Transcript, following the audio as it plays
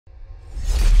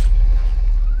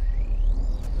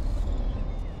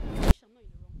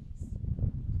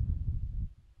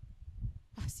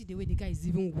see the way the guy is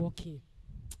even walking.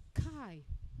 Kai.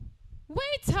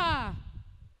 Waiter!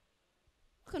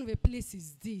 What kind of a place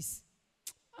is this?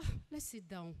 Let's sit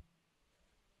down.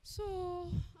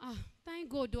 So, thank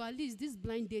God, though, at least this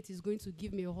blind date is going to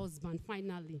give me a husband,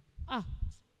 finally. That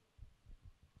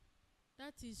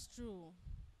is true.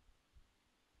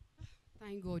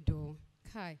 Thank God, though.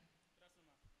 Kai.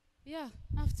 Yeah,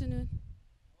 afternoon.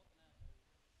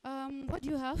 What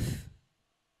do you have?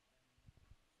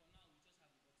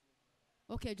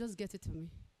 Okay, just get it to me.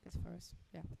 Get it first.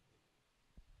 Yeah.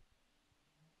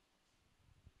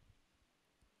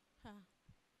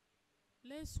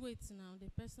 Let's wait now. The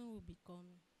person will be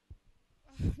coming.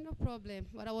 No problem.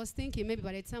 But I was thinking maybe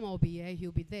by the time I'll be here,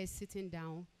 he'll be there sitting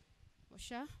down. But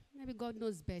sure, maybe God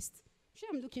knows best. Sure,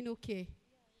 I'm looking okay.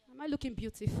 Yeah. Am I looking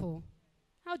beautiful?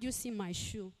 How do you see my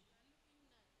shoe?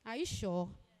 Are you sure?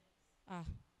 Yes.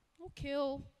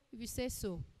 Okay, if you say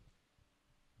so.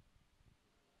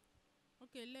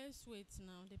 Okay, let's wait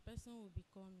now. The person will be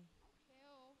coming.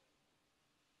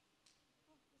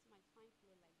 Okay, this is my fine flow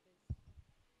like this.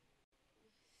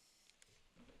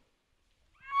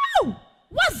 Ow!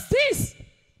 What's this?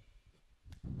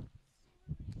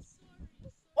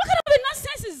 What kind of a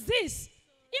nonsense is this?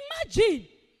 Imagine.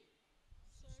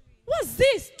 What's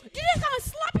this? Did they come and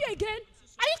slap you again?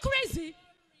 Are you crazy?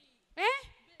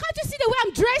 Can't you see the way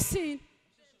I'm dressing?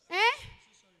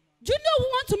 Do you know who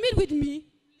wants to meet with me?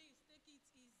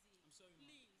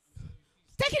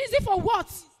 Take it easy for what?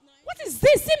 What is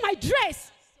this in my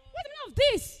dress? What's the meaning of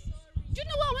this? Do you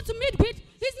know who I want to meet with?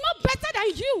 He's not better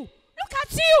than you. Look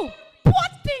at you. Poor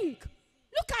thing.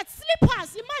 Look at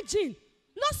slippers. Imagine.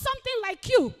 Not something like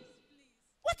you.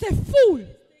 What a fool.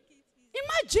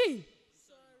 Imagine.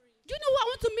 Do you know who I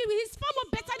want to meet with? He's far more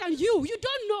better than you. You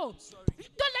don't know.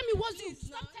 Don't let me watch you.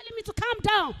 Stop telling me to calm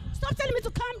down. Stop telling me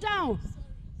to calm down.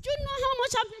 Do you know how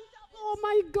much I've been... Oh,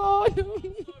 my God.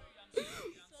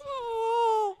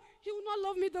 Oh, he will not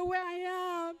love me the way I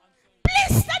am.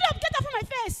 Please, stand up. Get up from my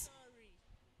face.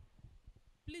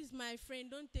 Please, my friend,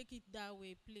 don't take it that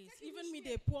way, please. Even me,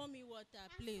 they pour me water,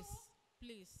 please.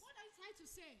 Please. What are you trying to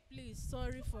say? Please,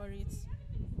 sorry for it.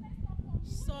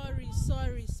 Sorry.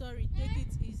 Take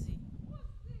it easy.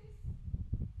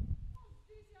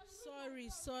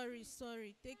 Sorry.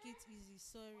 Take it easy.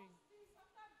 Sorry.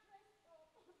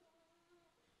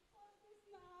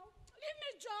 Leave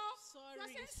me, Joe.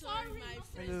 Sorry, my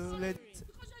friend. Hello, sorry.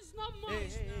 Because there's not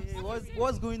much. Hey,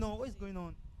 what's going on? What is going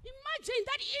on? Imagine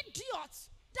that idiot.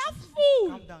 That fool.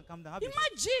 Calm down.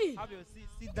 Imagine. Have your seat.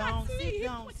 Sit down. Sit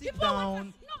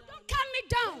down. No, don't calm me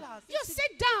down. Bella, You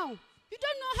sit down. You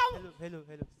don't know how. Hello.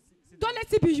 Sit Don't down.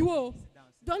 let it be you. Sit down.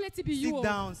 Don't let it be you. Sit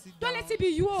down. Don't let it be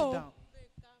you.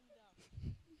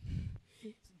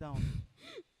 Sit down.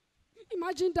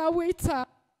 Imagine that waiter.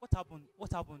 What happened?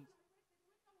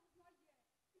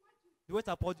 The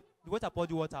waiter poured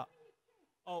the water.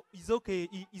 Oh, it's okay.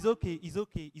 It's okay.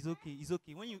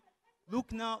 When you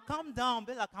look now, calm down,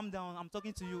 Bella, calm down. I'm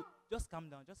talking to you. Just calm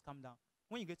down.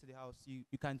 When you get to the house,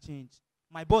 you can change.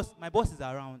 My boss is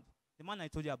around. The man I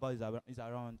told you about is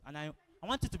around, and I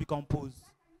want you to be composed.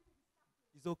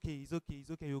 It's okay.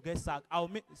 You'll get sacked.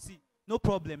 No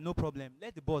problem.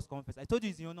 Let the boss confess. I told you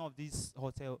he's the owner of this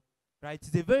hotel, right?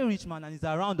 He's a very rich man and he's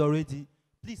around already.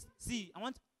 Please,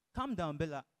 calm down,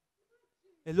 Bella.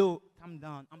 Hello, calm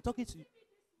down. I'm talking to you.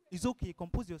 It's okay.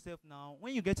 Compose yourself now.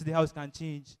 When you get to the house, you can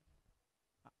change.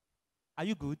 Are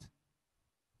you good?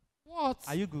 What?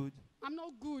 Are you good? I'm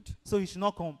not good. So you should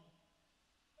not come.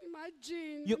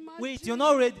 Imagine. Wait, you're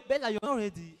not ready. Bella, you're not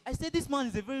ready. I said this man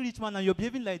is a very rich man and you're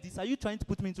behaving like this. Are you trying to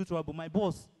put me into trouble? My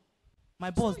boss, so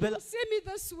Bella. You see me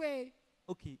this way.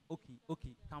 Okay.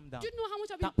 Calm down. Do you know how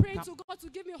much I've been praying to God to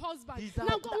give me a husband?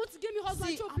 Now God wants to give me a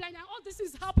husband too blind, and all this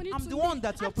is happening to me. I'm the one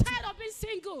that you're I'm tired of being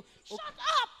single. Okay. Shut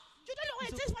up! You don't know what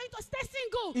it is for you to stay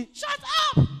single. Shut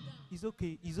up!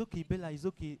 It's okay, Bella, it's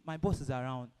okay. My boss is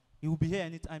around. He will be here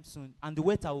anytime soon. And the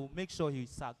waiter will make sure he's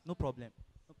sacked. No problem.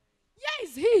 Yeah,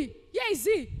 is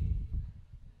he?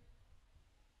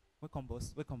 Welcome,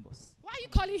 boss. Why are you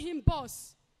calling him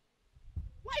boss?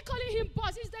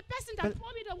 He's the person that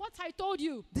told me what I told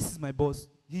you. This is my boss.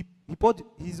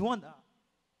 He's one that...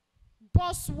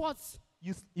 Boss what?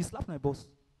 You slapped my boss.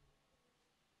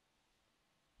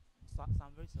 Sir,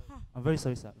 I'm very sorry. I'm very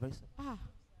sorry, sir. Very sorry.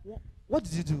 What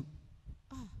did you do?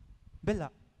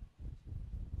 Bella.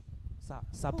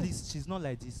 Sir, please. She's not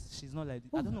like this.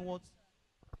 I don't know what.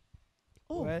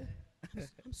 Oh. Well,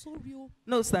 I'm sorry.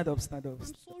 no, stand up. I'm sorry.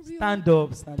 Stand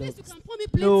up. Please, you can pour me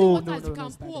plenty water as you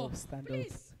can pour. Stand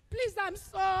Please. up. Please, I'm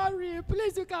sorry.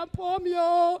 Please, you can pour me.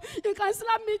 Oh, you can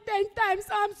slap me 10 times.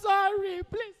 I'm sorry.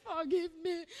 Please forgive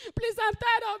me. Please, I'm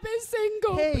tired of being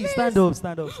single. Hey, please. stand up,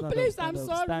 stand up, stand Please, up. I'm stand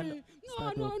sorry.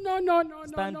 Stand, No.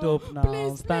 stand no. up now.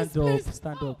 Please, stand please, up, please.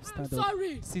 stand Oh, up, stand I'm up.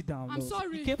 sorry. Sit down. I'm no.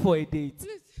 sorry. You came for a date.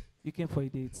 Please. You came for a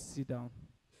date. Sit down.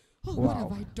 Oh, Wow. what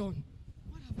have I done?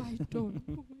 What have I done?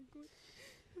 Oh, my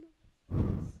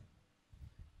God.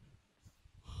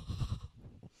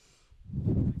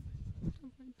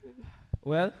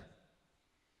 Well,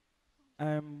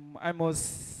 I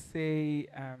must say,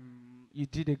 you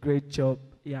did a great job.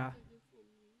 Yeah.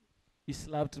 You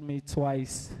slapped me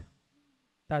twice.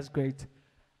 That's great.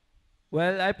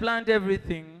 Well, I planned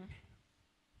everything.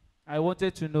 I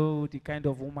wanted to know the kind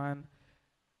of woman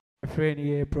a friend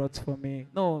here brought for me.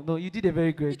 No, you did a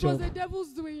very great job. It was the devil's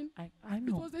doing. I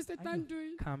know. It was the Satan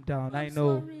doing. Calm down. I'm I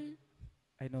know. Sorry.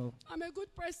 I know. I'm a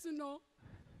good person, no.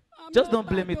 I'm Just not don't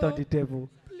blame bad, it on oh. the devil.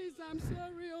 Please, I'm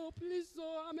sorry, oh, please,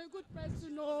 oh, I'm a good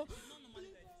person, oh. Please,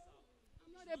 oh.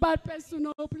 I'm not a bad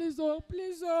person, oh, please, oh,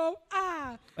 please, oh.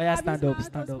 Ah. Oh yeah, I've stand used up, my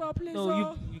stand hand as well, up. please, No,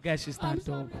 oh. you guys should stand I'm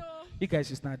sorry, up. oh. You guys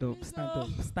should stand up, Please, stand oh. up,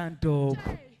 stand up.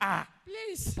 Jai, Ah,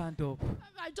 please. stand up.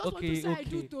 I just want to say I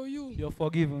do to you. You're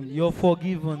forgiven. Please. You're I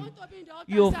forgiven. want to be in the altar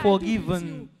You're and say I do with forgiven.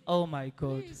 you. Oh my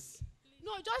God. Please.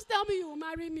 No, just tell me you will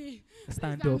marry me.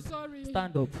 Stand Please, up. I'm sorry.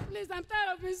 Stand up. Please, I'm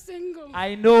tired of being single.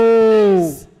 I know.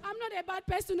 Please, I'm not a bad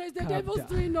person. It's the Calm devil's down.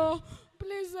 doing. Oh,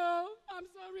 please, oh, I'm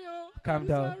sorry. Oh, Calm I'm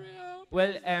down. Sorry, oh,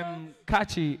 Well, please,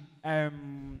 Kachi,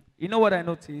 you know what I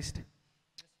noticed?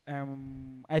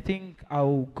 I think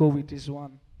I'll go with this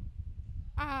one.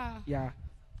 Ah. Yeah.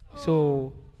 Oh.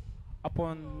 So,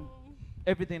 upon Oh.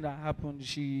 everything that happened,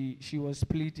 she was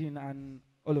pleading and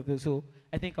all of this. So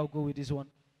I think I'll go with this one.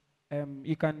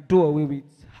 You can do away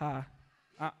with her.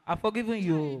 I've forgiven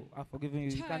you. I've forgiven you.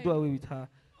 You can do away with her.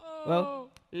 Oh. Well,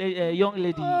 young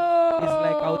lady, Oh. it's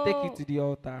like I'll take you to the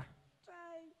altar.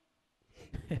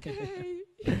 Okay.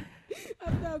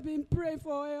 After I've been praying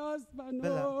for a husband.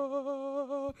 Bella.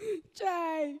 Oh,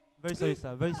 Chai. Very sorry,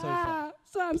 sir. Very sorry, sir.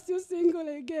 So I'm still single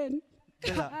again.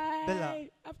 Bella, Bella,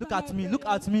 After look at my me. Look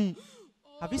prayer. at me.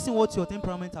 Have you seen what your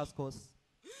temperament has caused?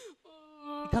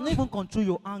 Oh. You cannot even control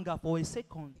your anger for a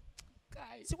second.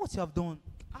 Kai. See what you have done.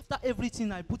 After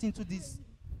everything I put into this,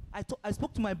 I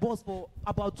spoke to my boss for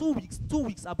about 2 weeks. 2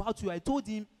 weeks about you. I told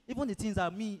him even the things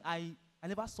that I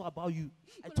never saw about you.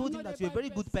 I But told I'm him not that a you're a bad very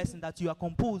good person. person, that you are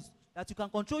composed, that you can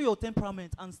control your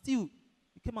temperament, and still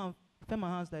you came and fed my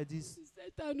hands like this.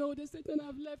 The Satan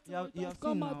have left You have, it you has have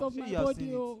come seen out now. of Sure my you have body.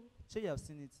 seen Oh. it. Sure you have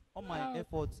seen it. All my Wow.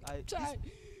 efforts. Chai.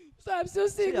 So I'm still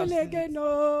Sure you have single seen again. it.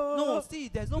 No. No, see,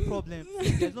 there's no problem.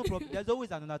 There's no problem. There's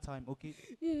always another time, okay?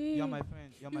 You are my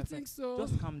friend. You are You my friend. think so?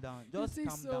 Just calm down. Just think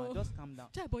calm so? down. Just calm down.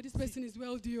 Chai, but this person is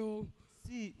wealthy. Oh.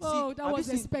 See, Oh, that have you was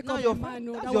a seen- speck now of your a friend- man.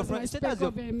 Oh, that's that your was friend. my Say speck that's your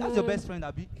of a man. that's your best friend,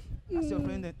 Abi. That's your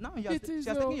friend. Then. Now It is she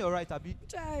has so. taken your right, Abi.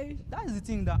 Chai. That is the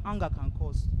thing that anger can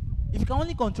cause. If you can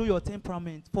only control your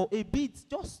temperament for a bit,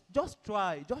 just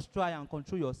try and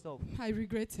control yourself. I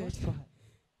regretted. Just try.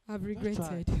 I've try.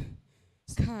 regretted.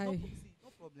 See, Kai. no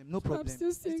problem. No I'm problem. still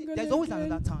You see, single there's always again.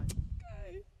 another time.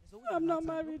 Kai. There's always I'm another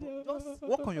not time. married. Just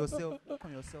work on yourself. Work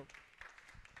on yourself.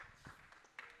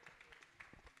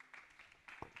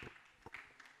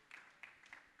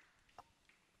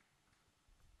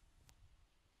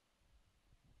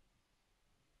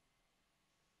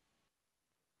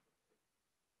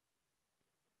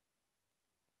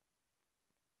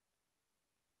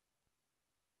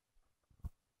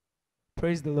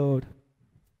 Praise the Lord.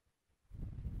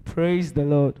 Praise the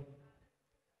Lord.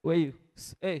 Where you?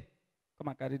 Hey, come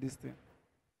and carry this thing.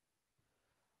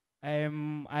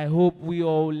 I hope we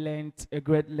all learned a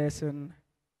great lesson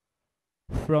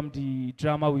from the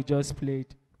drama we just played.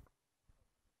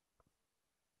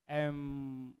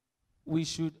 We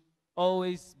should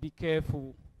always be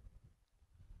careful.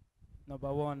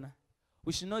 Number one,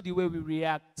 we should know the way we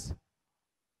react,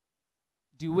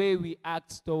 the way we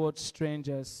act towards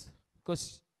strangers,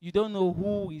 because you don't know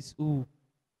who is who.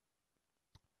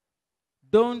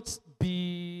 Don't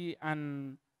be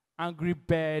an angry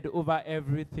bird over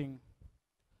everything.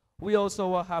 We all saw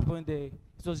what happened there.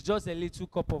 It was just a little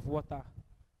cup of water,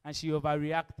 and she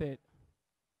overreacted.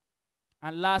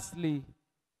 And lastly,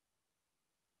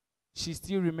 she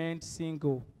still remained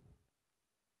single.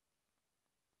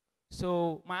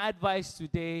 So my advice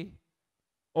today,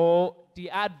 or the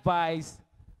advice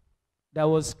that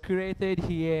was created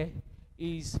here,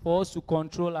 is for us to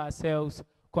control ourselves,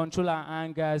 control our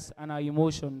angers and our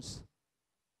emotions.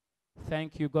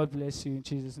 Thank you. God bless you in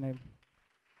Jesus' name.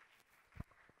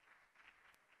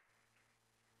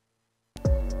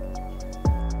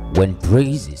 When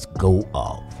praises go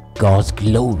up, God's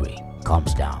glory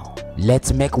comes down.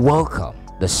 Let's make welcome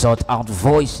the sought out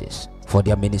voices for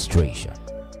their ministration.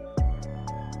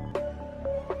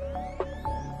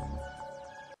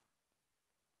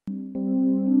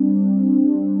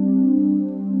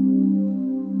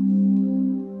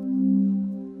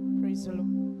 Praise the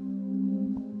Lord.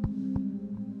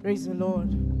 Praise the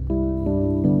Lord.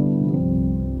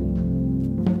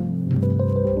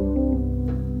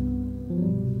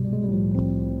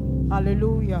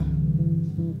 Hallelujah.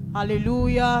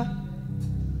 Hallelujah.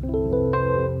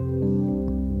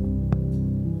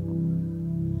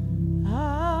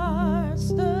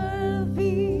 As the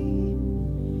bee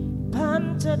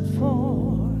panted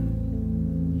for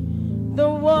the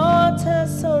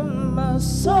waters of my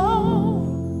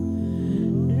soul,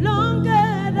 longed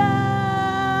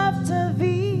after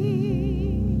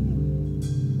thee.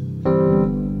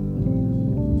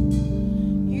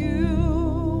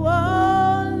 You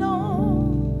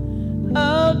alone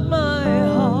out my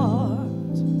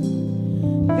heart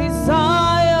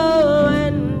desire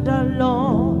and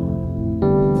alone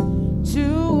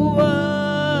to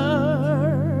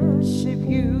worship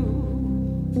you.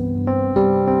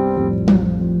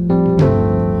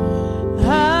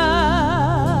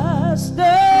 As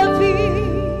the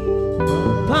bee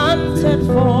panted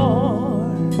for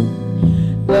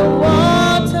the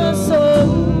waters of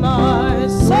my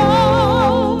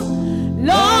soul,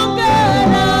 longed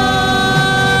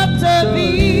after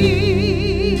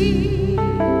thee.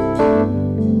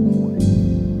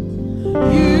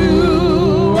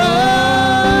 You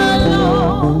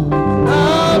alone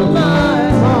of my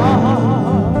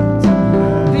heart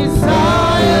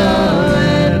desire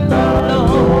and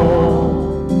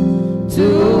alone to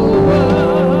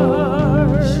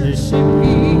worship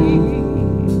thee.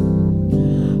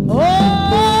 Oh,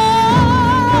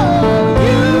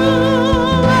 you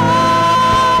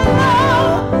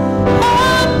alone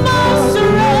my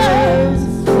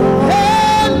strength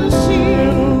and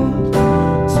shield.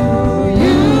 To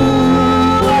you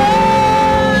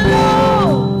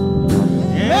alone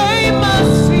may my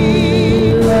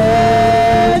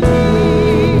spirit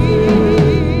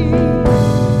yield.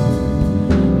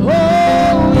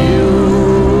 Oh, you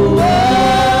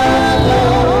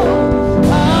alone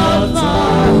of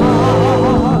my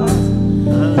heart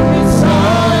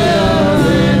desire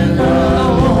and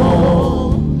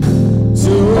alone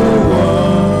to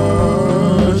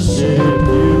worship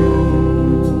you.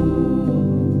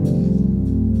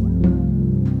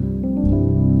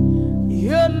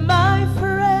 You're my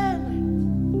friend,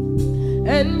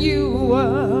 and you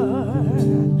were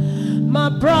my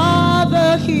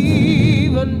brother,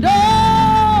 even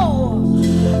though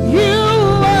you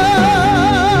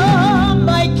were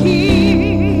my king.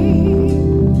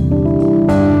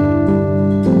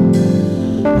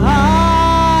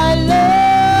 I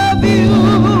love you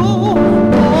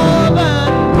more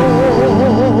than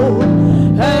gold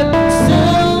and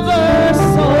silver,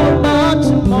 so much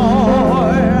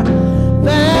more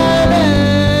than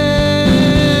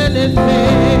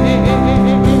anything.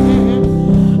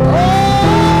 Oh,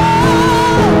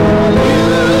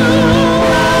 you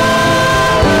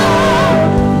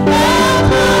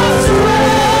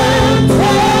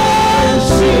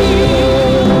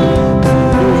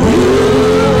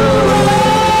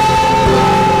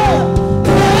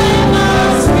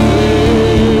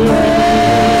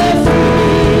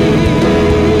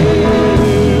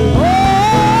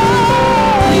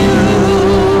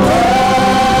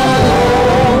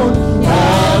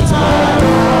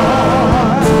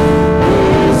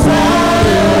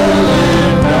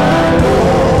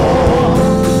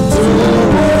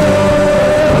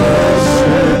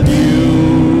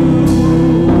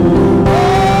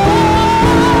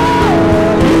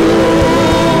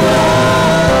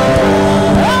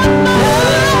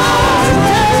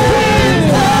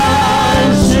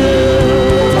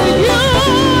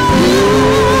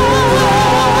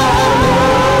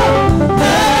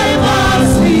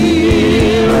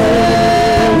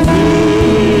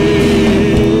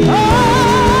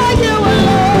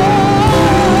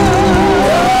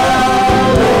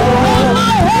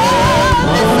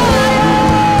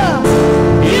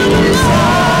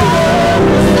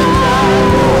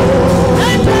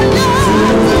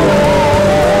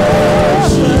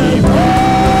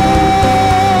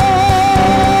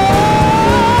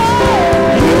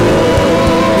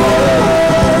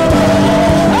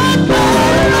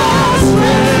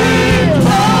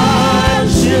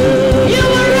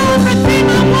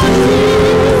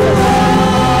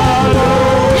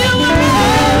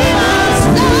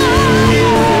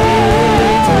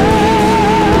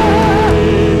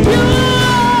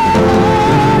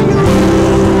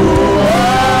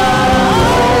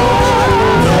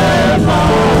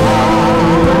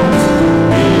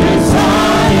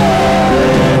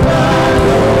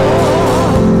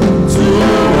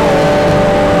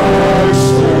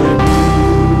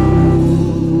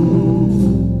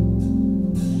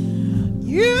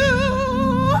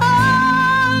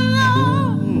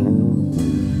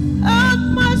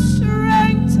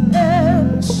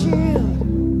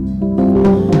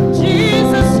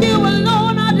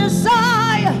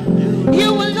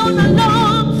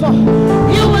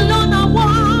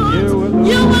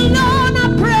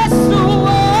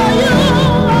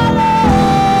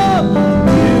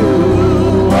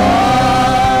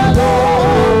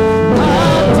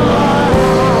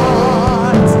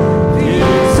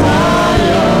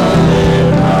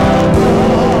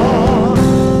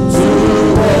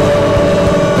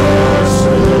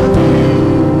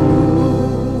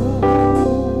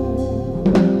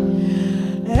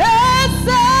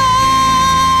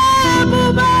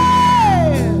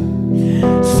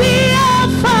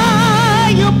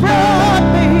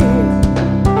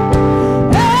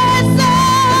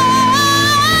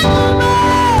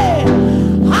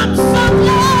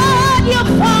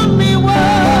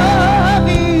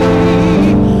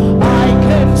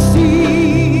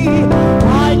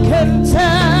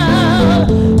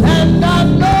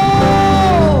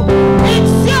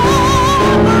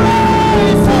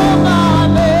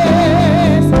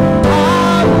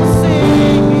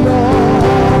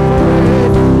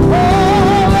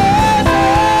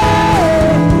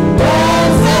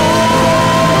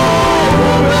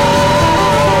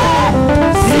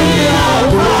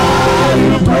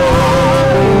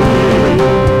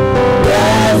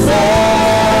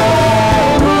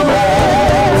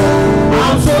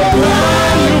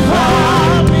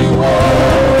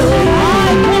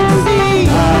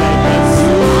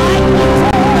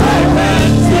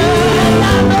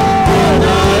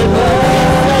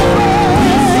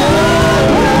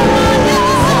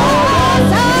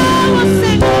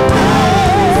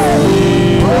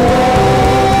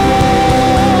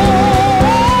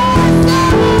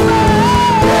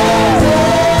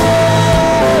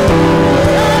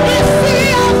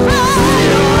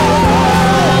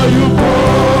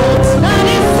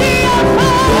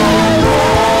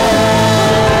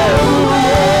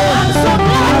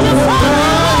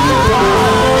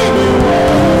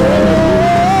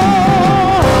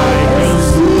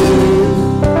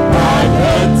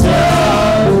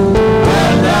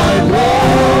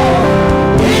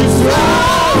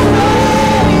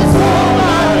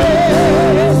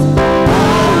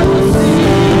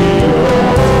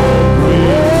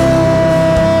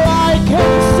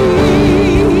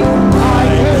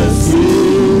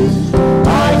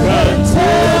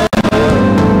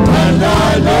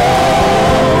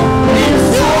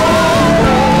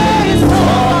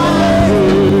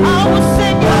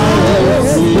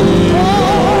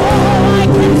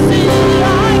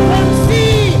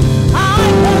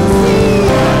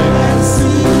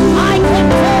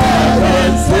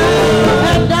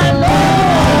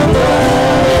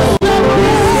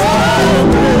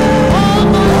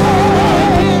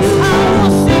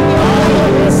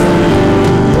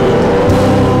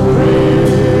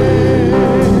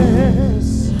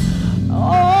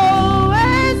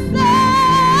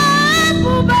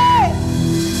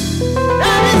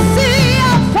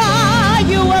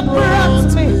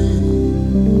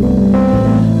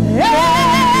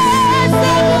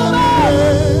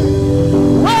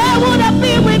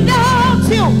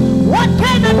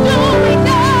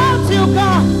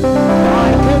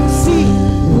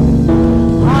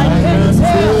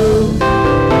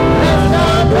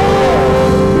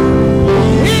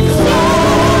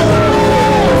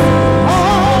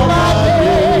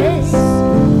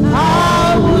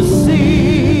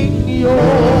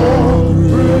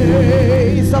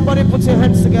Somebody put your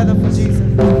hands together for Jesus.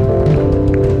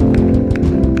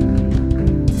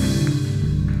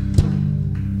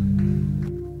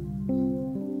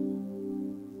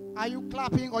 Are you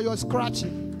clapping or you're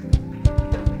scratching?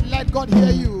 Let God hear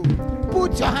you.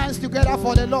 Put your hands together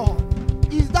for the Lord.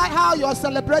 Is that how you're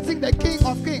celebrating the King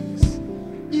of Kings?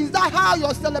 Is that how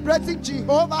you're celebrating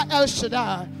Jehovah El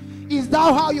Shaddai? Is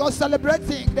that how you're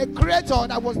celebrating the Creator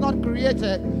that was not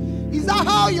created? Is that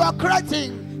how you're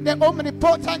creating the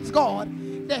omnipotent God,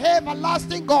 the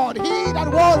everlasting God, He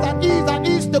that was and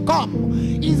is to come?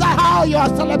 Is that how you are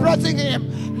celebrating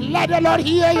Him? Let the Lord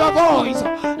hear your voice.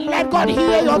 Let God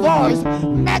hear your voice.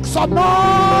 Make some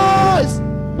noise.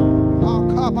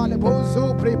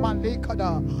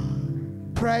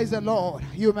 Praise the Lord.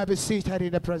 You may be seated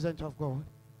in the presence of God.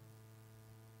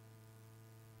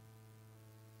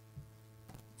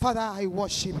 Father, I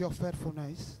worship your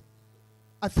faithfulness.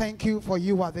 I thank you for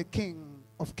you are the King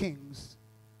of Kings.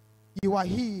 You are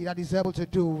He that is able to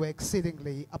do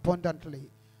exceedingly abundantly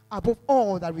above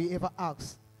all that we ever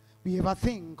ask, we ever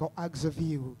think or ask of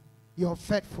you. You are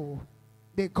faithful,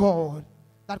 the God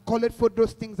that called for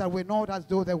those things that were not as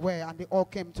though they were, and they all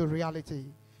came to reality.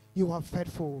 You are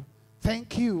faithful.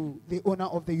 Thank you, the owner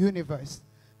of the universe.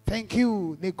 Thank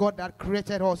you, the God that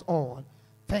created us all.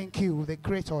 Thank you, the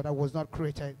creator that was not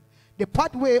created. The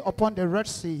pathway upon the Red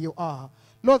Sea you are.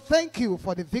 Lord, thank you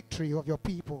for the victory of your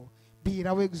people. Be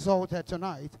thou exalted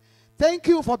tonight. Thank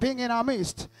you for being in our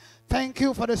midst. Thank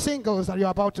you for the singles that you're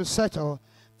about to settle.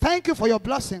 Thank you for your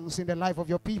blessings in the life of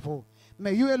your people.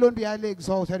 May you alone be highly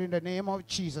exalted in the name of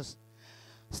Jesus.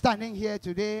 Standing here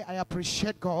today, I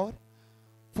appreciate God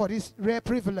for this rare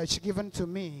privilege given to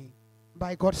me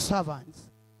by God's servants.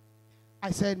 I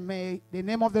said, may the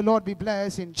name of the Lord be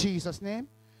blessed in Jesus' name.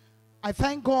 I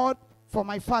thank God for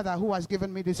my father who has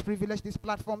given me this privilege, this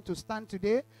platform to stand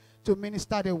today to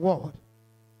minister the word.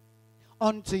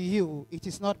 Unto you, it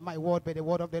is not my word, but the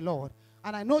word of the Lord.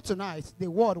 And I know tonight the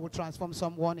word will transform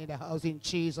someone in the house in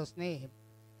Jesus' name.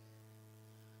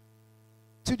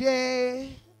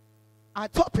 Today, our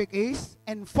topic is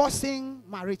enforcing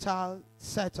marital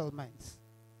settlements.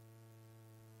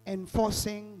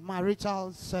 Enforcing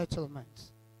marital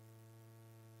settlements.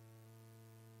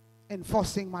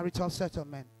 Enforcing marital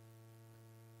settlement.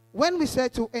 When we say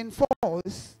to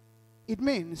enforce, it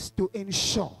means to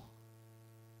ensure.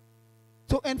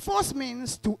 To enforce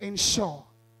means to ensure,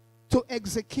 to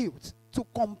execute, to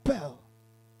compel.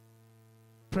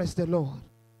 Praise the Lord.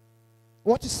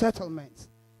 What is settlement?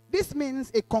 This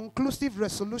means a conclusive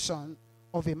resolution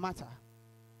of a matter.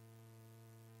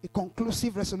 A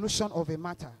conclusive resolution of a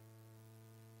matter.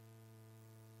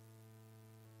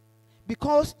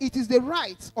 Because it is the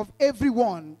right of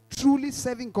everyone truly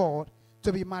serving God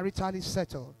to be maritally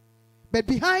settled. But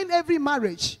behind every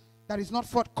marriage that is not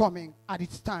forthcoming at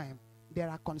its time, there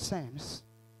are concerns.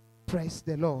 Praise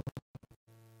the Lord.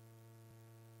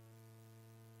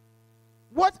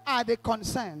 What are the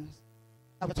concerns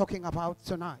that we're talking about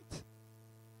tonight?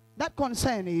 That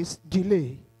concern is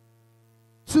delay.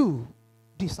 2,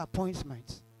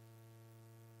 disappointment.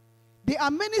 There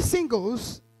are many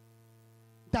singles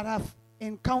that have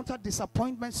encountered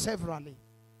disappointment severally.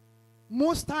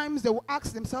 Most times they will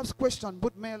ask themselves questions,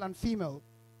 both male and female.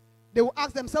 They will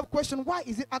ask themselves questions, why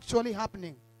is it actually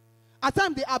happening? At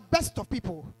times they are best of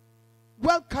people,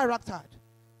 well-charactered,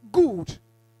 good.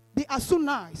 They are so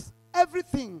nice.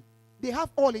 Everything, they have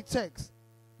all it takes.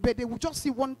 But they will just see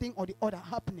one thing or the other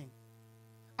happening.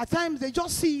 At times they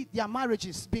just see their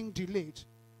marriages being delayed.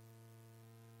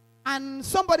 And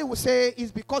somebody will say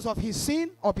it's because of his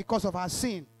sin or because of her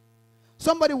sin.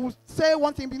 Somebody will say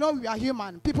one thing, we are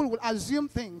human. People will assume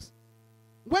things.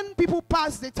 When people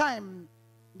pass the time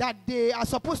that they are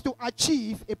supposed to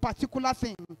achieve a particular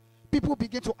thing, people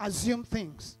begin to assume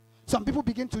things. Some people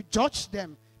begin to judge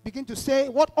them, begin to say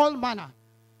what all manner.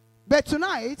 But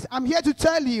tonight, I'm here to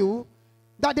tell you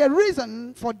that the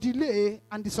reason for delay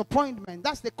and disappointment,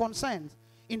 that's the concern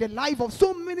in the life of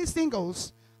so many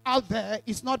singles out there,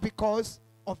 is not because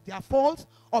of their fault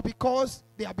or because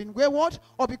they have been wayward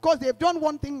or because they've done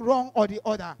one thing wrong or the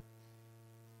other.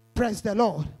 Praise the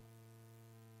Lord.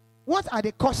 What are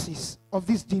the causes of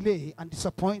this delay and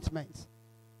disappointment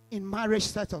in marriage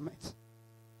settlement?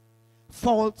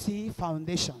 Faulty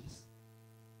foundations.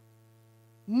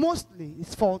 Mostly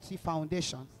it's faulty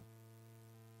foundations.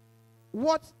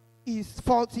 What is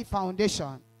faulty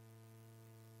foundation?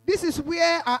 This is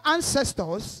where our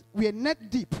ancestors were neck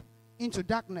deep into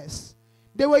darkness.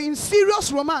 They were in serious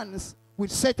romance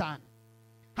with Satan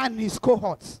and his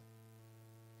cohorts.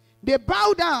 They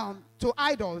bow down to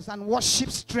idols and worship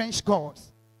strange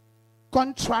gods,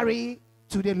 contrary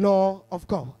to the law of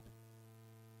God.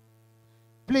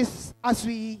 Please, as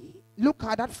we look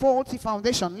at that faulty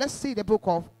foundation, let's see the book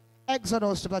of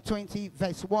Exodus chapter 20,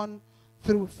 verse 1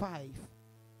 through 5.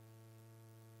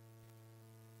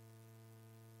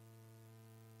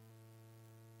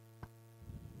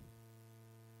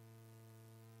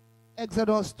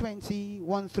 Exodus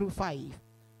 21 through 5.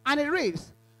 And it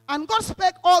reads, And God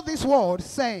spake all these words,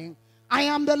 saying, I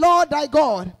am the Lord thy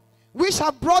God, which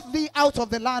have brought thee out of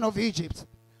the land of Egypt,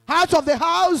 out of the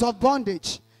house of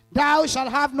bondage. Thou shalt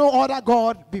have no other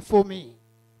God before me.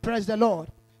 Praise the Lord.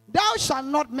 Thou shalt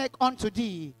not make unto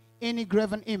thee any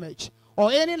graven image,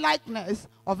 or any likeness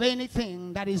of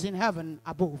anything that is in heaven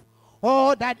above,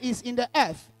 or that is in the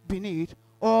earth beneath,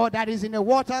 or that is in the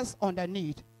waters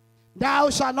underneath. Thou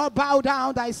shalt not bow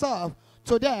down thyself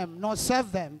to them, nor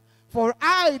serve them. For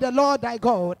I, the Lord thy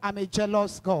God, am a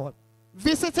jealous God,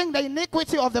 visiting the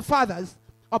iniquity of the fathers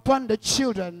upon the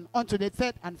children unto the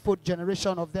third and fourth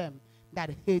generation of them that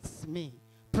hates me.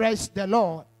 Praise the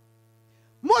Lord.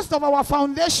 Most of our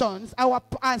foundations, our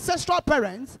ancestral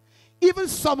parents, even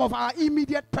some of our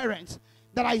immediate parents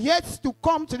that are yet to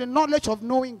come to the knowledge of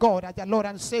knowing God as their Lord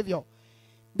and Savior,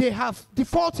 they have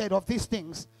defaulted of these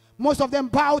things. Most of them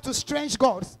bow to strange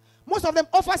gods. Most of them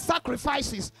offer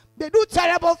sacrifices. They do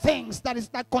terrible things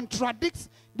that contradicts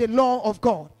the law of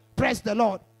God. Praise the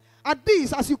Lord. At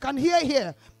this, as you can hear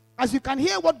here, as you can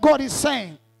hear what God is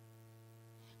saying,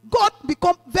 God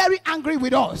become very angry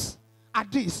with us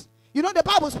at this. You know, the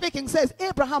Bible speaking says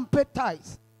Abraham paid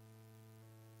tithes.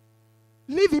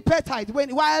 Levi paid tithes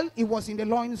while he was in the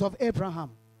loins of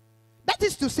Abraham. That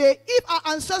is to say, if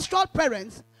our ancestral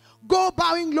parents go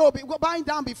bowing low, go bowing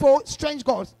down before strange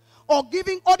gods, or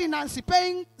giving ordinance,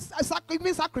 giving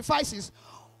sacrifices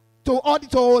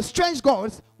to strange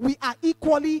gods, we are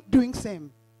equally doing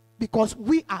same, because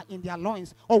we are in their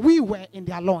loins, or we were in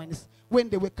their loins when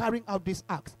they were carrying out this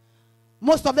act.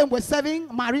 Most of them were serving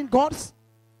marine gods,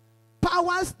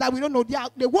 powers that we don't know,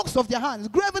 the works of their hands,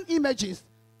 graven images.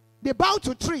 They bow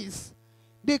to trees,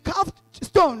 they carved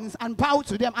stones and bow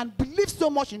to them and believe so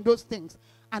much in those things.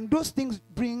 And those things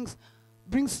brings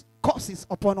curses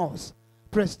upon us.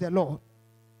 Praise the Lord.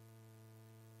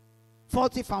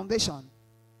 Faulty foundation.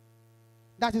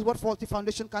 That is what faulty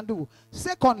foundation can do.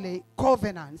 Secondly,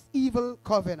 covenants, evil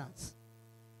covenants.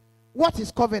 What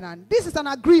is covenant? This is an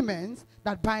agreement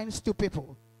that binds two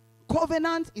people.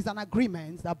 Covenant is an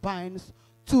agreement that binds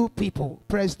two people.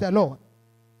 Praise the Lord.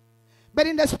 But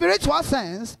in the spiritual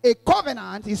sense, a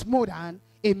covenant is more than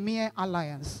a mere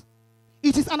alliance.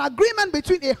 It is an agreement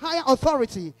between a higher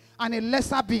authority and a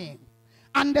lesser being.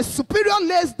 And the superior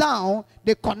lays down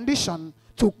the condition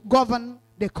to govern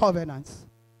the covenant.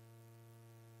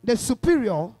 The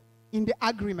superior in the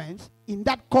agreement, in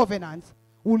that covenant,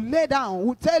 will lay down,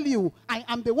 will tell you, I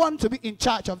am the one to be in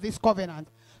charge of this covenant.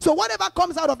 So whatever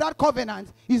comes out of that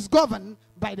covenant is governed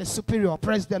by the superior.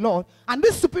 Praise the Lord. And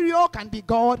this superior can be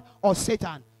God or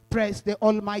Satan. Praise the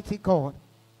Almighty God.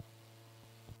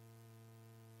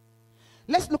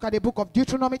 Let's look at the book of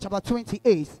Deuteronomy chapter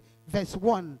 28, verse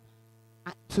 1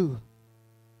 and 2.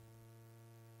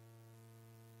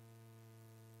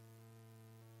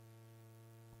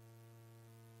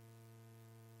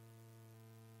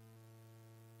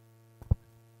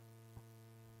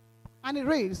 And it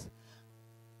reads,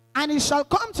 And it shall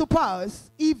come to pass,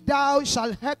 if thou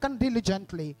shalt hearken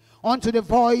diligently unto the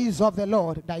voice of the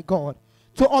Lord thy God,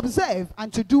 to observe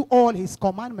and to do all his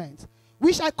commandments,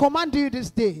 which I command thee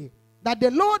this day, that the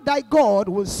Lord thy God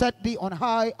will set thee on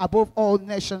high above all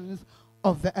nations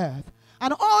of the earth.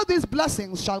 And all these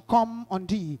blessings shall come on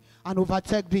thee and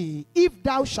overtake thee, if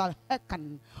thou shalt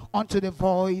hearken unto the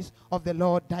voice of the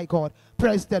Lord thy God.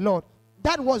 Praise the Lord.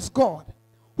 That was God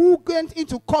who went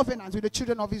into covenant with the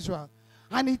children of Israel.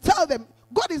 And he told them,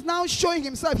 God is now showing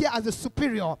himself here as the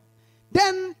superior.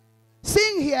 Then,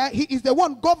 seeing here, he is the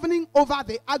one governing over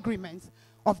the agreements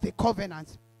of the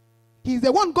covenant. He is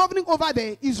the one governing over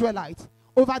the Israelites,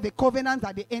 over the covenant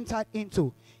that they entered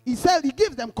into. He said, he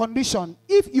gives them condition.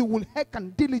 If you will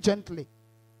hearken diligently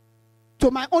to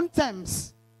my own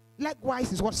terms,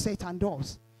 likewise is what Satan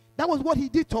does. That was what he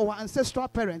did to our ancestral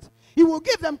parents. He will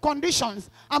give them conditions,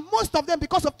 and most of them,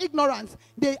 because of ignorance,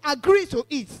 they agree to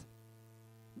it.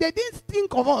 They didn't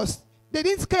think of us. They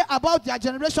didn't care about their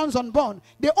generations unborn.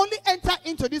 They only enter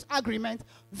into this agreement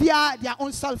via their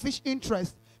own selfish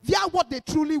interest, via what they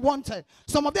truly wanted.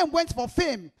 Some of them went for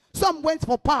fame. Some went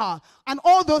for power and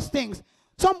all those things.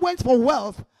 Some went for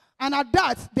wealth. And at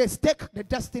that, they stake the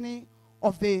destiny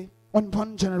of the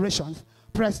unborn generations.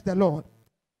 Praise the Lord.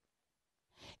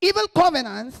 Evil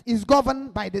covenants is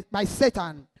governed by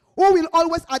Satan, who will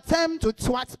always attempt to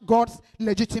thwart God's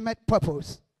legitimate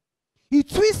purpose. He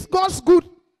twists God's good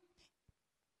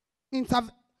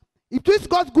it is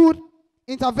God's good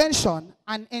intervention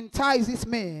and entice this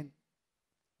man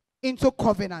into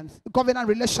covenant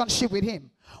relationship with him.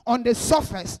 On the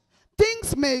surface,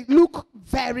 things may look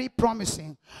very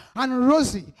promising and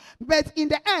rosy, but in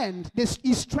the end,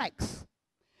 he strikes.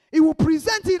 He will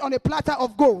present it on a platter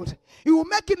of gold. He will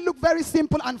make it look very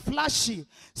simple and flashy.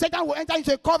 Satan will enter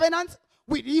into a covenant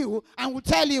with you and will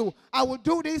tell you, I will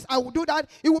do this, I will do that.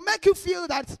 It will make you feel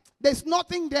that there's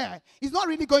nothing there. It's not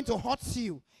really going to hurt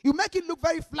you. He will make it look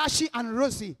very flashy and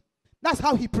rosy. That's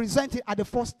how he presented it at the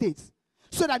first stage,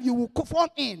 so that you will fall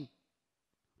in.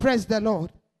 Praise the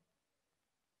Lord.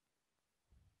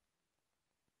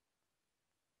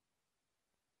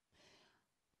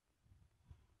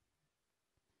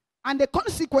 And the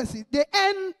consequences, the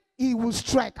end, he will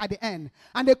strike at the end.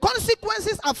 And the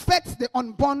consequences affect the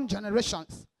unborn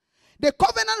generations. The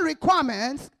covenant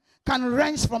requirements can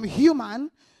range from human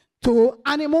to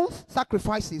animals,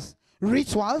 sacrifices,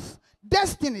 rituals,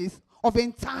 destinies of the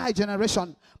entire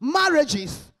generation,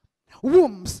 marriages,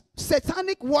 wombs,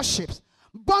 satanic worships,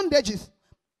 bondages,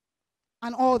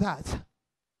 and all that.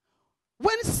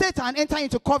 When Satan enters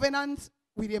into covenant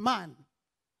with a man,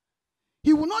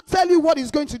 he will not tell you what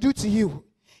he's going to do to you.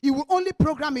 He will only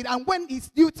program it, and when its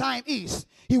due time is,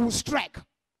 he will strike.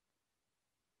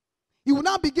 He will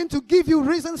now begin to give you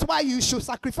reasons why you should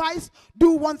sacrifice,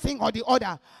 do one thing or the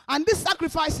other. And these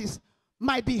sacrifices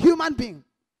might be human being.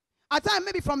 At times,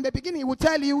 maybe from the beginning, he will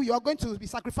tell you you are going to be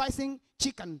sacrificing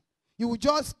chicken. You will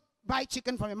just buy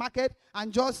chicken from a market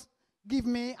and just give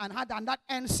me, and that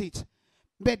ends it.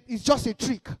 But it's just a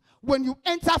trick. When you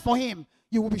enter for him,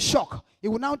 you will be shocked. He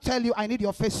will now tell you, I need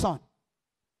your first son.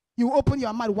 You open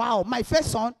your mouth, wow, my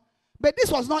first son? But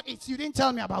this was not it. You didn't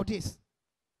tell me about this.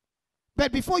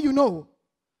 But before you know,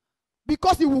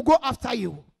 because he will go after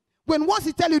you. When once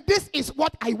he tells you, this is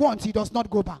what I want, he does not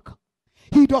go back.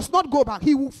 He does not go back.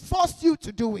 He will force you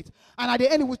to do it. And at the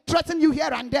end, he will threaten you here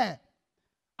and there.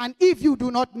 And if you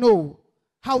do not know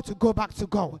how to go back to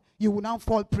God, you will now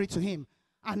fall prey to him.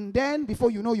 And then,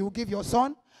 before you know, you will give your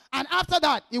son. And after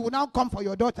that, he will now come for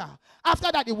your daughter. After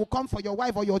that, he will come for your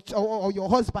wife or your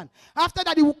husband. After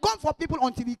that, he will come for people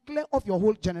until he clear off your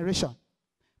whole generation.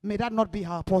 May that not be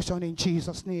our portion in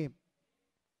Jesus' name.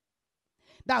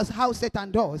 That's how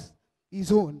Satan does his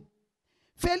own.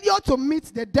 Failure to meet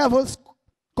the devil's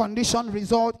condition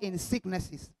result in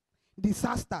sicknesses,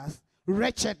 disasters,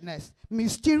 wretchedness,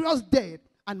 mysterious death,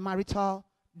 and marital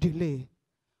delay.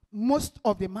 Most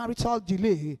of the marital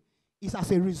delay is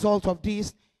as a result of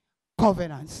these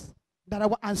covenants that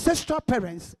our ancestral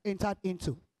parents entered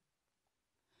into.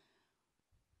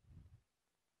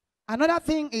 Another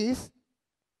thing is,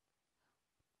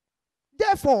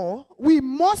 therefore, we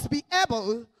must be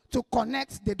able to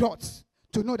connect the dots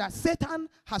to know that Satan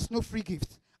has no free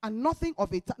gift and nothing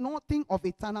of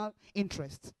eternal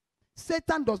interest.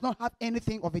 Satan does not have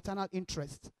anything of eternal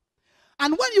interest.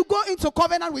 And when you go into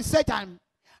covenant with Satan,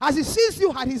 as he sees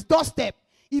you at his doorstep,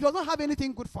 he does not have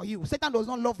anything good for you. Satan does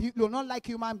not love you, does not like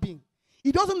human being.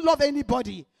 He doesn't love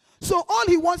anybody. So all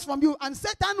he wants from you, and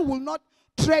Satan will not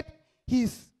trade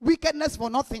his wickedness for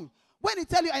nothing. When he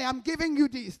tells you, I am giving you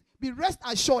this, be rest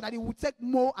assured that he will take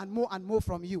more and more and more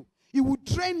from you. He will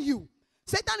drain you.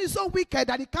 Satan is so wicked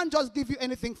that he can't just give you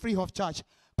anything free of charge.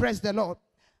 Praise the Lord.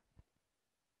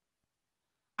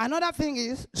 Another thing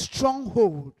is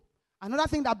stronghold. Another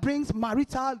thing that brings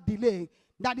marital delay,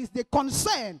 that is the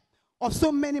concern of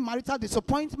so many marital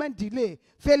disappointment, delay,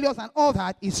 failures, and all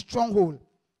that, is stronghold.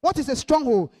 What is a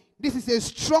stronghold? This is a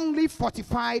strongly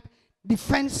fortified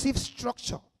defensive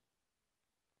structure.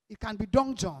 It can be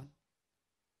dungeon.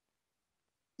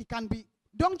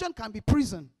 Dungeon can be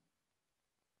prison.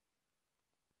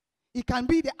 It can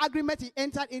be the agreement he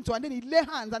entered into, and then he lay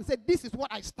hands and said, this is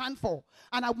what I stand for,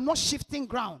 and I'm not shifting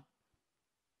ground.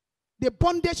 The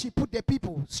bondage he put the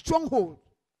people, stronghold.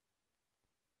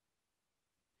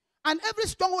 And every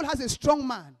stronghold has a strong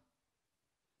man.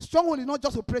 Stronghold is not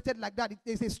just operated like that. It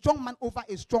is a strong man over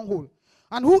a stronghold.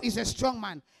 And who is a strong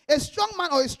man? A strong man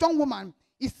or a strong woman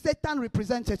is Satan's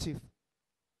representative.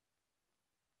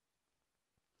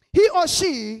 He or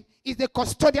she is the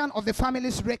custodian of the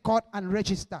family's record and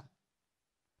register.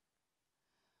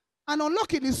 And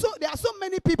unluckily, there are so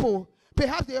many people,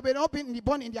 perhaps they have not been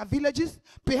born in their villages,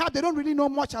 perhaps they don't really know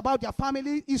much about their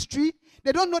family history.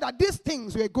 They don't know that these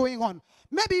things were going on.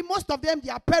 Maybe most of them,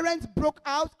 their parents broke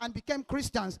out and became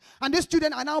Christians. And these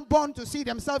children are now born to see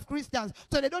themselves Christians.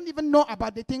 So they don't even know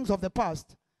about the things of the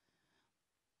past.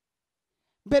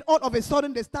 But all of a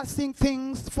sudden, they start seeing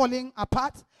things falling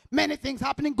apart. Many things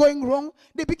happening, going wrong.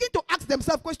 They begin to ask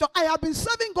themselves questions. I have been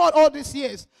serving God all these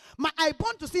years. I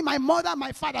born to see my mother,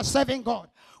 my father serving God.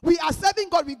 We are serving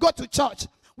God. We go to church.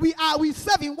 We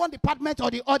serve in one department or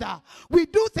the other. We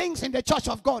do things in the church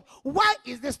of God. Why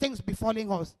is these things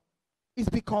befalling us? It's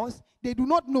because they do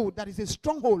not know that it's a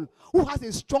stronghold who has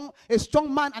a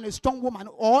strong man and a strong woman,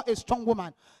 or a strong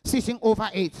woman sitting over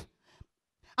it.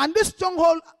 And this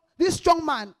stronghold, this strong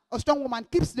man or strong woman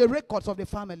keeps the records of the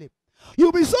family.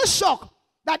 You'll be so shocked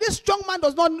that this strong man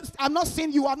does not, I've not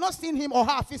seen you, I've not seen him or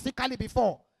her physically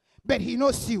before, but he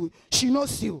knows you, she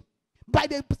knows you. By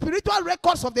the spiritual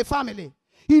records of the family,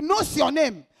 he knows your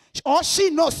name, or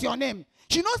she knows your name.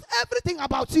 She knows everything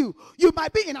about you. You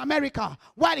might be in America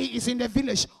while he is in the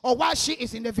village, or while she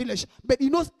is in the village, but he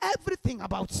knows everything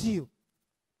about you.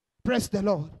 Praise the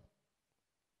Lord.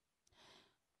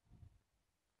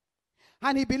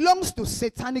 And he belongs to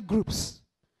satanic groups,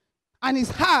 and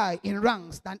is high in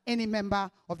ranks than any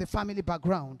member of the family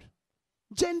background.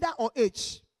 Gender or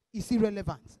age is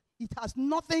irrelevant. It has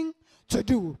nothing to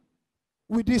do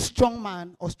with this strong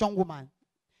man or strong woman.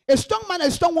 A strong man or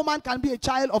a strong woman can be a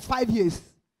child of 5 years,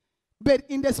 but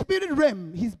in the spirit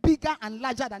realm, he's bigger and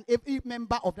larger than every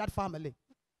member of that family.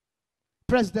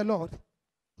 Praise the Lord.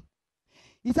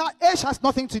 Age has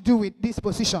nothing to do with this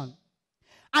position.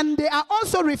 And they are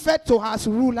also referred to as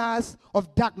rulers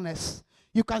of darkness.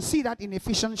 You can see that in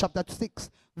Ephesians chapter 6,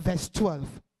 verse 12.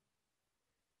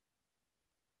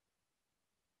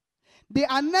 They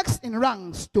are next in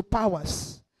ranks to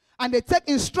powers, and they take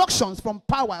instructions from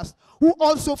powers who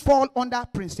also fall under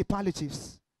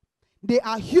principalities. They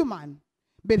are human,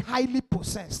 but highly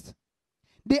possessed.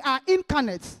 They are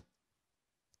incarnate.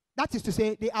 That is to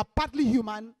say, they are partly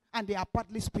human and they are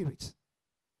partly spirit.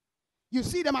 You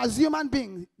see them as human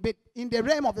beings, but in the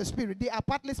realm of the spirit, they are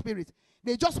partly spirit.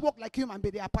 They just walk like human,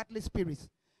 but they are partly spirit.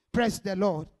 Praise the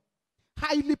Lord.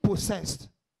 Highly possessed.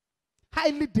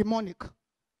 Highly demonic.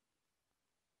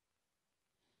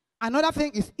 Another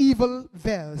thing is evil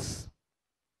veils.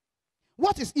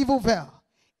 What is evil veil?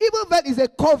 Evil veil is a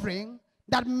covering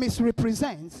that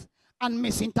misrepresents and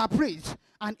misinterprets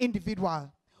an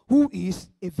individual who is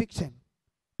a victim.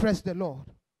 Praise the Lord.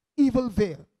 Evil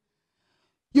veil.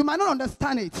 You might not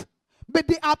understand it, but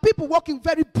there are people walking,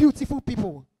 very beautiful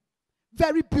people.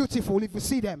 Very beautiful if you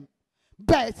see them.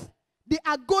 But they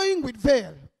are going with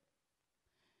veil.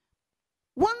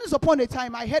 Once upon a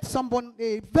time, I heard someone,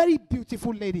 a very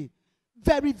beautiful lady.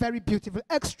 Very, very beautiful.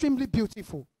 Extremely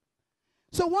beautiful.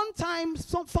 So one time,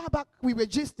 some far back, we were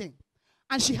gisting.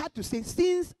 And she had to say,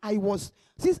 since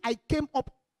I came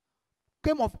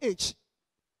of age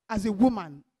as a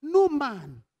woman, no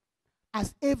man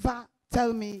has ever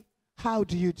tell me, how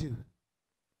do you do?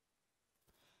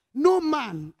 No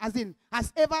man,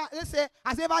 has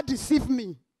ever deceived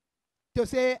me to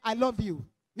say, I love you.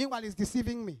 Meanwhile, he's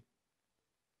deceiving me.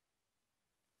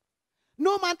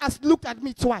 No man has looked at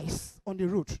me twice on the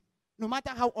road, no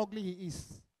matter how ugly he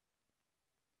is.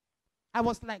 I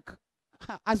was like,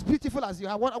 as beautiful as you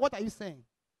are, what are you saying?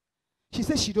 She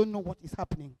said she don't know what is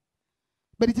happening.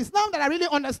 But it is now that I really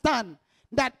understand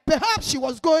that perhaps she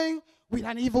was going with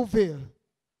an evil veil.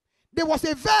 There was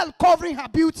a veil covering her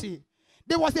beauty.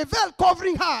 There was a veil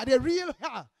covering her, the real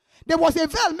her. There was a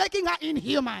veil making her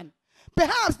inhuman.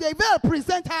 Perhaps the veil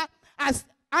present her as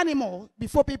animal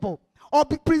before people, or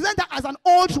present her as an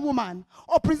old woman,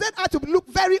 or present her to look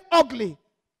very ugly.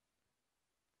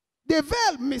 The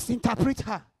veil misinterpret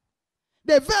her.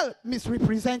 The veil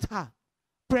misrepresent her.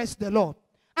 Praise the Lord.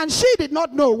 And she did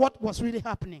not know what was really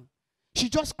happening. She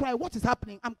just cried, what is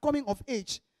happening? I'm coming of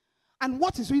age. And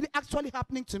what is really actually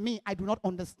happening to me, I do not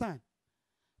understand.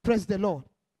 Praise the Lord.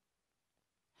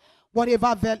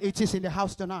 Whatever veil it is in the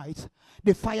house tonight,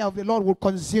 the fire of the Lord will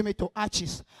consume it to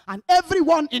ashes. And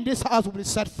everyone in this house will be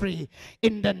set free.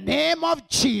 In the name of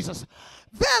Jesus.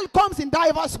 Veil comes in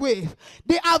diverse ways.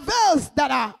 There are veils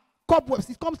that are cobwebs.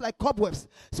 It comes like cobwebs.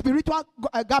 Spiritual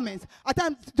garments. At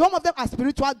times, some of them are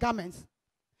spiritual garments.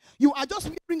 You are just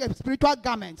wearing a spiritual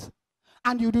garment,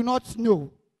 and you do not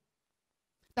know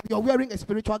that you're wearing a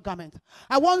spiritual garment.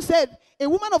 I once said, a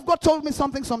woman of God told me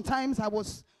something sometimes. I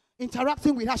was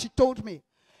interacting with her. She told me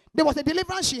there was a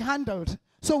deliverance she handled.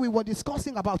 So we were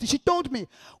discussing about it. She told me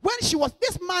when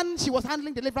this man she was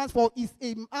handling deliverance for is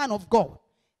a man of God,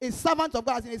 a servant of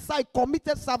God, as in a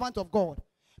committed servant of God.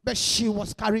 But she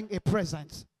was carrying a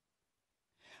present.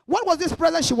 What was this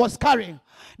present she was carrying?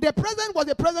 The present was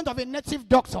the present of a native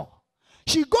doctor.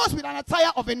 She goes with an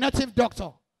attire of a native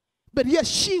doctor. But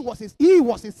yes, he was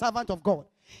a servant of God.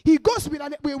 He goes with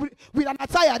an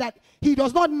attire that he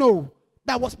does not know,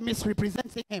 that was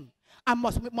misrepresenting him and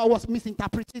was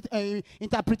misinterpreting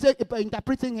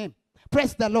him.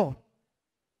 Praise the Lord.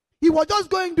 He was just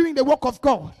doing the work of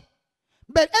God.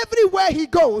 But everywhere he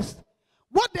goes,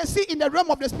 What they see in the realm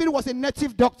of the spirit was a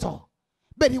native doctor,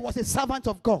 but he was a servant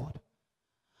of God.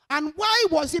 And why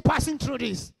was he passing through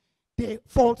this? The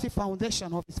faulty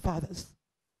foundation of his fathers.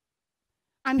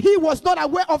 And he was not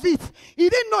aware of it. He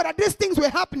didn't know that these things were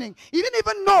happening. He didn't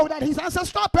even know that his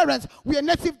ancestral parents were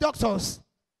native doctors.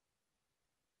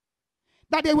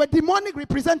 That they were demonic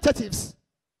representatives.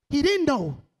 He didn't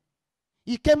know.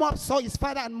 He came up, saw his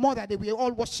father and mother, they were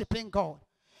all worshiping God.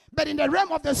 But in the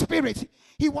realm of the spirit,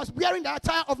 he was wearing the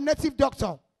attire of native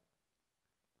doctor.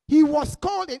 He was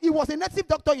a native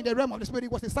doctor in the realm of the spirit. He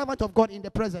was a servant of God in the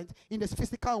present, in this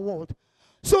physical world.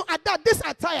 So at that, this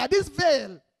attire, this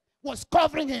veil was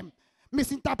covering him,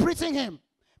 misinterpreting him,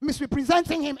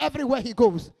 misrepresenting him everywhere he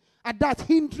goes. At that,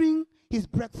 hindering his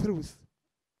breakthroughs,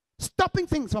 stopping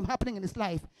things from happening in his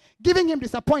life, giving him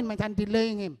disappointment and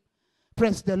delaying him.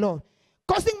 Praise the Lord.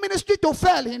 Causing ministry to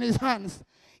fail in his hands.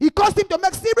 He caused him to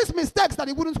make serious mistakes that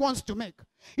he wouldn't want to make.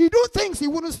 He do things he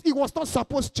was not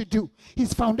supposed to do.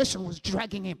 His foundation was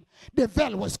dragging him. The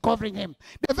veil was covering him.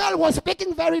 The veil was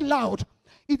speaking very loud.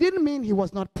 It didn't mean he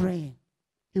was not praying.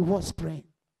 He was praying.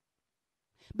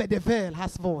 But the veil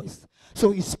has voice,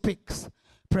 so he speaks.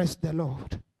 Praise the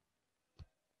Lord.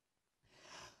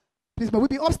 Please, but we'll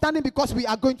be upstanding because we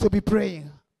are going to be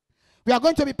praying. We are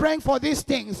going to be praying for these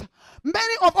things.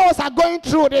 Many of us are going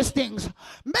through these things.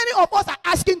 Many of us are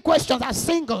asking questions as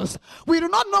singles. We do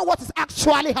not know what is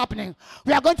actually happening.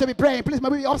 We are going to be praying. Please, may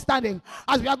we be upstanding.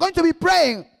 As we are going to be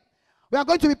praying, we are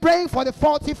going to be praying for the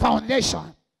faulty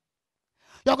foundation.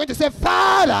 You are going to say,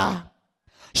 Father,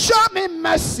 show me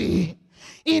mercy.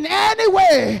 In any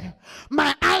way,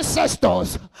 my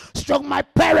ancestors, stroke my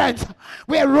parents,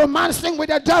 were romancing with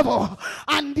the devil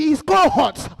and these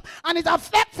cohorts, and it's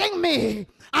affecting me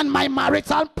and my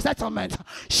marital settlement.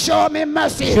 Show me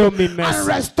mercy, and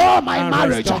restore my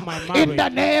marriage in the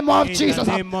name of Jesus.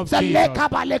 Let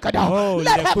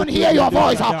heaven hear your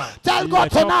voice. Tell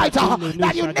God tonight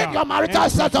that you need your marital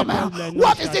settlement.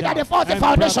 What is it that the faulty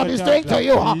foundation is doing to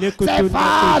you? Say,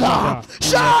 Father,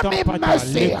 show me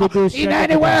mercy in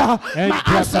anywhere my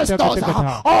ancestors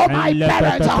or my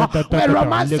parents were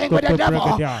romancing with the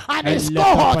devil and his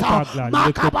cohort.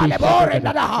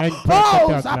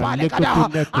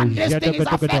 And this thing is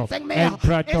affecting me. It's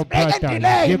bringing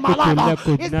delay in my life.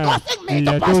 It's causing me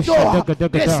to pass through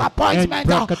disappointment.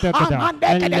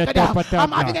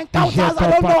 I'm having encounters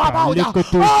I don't know about.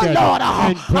 Oh Lord,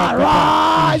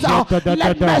 arise.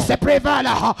 Let mercy prevail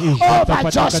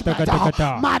over judgment.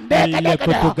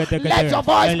 Let your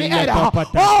voice be heard.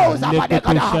 Oh,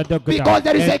 because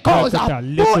there is a cause.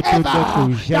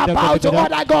 Whoever about to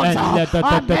order gods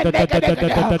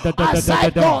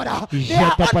aside God, they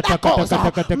are under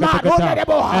cause.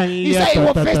 He said he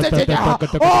will visit it.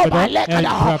 Oh, my leg,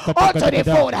 unto the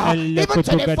fourth, even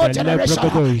to the fourth generation,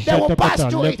 they will pass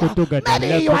through it.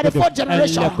 Maybe you are the fourth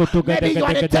generation, maybe you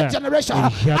are the 10th generation,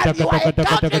 and you are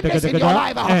encountering this in your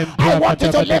life. I want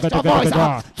you to lift your voice.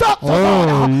 Talk to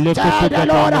God. Tell the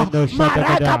Lord,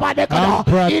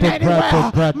 in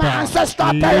anywhere, my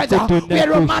ancestral parents were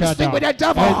romancing with the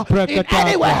devil. In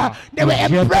anywhere, they were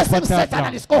embracing Satan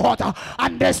and his cohort,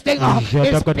 and this thing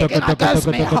is speaking against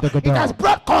me. It has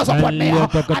brought cause upon me, and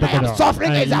I am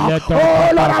suffering it.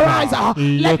 Oh Lord, arise.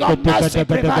 Let your mercy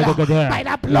prevail by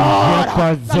the blood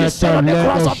that is shed on the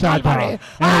cross of Calvary.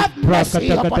 Have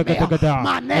mercy upon me.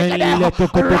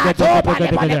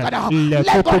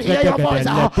 Let God hear your voice.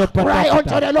 Cry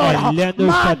unto the Lord.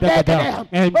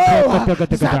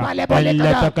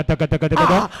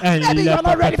 Maybe you're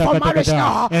not ready for marriage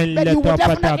now, but you will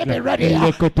definitely be ready.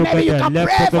 Maybe you can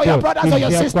pray for your brothers or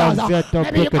your sisters.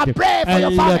 Maybe you can pray for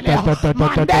your family.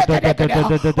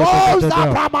 Oh,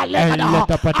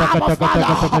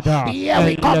 Father, here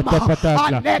we come.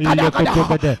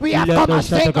 We have come as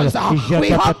singles. We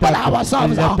humble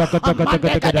ourselves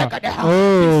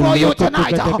before you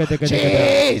tonight.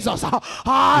 Jesus,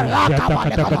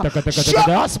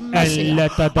 show us mercy.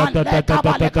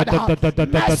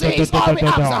 Mercy is all we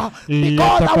ask,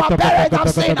 because our parents have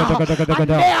sinned and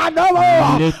they are no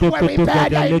more when we bear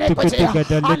their iniquity.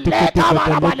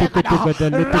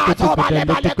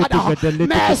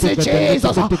 Mercy,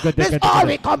 Jesus. This is all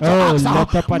we come to ask.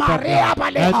 Maria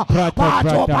Balea,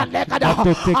 Pato Balekada,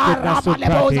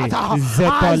 Arabalebozata,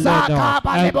 Azaka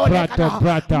Balebozata,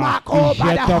 Mako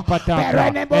Bada,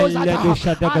 Perenebozata,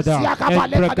 Asiaka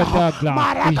Balekada,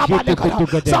 Maraka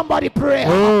Balekada. Somebody pray.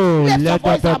 Lift your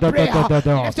voice and pray.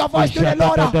 Lift your voice to the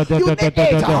Lord. You need it.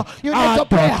 You need to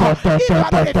pray. If you are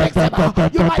not a victim,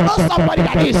 you might know somebody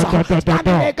that is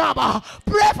standing in a gap.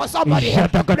 Pray for somebody. somebody.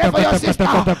 Pray for your sister.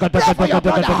 Pray for your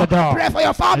brother. Pray for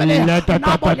your family.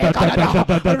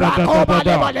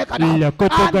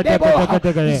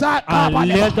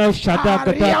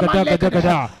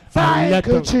 Thank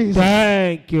you, Jesus.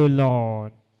 Thank you,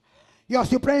 Lord. You're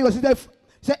still praying. You're still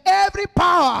say every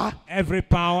power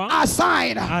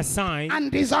assigned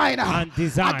and designed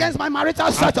against my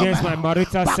marital settlement,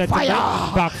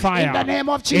 backfire in the name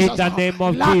of Jesus. In the name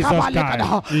of Jesus Christ.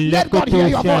 Let God hear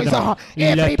your voice.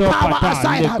 Every power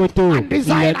assigned and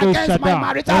designed against my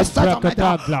marital settlement,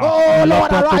 oh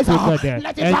Lord, arise.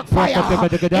 Let it backfire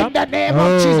in the name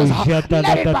of Jesus.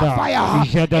 Let it backfire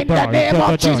in the name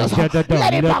of Jesus. Let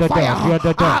it backfire.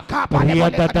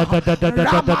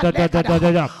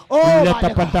 Oh,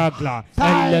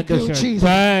 thank you, Jesus.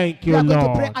 Thank you, Lord. You're going to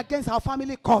Lord. pray against our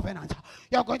family covenant.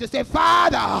 You're going to say,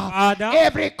 Father,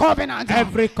 every covenant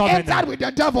entered with the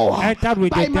devil, by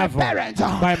my parents,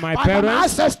 by my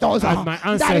ancestors,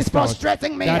 that is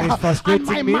frustrating me, and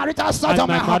my marital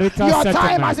settlement. Your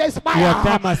time has expired.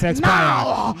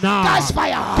 Now, catch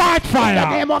fire. Catch fire. In the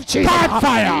name of Jesus. Catch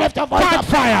fire. Lift your voice. Catch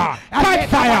fire. Catch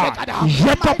fire.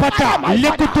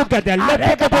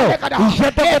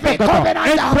 Every covenant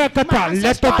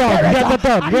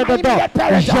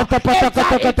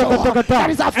that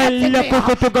is affecting me.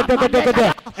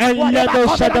 And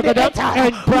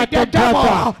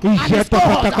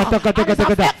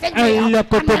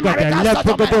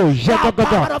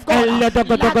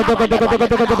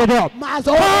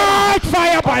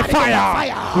fire by fire.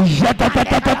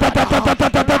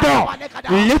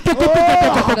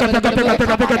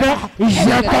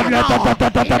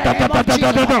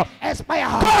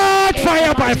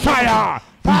 Fire by fire.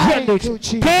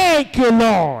 Thank you,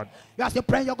 Lord. You have to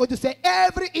pray. You're going to say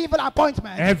every evil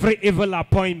appointment,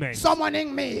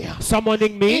 summoning me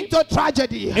into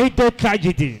tragedy,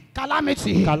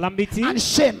 calamity, and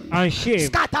shame,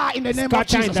 scatter in the name of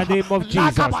Jesus.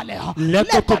 Let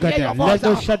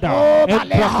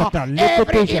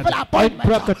every evil appointment,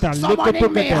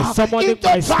 summoning me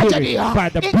into tragedy, by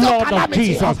the blood of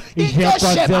Jesus, into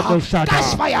shame,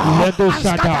 catch fire and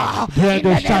scatter in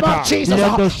the name of Jesus.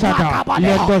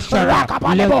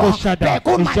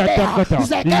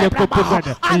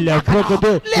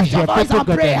 Lift your voice and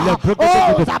pray.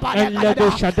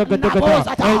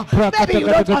 Maybe you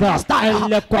don't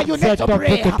understand, but you need to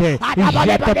pray. You need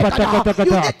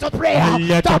to pray.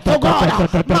 Talk to God.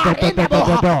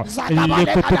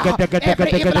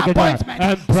 Every evil appointment,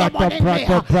 summoning me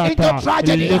into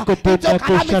tragedy, into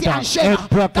calamity and shame,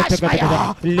 catch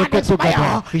fire and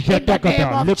expire in the name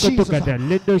of Jesus.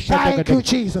 Thank you,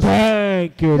 Jesus.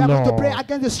 Thank you, Lord. We are going to Lord. pray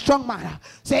against the strong man.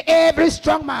 Say every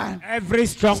strong man,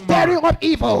 stirring up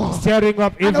evil,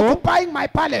 and occupying my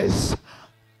palace,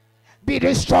 be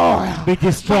destroyed by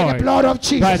the blood of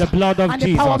Jesus, and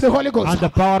the power of the Holy Ghost. And the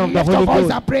power of the Holy Ghost.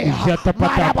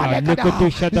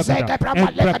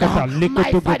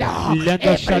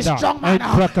 Every strong man,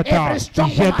 every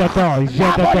strong woman,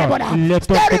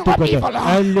 stirring up evil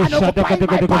and occupying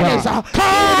my palace, be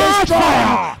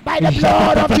destroyed by the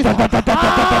blood of Jesus.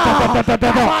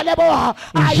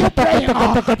 Are you praying?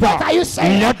 What are you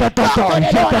saying? Talk to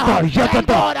the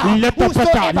Lord.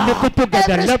 Whosoever,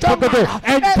 every strong man,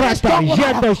 every strong woman,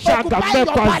 occupying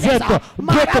your palace,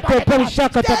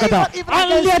 stirring up evil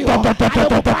against you, and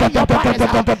occupying your palace,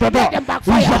 let them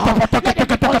backfire. Let them be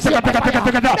consumed by fire.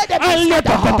 Let them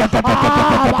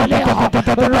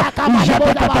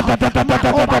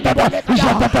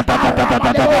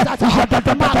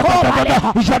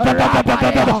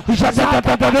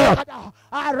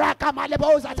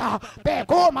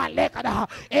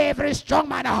every strong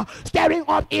man stirring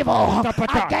up evil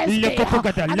against me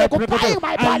and occupying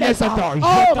my palace,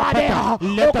 over there,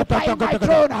 occupying my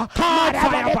throne, catch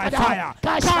fire,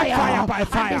 catch fire by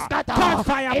fire,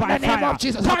 in the name of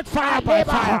Jesus, catch fire by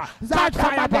fire, catch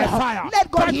fire by fire,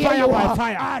 let God hear you,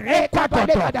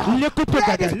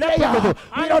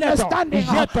 with understanding,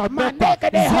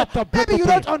 maybe you don't understand, maybe you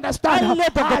don't understand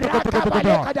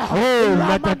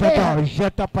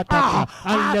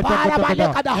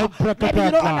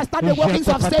the workings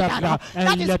of Satan,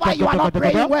 that is why you are not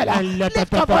praying well.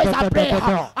 Lift your voice and pray.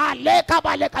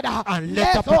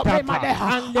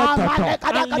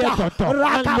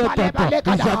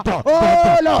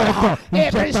 Oh Lord,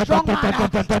 every strong man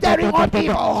stirring up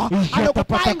evil and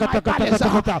occupying my palace,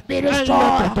 be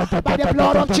destroyed by the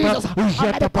blood of Jesus and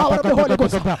by the power of the Holy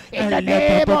Ghost, in the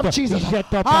name of Jesus.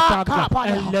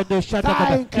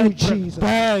 Thank you, Jesus.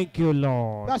 Thank you,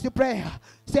 Lord. That's the prayer.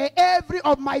 Say, every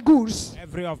of my goods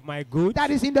Every of my goods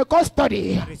that is in the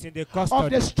custody that is in the custody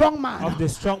of the strong man, of the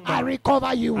strong I man,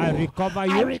 recover you. I recover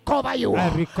you. I recover you.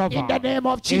 I recover. In the name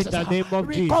of Jesus. In the name of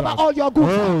recover Jesus. all your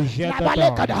goods. Oh,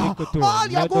 Jadada, Likoto, All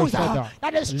your goods Ledoshada,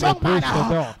 that the strong man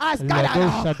Ledoshada, has gathered.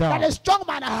 Ledoshada, That the strong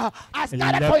man has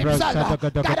gathered for himself.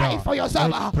 Leproshada, Gather it for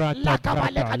yourself.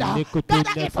 Likoto,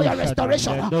 Gather it for your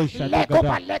restoration.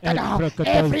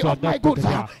 Every of my goods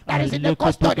that is in the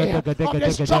custody of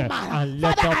the strong man.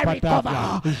 Father, I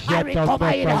recover. I recover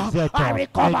it. I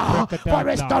recover for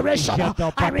restoration.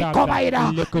 I recover it.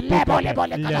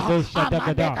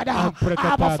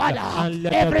 Abba, Father,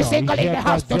 every single in the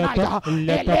house tonight.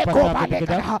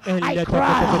 I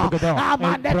cry.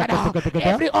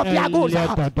 Every of their goods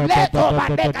that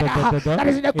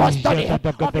is in the custody of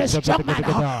the strong man,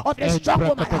 of the strong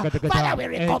woman. Father, we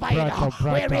recover it.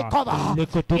 We recover in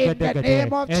the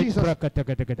name of Jesus.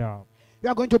 We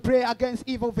are going to pray against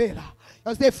evil veil.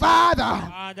 You say,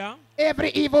 Father, every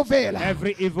evil veil,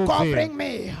 covering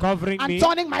me, and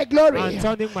turning my glory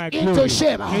into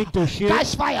shame,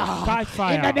 catch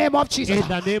fire, in the name of Jesus.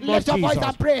 Lift your voice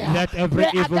and pray. Let every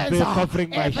evil veil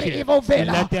covering my shame,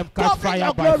 let them catch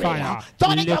fire by fire.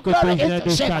 Turning your glory into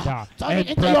shame, turning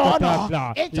into your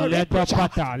honor, into reproach,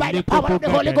 by the power of the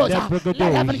Holy Ghost.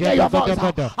 Let heaven hear your voice.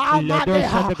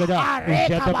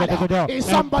 Is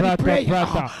somebody praying?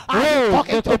 Are you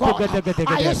talking to God?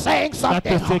 Are you saying something?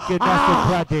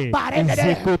 Father,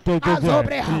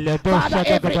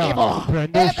 every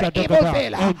evil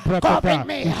veil covering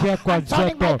me and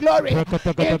turning my glory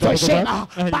into shame. I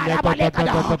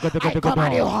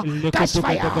command you, catch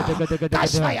fire,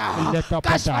 catch fire,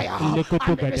 catch fire, and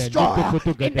be destroyed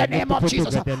in the name of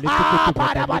Jesus.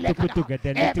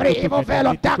 Every evil veil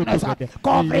of darkness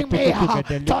covering me,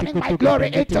 turning my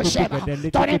glory into shame,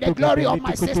 turning the glory of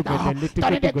my sister,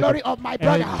 turning the glory of my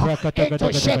brother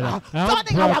into shame,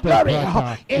 turning our glory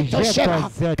into shame.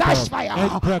 Catch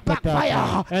fire,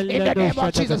 backfire in the name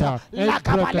of Jesus.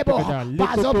 Lakabalebo,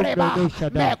 Bazobreba,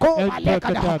 Meko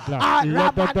Malekada,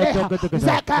 Arabade,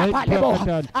 Zakapalebo,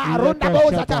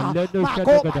 Arundabozata,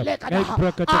 Mako Malekada,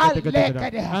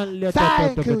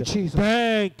 Thank you, Jesus.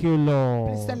 Thank you,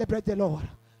 Lord. Please celebrate the Lord.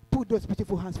 Put those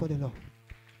beautiful hands for the Lord.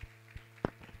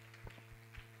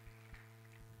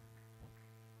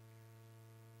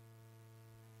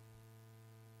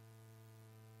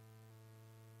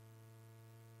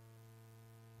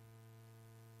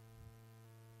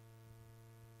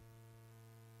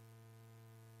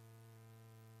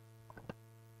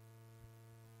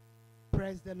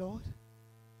 Praise the Lord.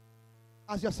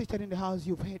 As you're seated in the house,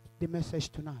 you've heard the message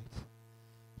tonight.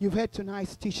 You've heard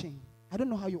tonight's teaching. I don't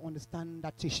know how you understand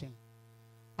that teaching.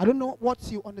 I don't know what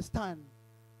you understand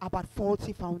about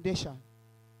faulty foundation.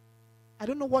 I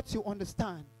don't know what you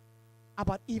understand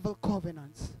about evil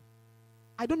covenants.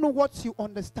 I don't know what you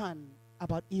understand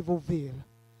about evil veil.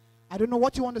 I don't know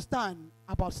what you understand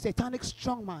about satanic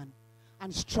strongman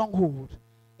and stronghold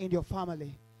in your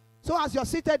family. So as you're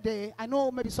seated there, I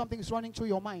know maybe something is running through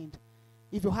your mind.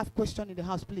 If you have question in the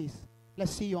house, please,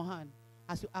 let's see your hand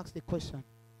as you ask the question.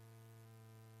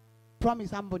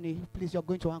 Promise, Amboni, please, you're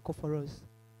going to anchor for us.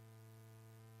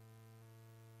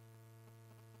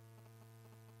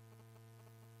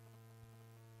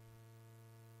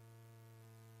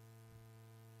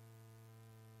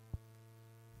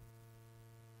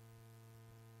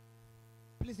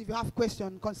 Please, if you have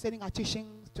question concerning our teaching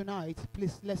tonight,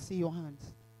 please, let's see your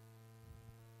hands.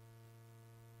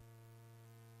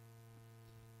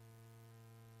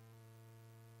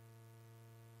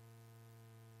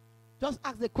 Just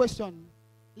ask the question.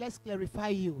 Let's clarify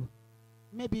you.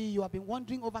 Maybe you have been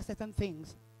wondering over certain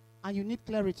things and you need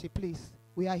clarity, please.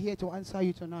 We are here to answer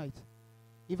you tonight.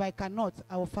 If I cannot,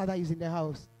 our Father is in the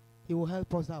house. He will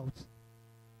help us out.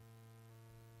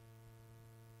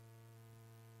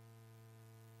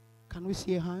 Can we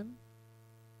see a hand?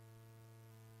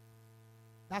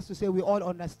 That's to say we all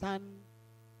understand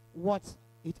what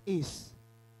it is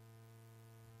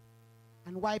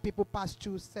and why people pass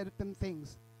through certain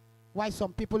things. Why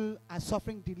some people are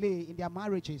suffering delay in their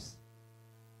marriages.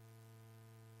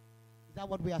 Is that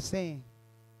what we are saying?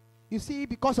 You see,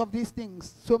 because of these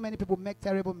things, so many people make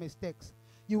terrible mistakes.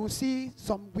 You will see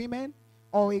some women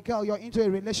or a girl, you're into a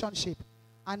relationship,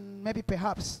 and maybe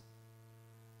perhaps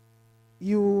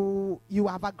you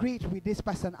have agreed with this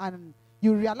person, and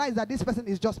you realize that this person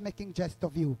is just making jest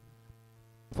of you.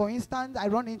 For instance, I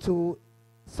run into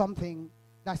something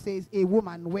that says a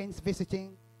woman went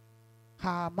visiting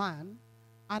her man,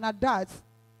 and at that,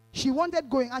 she wanted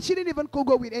going, and she didn't even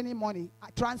go with any money,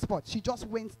 transport. She just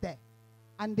went there.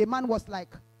 And the man was like,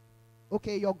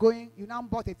 okay, you're going, you now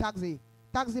bought a taxi.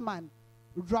 Taxi man,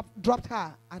 dropped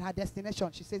her at her destination.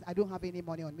 She says, I don't have any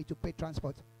money on me to pay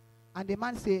transport. And the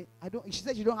man said, she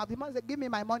said, you don't have. The man said, give me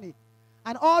my money.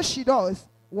 And all she does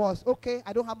was, okay,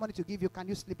 I don't have money to give you. Can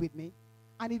you sleep with me?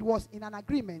 And it was in an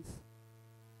agreement.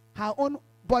 Her own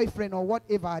boyfriend or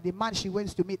whatever, the man she went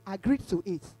to meet, agreed to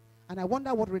it. And I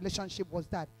wonder what relationship was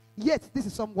that. Yet, this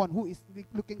is someone who is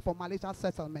looking for marital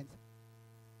settlement.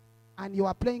 And you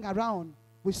are playing around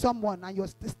with someone and you're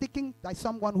sticking by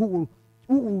someone who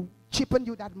will cheapen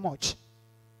you that much.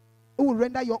 Who will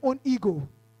render your own ego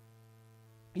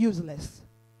useless.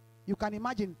 You can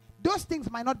imagine, those things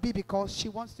might not be because she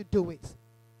wants to do it.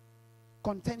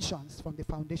 Contentions from the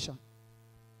foundation.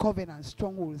 Covenants,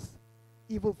 strongholds,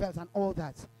 evil veils and all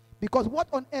that. Because what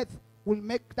on earth will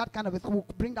make that kind of will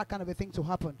bring that kind of a thing to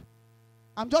happen?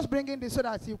 I'm just bringing this so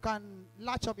that you can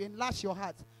enlarge your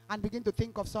heart and begin to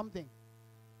think of something.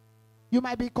 You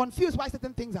might be confused why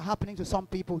certain things are happening to some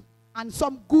people. And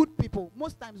some good people,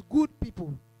 most times good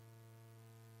people.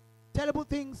 Terrible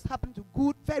things happen to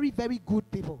good, very, very good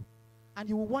people. And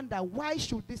you will wonder, why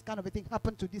should this kind of a thing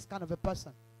happen to this kind of a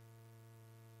person?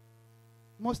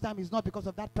 Most times it's not because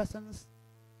of that person's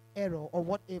error or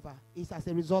whatever. It's as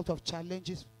a result of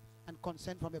challenges and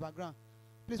consent from the background.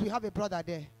 Please, we have a brother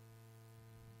there.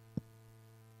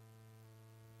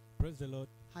 Praise the Lord.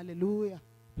 Hallelujah.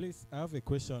 Please, I have a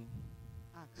question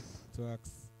to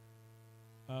ask.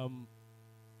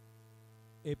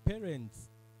 A parent,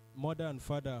 mother and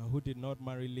father who did not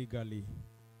marry legally,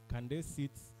 can they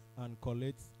sit and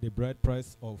collect the bride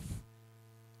price of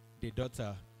the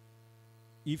daughter?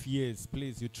 If yes,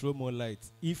 please, you throw more light.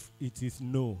 If it is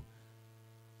no,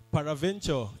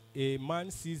 peradventure, a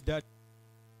man sees that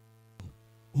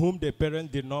whom the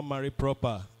parent did not marry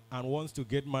proper and wants to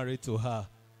get married to her,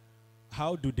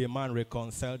 how do the man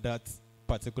reconcile that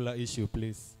particular issue,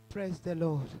 please? Praise the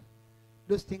Lord.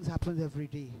 Those things happen every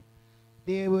day.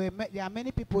 There are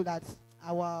many people that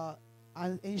our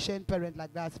ancient parents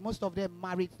like that. Most of them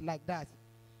married like that.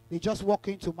 They just walk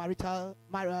into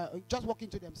just walk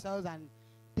into themselves and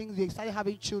things. They started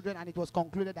having children, and it was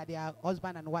concluded that they are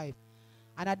husband and wife.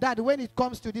 And at that, when it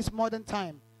comes to this modern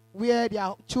time, where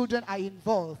their children are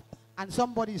involved and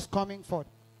somebody is coming forth,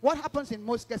 what happens in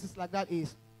most cases like that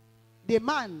is the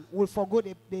man will forgo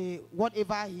the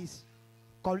whatever he's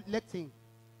collecting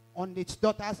on its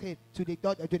daughter's head to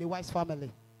the wife's family.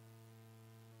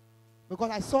 Because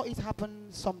I saw it happen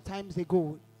some times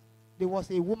ago. There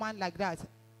was a woman like that.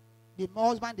 The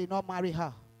husband did not marry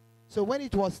her. So when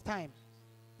it was time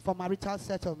for marital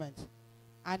settlement,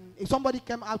 and if somebody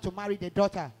came out to marry the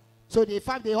daughter, so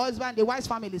the wife's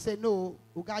family said, no,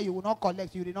 Uga, you will not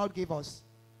collect, you did not give us.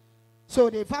 So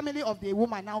the family of the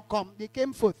woman now they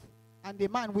came forth, and the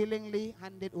man willingly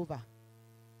handed over.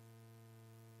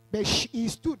 But he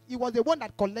stood. He was the one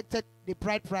that collected the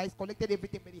bride price, collected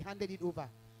everything, but he handed it over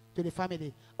to the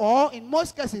family. Or in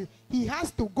most cases, he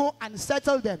has to go and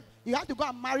settle them. He has to go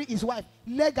and marry his wife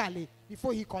legally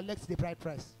before he collects the bride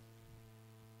price.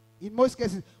 In most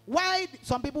cases, why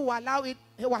some people will allow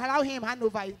him hand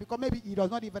over is because maybe he does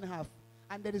not even have,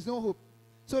 and there is no hope.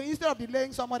 So instead of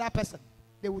delaying some other person,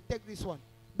 they will take this one.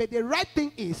 But the right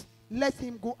thing is, let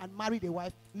him go and marry the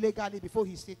wife legally before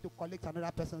he seeks to collect another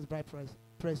person's bride price.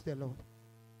 Praise the Lord.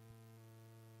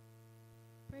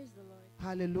 Praise the Lord.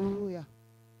 Hallelujah.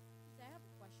 I have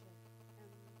a question.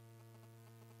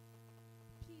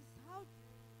 Please, how do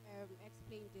you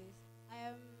explain this?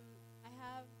 I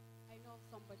know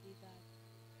somebody that.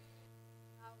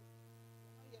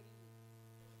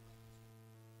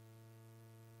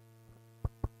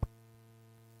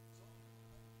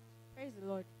 Praise the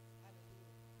Lord.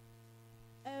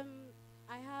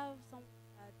 I have someone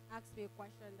that asked me a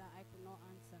question that I could not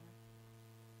answer.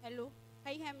 Hello?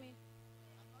 Can you hear me?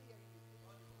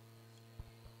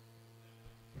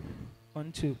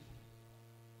 On two.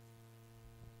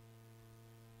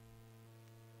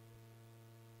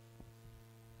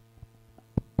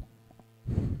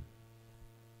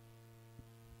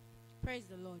 Praise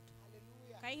the Lord.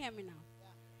 Hallelujah. Can you hear me now?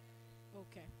 Yeah.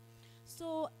 Okay.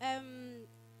 So,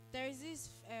 there is this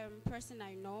person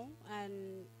I know,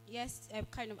 and yes,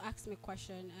 kind of asked me a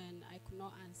question, and I could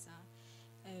not answer.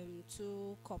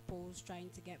 Two couples trying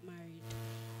to get married.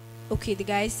 Okay, the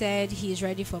guy said he's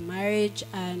ready for marriage,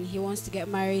 and he wants to get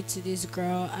married to this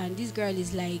girl, and this girl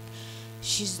is like,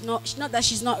 she's not that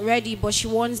she's not ready, but she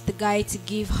wants the guy to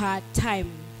give her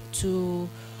time to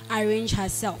arrange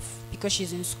herself, because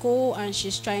she's in school and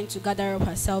she's trying to gather up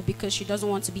herself because she doesn't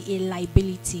want to be a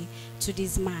liability to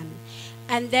this man.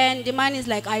 And then the man is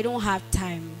like, I don't have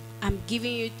time. I'm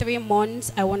giving you 3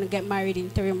 months. I want to get married in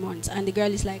 3 months. And the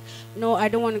girl is like, no, I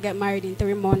don't want to get married in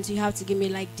 3 months. You have to give me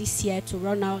like this year to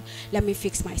run out. Let me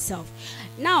fix myself.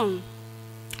 Now,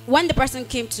 when the person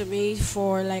came to me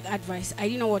for like advice, I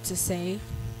didn't know what to say.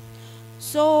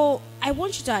 So I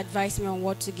want you to advise me on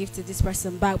what to give to this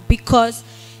person back, because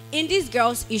in this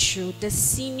girl's issue, the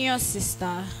senior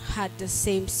sister had the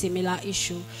same similar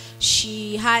issue.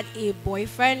 She had a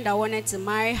boyfriend that wanted to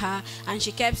marry her, and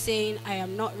she kept saying, I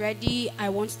am not ready. I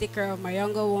want to take care of my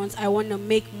younger ones. I want to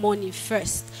make money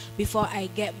first before I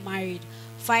get married.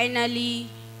 Finally,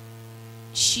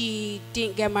 she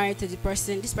didn't get married to the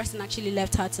person. This person actually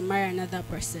left her to marry another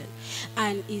person.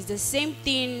 And it's the same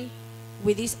thing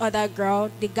with this other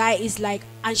girl. The guy is like,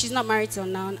 and she's not married till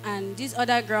now, and this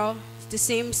other girl, the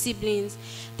same siblings,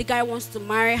 the guy wants to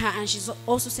marry her, and she's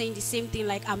also saying the same thing,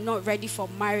 like, I'm not ready for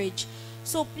marriage.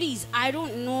 So please, I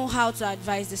don't know how to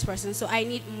advise this person, so I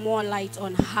need more light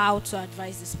on how to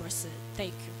advise this person.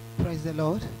 Thank you. Praise the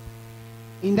Lord.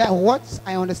 In that, what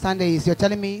I understand is you're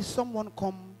telling me someone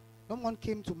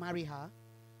came to marry her,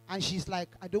 and she's like,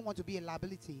 I don't want to be a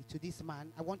liability to this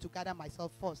man. I want to gather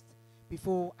myself first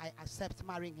before I accept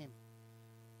marrying him.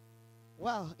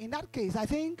 Well, in that case, I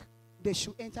think they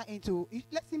should enter into,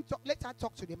 let her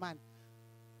talk to the man.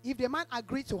 If the man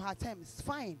agrees to her terms,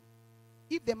 fine.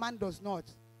 If the man does not,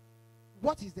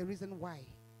 what is the reason why?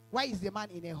 Why is the man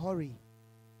in a hurry?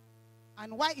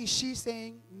 And why is she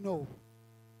saying no?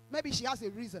 Maybe she has a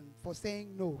reason for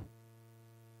saying no.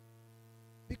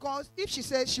 Because if she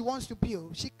says she wants to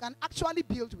build, she can actually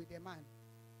build with a man.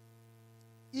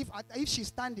 If she's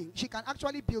standing, she can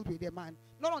actually build with a man.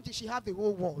 Not until she has the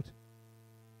whole world.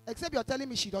 Except you're telling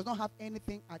me she does not have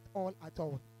anything at all, at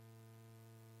all.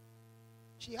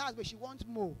 She has, but she wants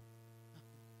more.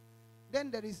 Then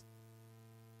there is...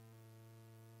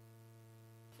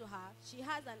 To her, she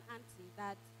has an auntie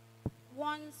that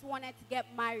once wanted to get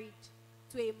married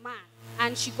to a man,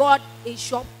 and she got a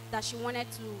shop that she wanted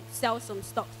to sell some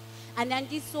stuff. And then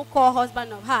this so-called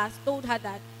husband of hers told her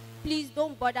that, please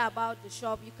don't bother about the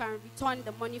shop. You can return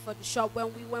the money for the shop.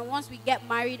 Once we get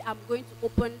married, I'm going to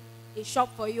open a shop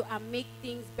for you and make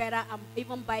things better and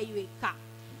even buy you a car.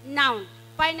 Now,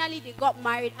 finally they got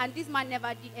married, and this man never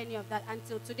did any of that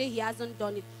until today. He hasn't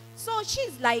done it. So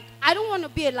she's like, I don't want to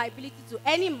be a liability to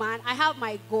any man. I have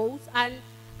my goals, and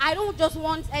I don't just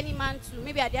want any man to,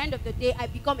 maybe at the end of the day, I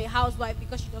become a housewife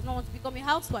because she does not want to become a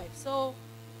housewife. So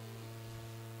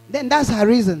then that's her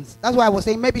reasons. That's why I was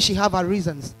saying maybe she have her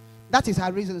reasons. That is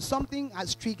her reason. Something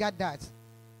has triggered that.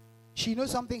 She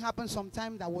knows something happened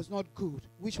sometime that was not good,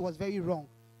 which was very wrong.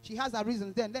 She has her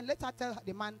reasons. Then let her tell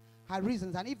the man her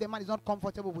reasons. And if the man is not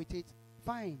comfortable with it,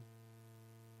 fine.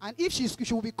 And if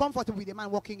she will be comfortable with the man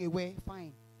walking away,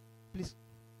 fine. Please.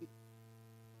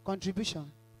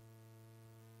 Contribution.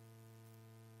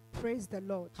 Praise the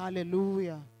Lord.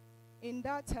 Hallelujah. In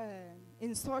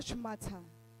such matter,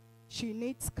 she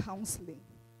needs counseling.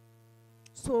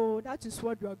 So that is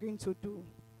what we are going to do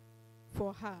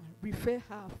for her. Refer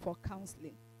her for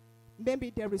counseling.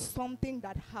 Maybe there is something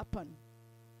that happened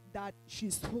that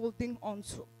she's holding on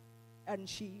to, and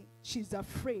she's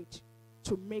afraid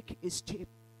to make a step.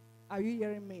 Are you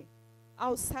hearing me?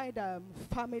 Outside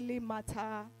family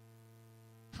matter,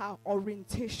 her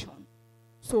orientation.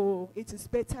 So it is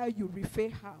better you refer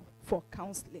her for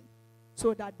counseling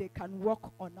so that they can work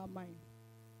on her mind.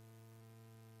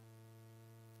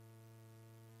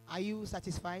 Are you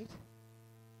satisfied?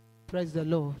 Praise the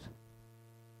Lord.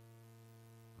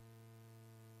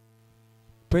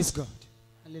 Praise God.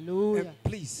 Hallelujah.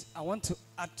 Please, I want to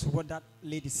add to what that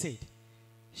lady said.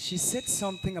 She said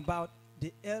something about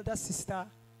the elder sister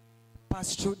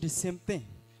passed through the same thing.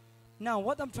 Now,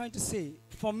 what I'm trying to say,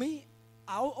 for me,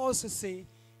 I'll also say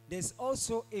there's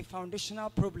also a foundational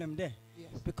problem there. Yes.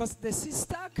 Because the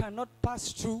sister cannot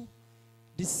pass through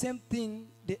the same thing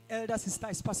the elder sister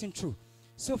is passing through.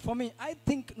 So for me, I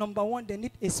think, number one, they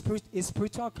need a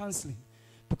spiritual counseling.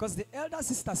 Because the elder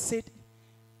sister said,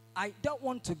 I don't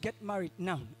want to get married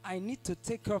now. I need to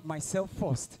take care of myself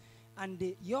first. And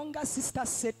the younger sister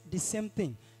said the same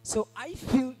thing. So I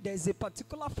feel there's a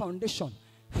particular foundation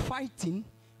fighting,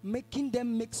 making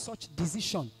them make such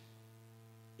decision.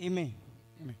 Amen.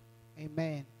 Amen.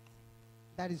 Amen.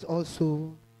 That is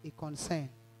also a concern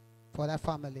for that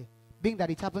family. Being that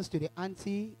it happens to the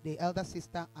auntie, the elder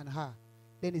sister, and her,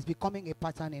 then it's becoming a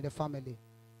pattern in the family.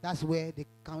 That's where the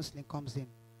counseling comes in.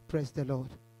 Praise the Lord.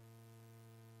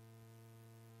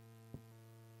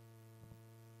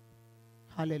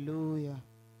 Hallelujah.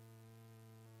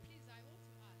 please, I want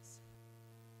to ask.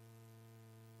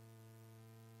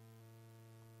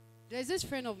 There's this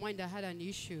friend of mine that had an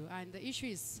issue, and the issue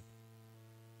is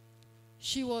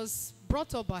She was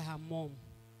brought up by her mom.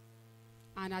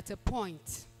 And at a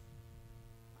point,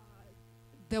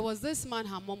 there was this man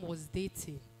her mom was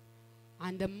dating.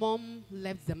 And the mom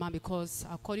left the man because,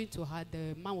 according to her,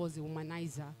 the man was a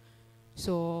womanizer.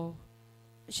 So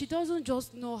she doesn't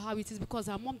just know how it is because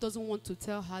her mom doesn't want to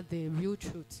tell her the real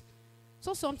truth.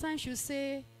 So sometimes she'll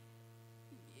say,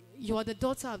 you are the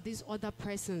daughter of this other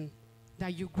person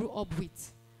that you grew up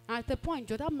with. And at the point,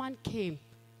 the other man came,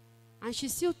 and she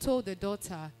still told the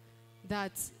daughter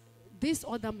that this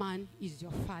other man is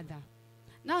your father.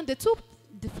 Now, the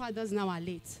fathers now are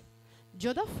late. The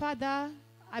other father,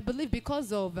 I believe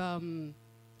because of,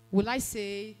 will I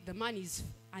say, the man is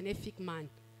an Efik man,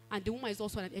 and the woman is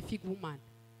also an Efik woman.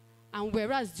 And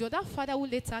whereas the other father who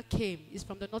later came is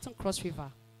from the Northern Cross River.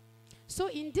 So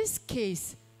in this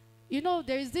case, you know,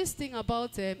 there is this thing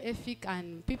about Efik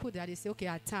and people that they say, okay,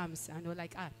 at times, I know,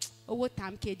 like, what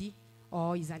time Kedi,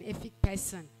 or he's an Efik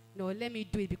person. No, let me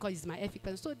do it because it's my Efik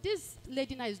person. So this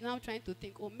lady now is now trying to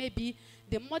think, oh, maybe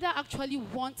the mother actually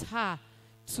wants her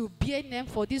to be a name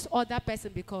for this other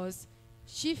person because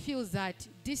she feels that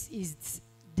this is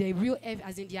the real,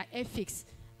 as in their ethics,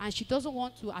 and she doesn't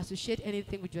want to associate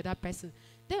anything with the other person.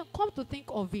 Then come to think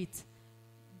of it,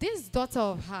 this daughter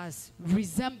of hers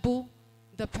resembles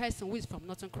the person who is from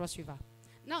Northern Cross River.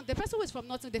 Now, the person who is from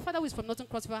Northern, the father who is from Northern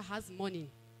Cross River has money,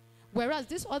 whereas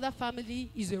this other family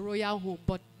is a royal home,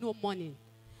 but no money.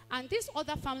 And this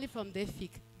other family from the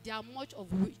Efik, they are much of,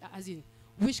 as in,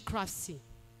 witchcraft scene.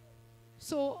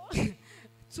 So,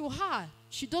 to her,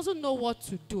 she doesn't know what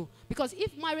to do. Because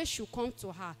if marriage should come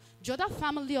to her, the other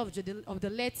family of the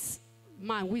late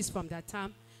man who is from that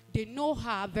time, they know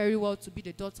her very well to be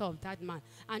the daughter of that man.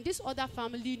 And this other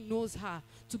family knows her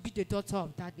to be the daughter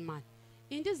of that man.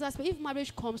 In this aspect, if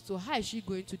marriage comes to her, how is she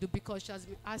going to do? Because she has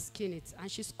been asking it, and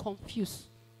she's confused.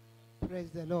 Praise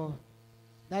the Lord.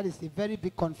 That is a very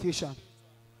big confusion.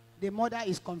 The mother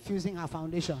is confusing her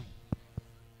foundation.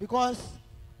 Because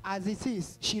as it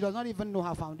is, she does not even know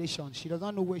her foundation. She does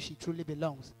not know where she truly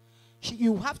belongs.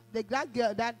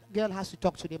 That girl has to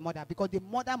talk to the mother because the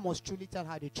mother must truly tell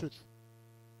her the truth.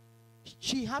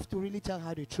 She has to really tell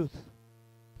her the truth.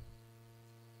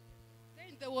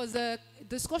 Then there was a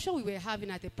discussion we were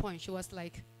having at a point. She was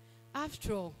like,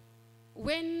 after all,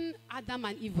 when Adam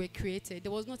and Eve were created,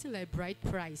 there was nothing like bride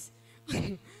price.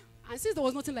 And since there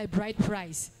was nothing like bride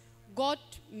price, God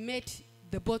made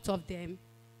the both of them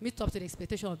meet up to the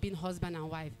expectation of being husband and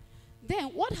wife. Then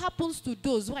what happens to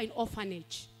those who are in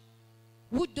orphanage?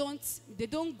 They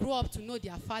don't grow up to know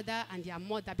their father and their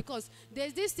mother, because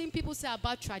there's this thing people say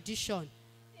about tradition.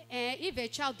 If a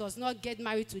child does not get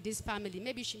married to this family,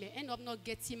 maybe she may end up not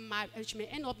getting married, and she may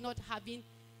end up not having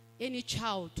any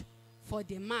child for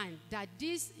the man, that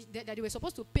they were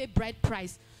supposed to pay bride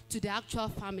price to the actual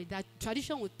family, that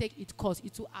tradition will take its course,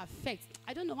 it will affect.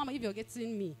 I don't know, Mama, if you're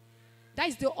getting me. That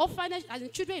is the orphanage, as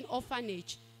in children in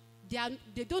orphanage,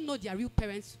 they don't know their real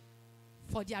parents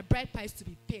for their bride price to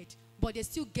be paid, but they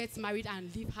still get married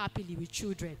and live happily with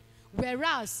children.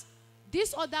 Whereas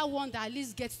this other one that at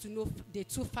least gets to know the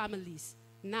two families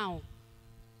now,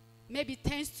 maybe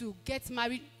tends to get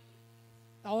married,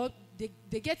 or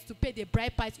they get to pay the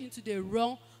bride price into the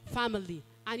wrong family,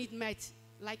 and it might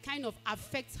like kind of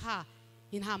affect her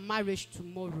in her marriage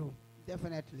tomorrow.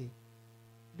 Definitely.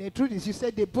 The truth is, you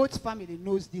said the both family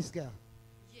knows this girl.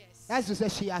 Yes. That's to say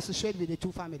she associates with the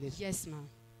two families. Yes, ma'am.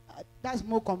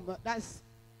 That's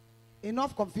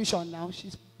enough confusion now.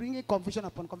 She's bringing confusion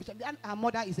upon confusion. And her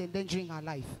mother is endangering her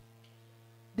life.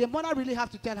 The mother really has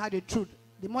to tell her the truth.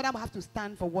 The mother has to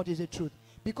stand for what is the truth.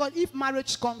 Because if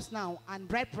marriage comes now and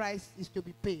bride price is to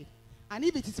be paid, and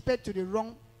if it is paid to the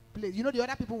wrong place, you know, the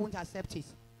other people won't accept it.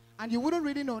 And you wouldn't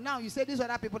really know. Now you say these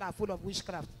other people are full of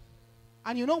witchcraft.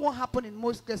 And you know what happened in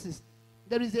most cases?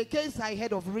 There is a case I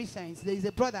heard of recent. There is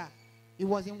a brother. He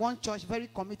was in one church, very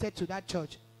committed to that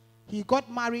church. He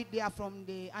got married. They are from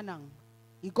the Anang.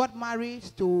 He got married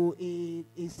to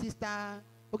a sister.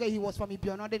 Okay, he was from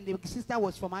Ibiono. Then the sister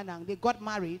was from Anang. They got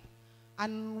married.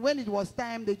 And when it was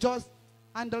time, they just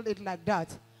handled it like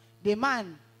that. The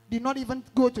man did not even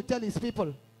go to tell his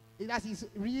people. That's his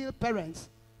real parents.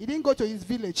 He didn't go to his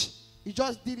village. He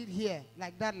just did it here,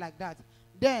 like that, like that.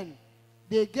 Then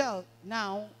the girl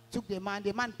now took the man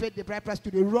paid the bride price to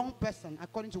the wrong person,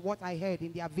 according to what I heard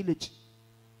in their village.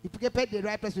 He paid the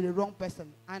bride price to the wrong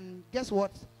person. And guess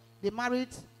what? They married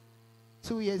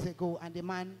 2 years ago, and the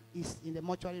man is in the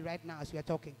mortuary right now as we are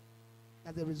talking.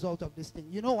 As a result of this thing.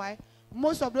 You know why?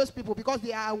 Most of those people, because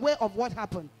they are aware of what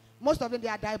happened, most of them, they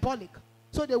are diabolic.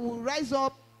 So they will rise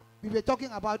up. We were talking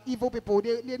about evil people.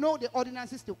 They know the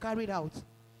ordinances to carry it out.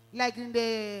 Like in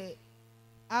the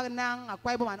Anang,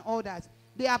 Akwa Ibom, and all that.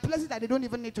 There are places that they don't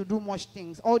even need to do much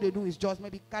things. All they do is just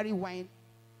maybe carry wine,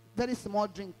 very small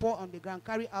drink, pour on the ground,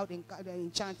 carry out the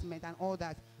enchantment and all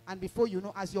that. And before you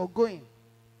know, as you're going,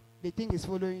 the thing is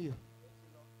following you.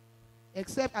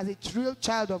 Except as a real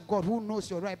child of God who knows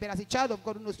you're right. But as a child of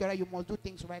God who knows you're right, you must do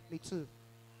things rightly too.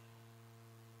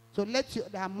 So let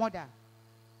her mother,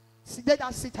 let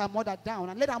her sit her mother down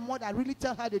and let her mother really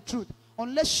tell her the truth.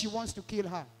 Unless she wants to kill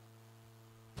her.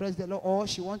 Praise the Lord. Or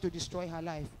she wants to destroy her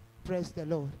life. Praise the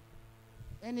Lord.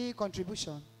 Any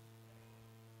contribution?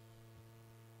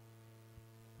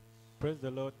 Praise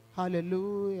the Lord.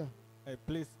 Hallelujah.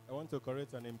 Please, I want to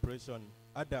correct an impression.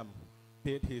 Adam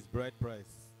paid his bride price.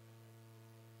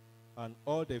 And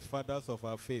all the fathers of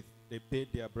our faith, they paid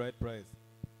their bride price.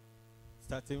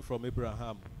 Starting from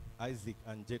Abraham, Isaac,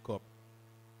 and Jacob.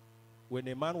 When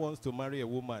a man wants to marry a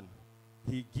woman,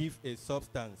 he gives a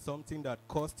substance, something that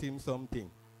cost him something.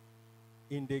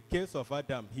 In the case of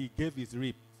Adam, he gave his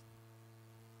ribs.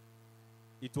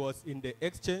 It was in the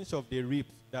exchange of the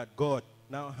ribs that God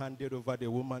now handed over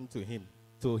the woman to him.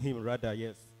 To him, rather,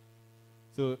 yes.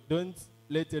 So don't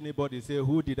let anybody say,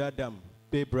 who did Adam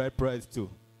pay bride price to?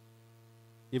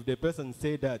 If the person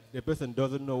say that, the person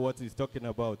doesn't know what he's talking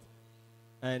about.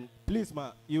 And please,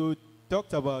 ma, you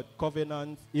talked about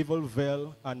covenant, evil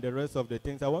veil, and the rest of the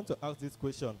things. I want to ask this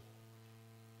question.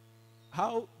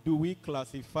 How do we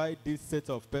classify this set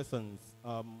of persons?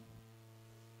 How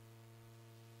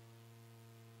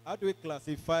do we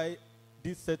classify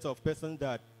this set of persons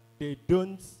that they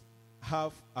don't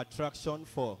have attraction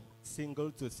for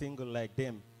single to single like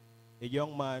them? A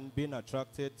young man being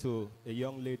attracted to a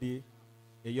young lady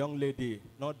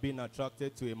not being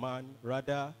attracted to a man,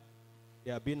 rather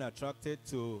they are being attracted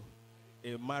to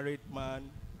a married man,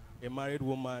 a married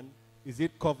woman. Is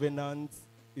it covenant?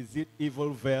 Is it evil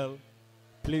veil?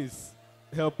 Please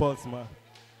help us, ma.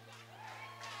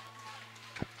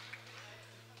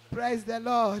 Praise the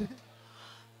Lord.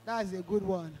 That's a good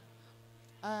one.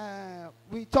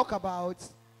 We talk about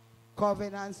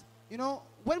covenants. You know,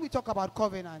 when we talk about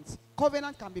covenants,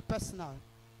 covenant can be personal.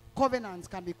 Covenants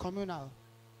can be communal.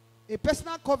 A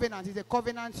personal covenant is a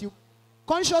covenant you,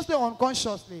 consciously or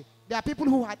unconsciously, there are people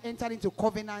who had entered into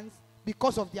covenants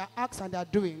because of their acts and their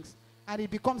doings, and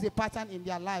it becomes a pattern in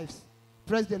their lives.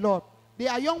 Praise the Lord. There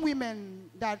are young women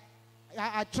that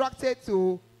are attracted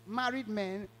to married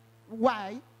men.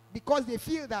 Why? Because they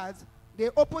feel that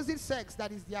the opposite sex,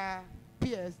 that is their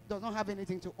peers, does not have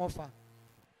anything to offer.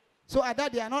 So at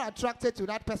that, they are not attracted to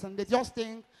that person. They just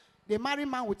think the married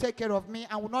man will take care of me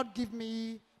and will not give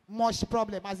me much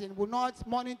problem, as in will not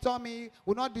monitor me,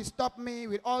 will not disturb me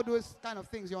with all those kind of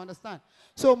things, you understand?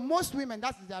 So most women,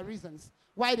 that's their reasons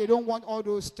why they don't want all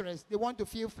those stress. They want to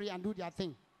feel free and do their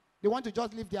thing. They want to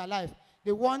just live their life.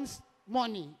 They want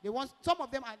money. They want, some of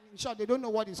them are, in short, they don't know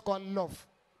what is called love.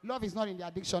 Love is not in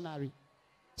their dictionary.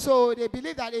 So they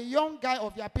believe that a young guy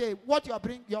of their pay, what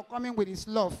you're coming with is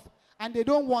love. And they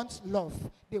don't want love.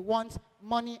 They want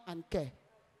money and care.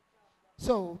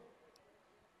 So,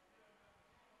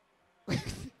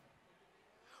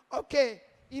 okay,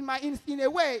 in a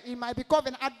way, it might be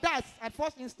covenant. At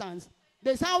first instance,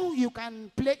 there's how you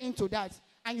can play into that,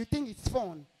 and you think it's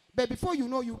fun. But before you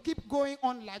know, you keep going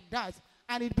on like that,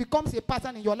 and it becomes a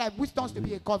pattern in your life, which turns to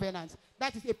be a covenant.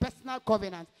 That is a personal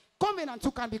covenant. Covenant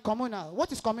too can be communal.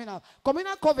 What is communal?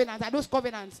 Communal covenants are those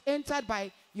covenants entered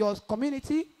by your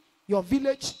community, your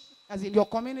village, as in your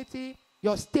community,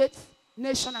 your state,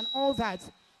 nation, and all that.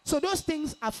 So those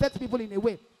things affect people in a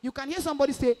way. You can hear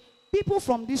somebody say, people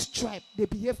from this tribe, they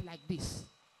behave like this.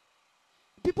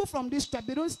 People from this tribe,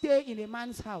 they don't stay in a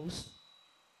man's house.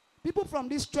 People from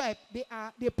this tribe,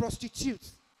 they prostitute.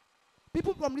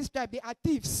 People from this tribe, they are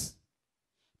thieves.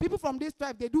 People from this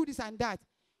tribe, they do this and that.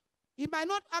 It might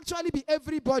not actually be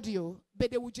everybody,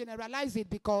 but they will generalize it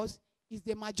because it's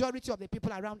the majority of the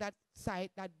people around that side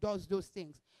that does those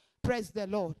things. Praise the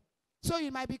Lord. So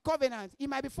it might be covenant. It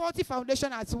might be faulty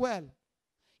foundation as well.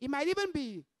 It might even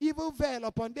be evil veil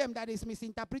upon them that is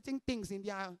misinterpreting things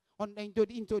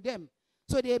into them.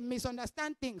 So they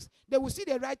misunderstand things. They will see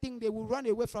the right thing, they will run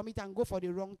away from it and go for the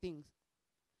wrong things.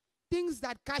 Things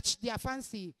that catch their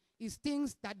fancy is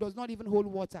things that does not even hold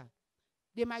water.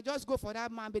 They might just go for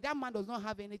that man, but that man does not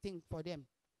have anything for them.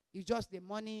 It's just the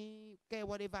money, okay,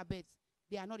 whatever, but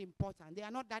they are not important. They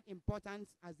are not that important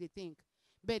as they think.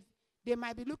 But they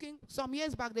might be looking, some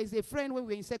years back, there's a friend when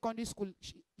we were in secondary school,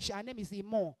 her name is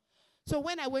Imo. So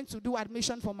when I went to do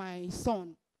admission for my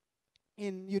son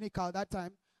in Unical that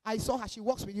time, I saw her, she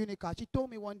works with Unical. She told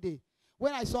me one day,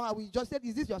 when I saw her, we just said,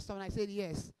 is this your son? I said,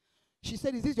 yes. She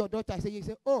said, is this your daughter? I said, yes. She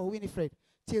said, oh, Winifred,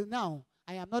 till now,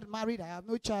 I am not married. I have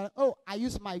no child. Oh, I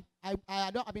use my,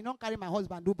 I've been not carrying my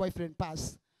husband, do boyfriend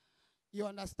pass. You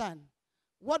understand?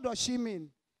 What does she mean?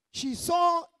 She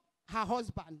saw her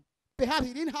husband. Perhaps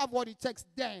he didn't have what it takes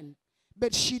then,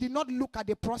 but she did not look at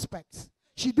the prospects.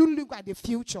 She didn't look at the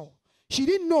future. She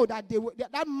didn't know that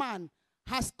that man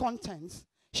has contents.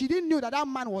 She didn't know that that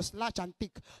man was large and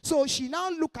thick. So she now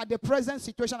look at the present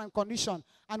situation and condition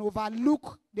and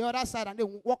overlook the other side and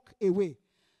then walk away.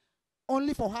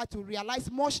 Only for her to realize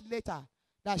much later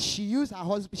that she used her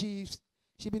husband,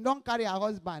 she been don't carry her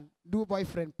husband, do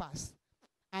boyfriend pass.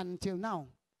 And until now,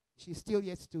 she's still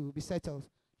yet to be settled.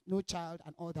 No child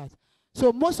and all that.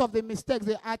 So most of the mistakes,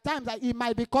 at times, it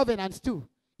might be covenants too.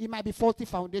 It might be faulty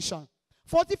foundation.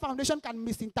 Faulty foundation can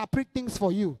misinterpret things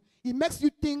for you. It makes you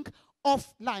think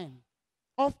offline,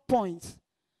 off point.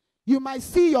 You might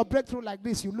see your breakthrough like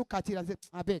this. You look at it and say,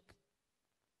 I beg,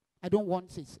 I don't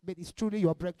want it. But it's truly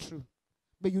your breakthrough.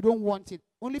 But you don't want it.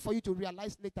 Only for you to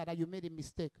realize later that you made a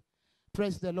mistake.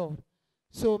 Praise the Lord.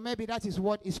 So maybe that is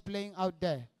what is playing out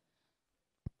there.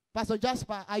 Pastor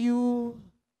Jasper, you're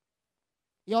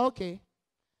okay?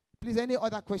 Please, any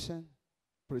other question?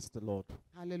 Praise the Lord.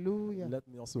 Hallelujah. Let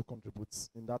me also contribute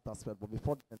in that aspect. But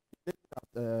before that,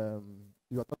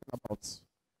 you are talking about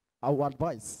our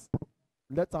advice.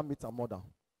 Let her meet her mother.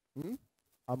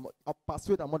 I'll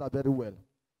persuade her mother very well.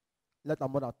 Let her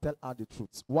mother tell her the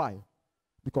truth. Why?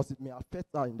 Because it may affect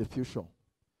her in the future.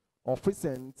 Of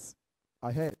recent,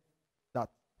 I heard that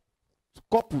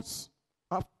couples,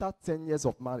 after 10 years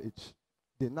of marriage,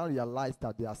 they now realize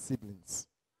that they are siblings.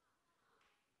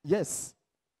 Yes,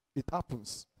 it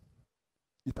happens.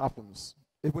 It happens.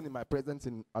 Even in my presence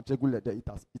in Ajegule,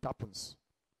 it happens.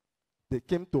 They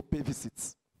came to pay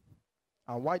visits.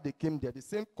 And while they came there, the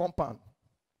same compound,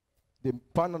 they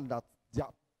found out that their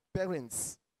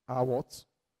parents are what?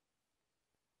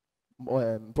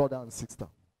 Brother and sister.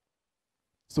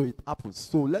 So it happens.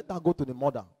 So let her go to the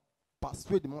mother.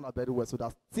 Persuade the mother very well so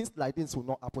that things like this will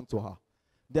not happen to her.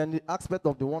 Then the aspect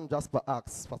of the one Jasper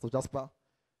asks, Pastor Jasper,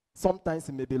 sometimes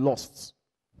it may be lost.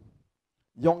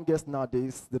 Youngest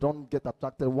nowadays, they don't get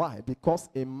attracted. Why? Because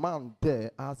a man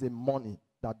there has a money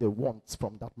that they want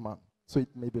from that man. So it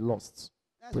may be lost.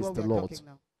 That's Praise what the we're Lord. talking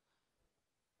now.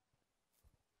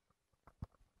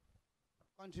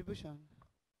 Contribution.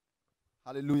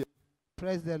 Hallelujah.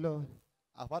 Praise the Lord.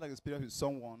 I've had an experience with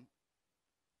someone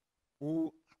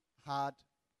who had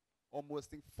almost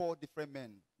 4 different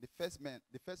men. The first man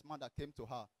that came to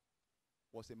her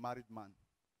was a married man.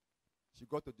 She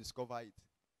got to discover it.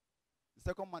 The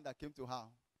second man that came to her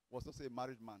was also a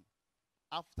married man.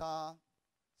 After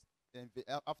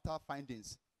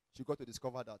findings, she got to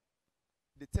discover that.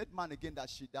 The third man again that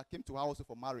came to her also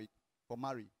for marriage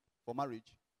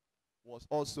was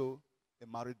also a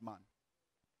married man.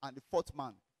 And the fourth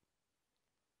man,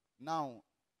 now,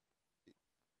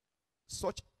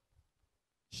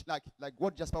 like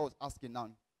what Jasper was asking now,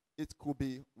 it could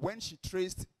be when she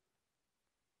traced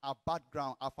her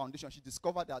background, her foundation, she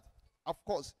discovered that, of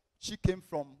course, she came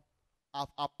from, her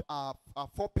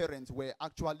 4 parents were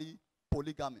actually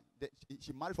polygamy.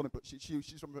 She married from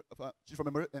she's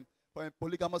from a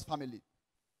polygamous family.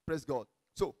 Praise God.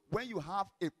 So when you have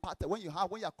a pattern, when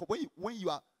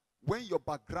your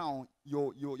background,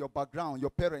 your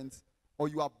parents, or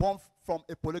you are born from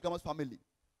a polygamous family,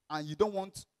 and you don't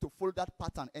want to follow that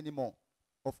pattern anymore,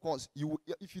 of course,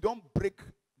 if you don't break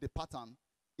the pattern,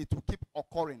 it will keep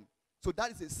occurring. So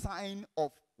that is a sign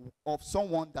of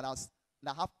someone that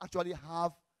actually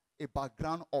have a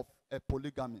background of a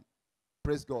polygamy.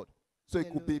 Praise God. So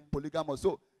it could be polygamous.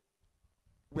 So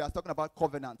we are talking about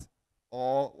covenant,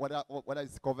 or whether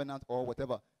it's covenant or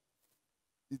whatever.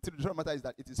 The truth matter is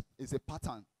that it's a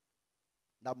pattern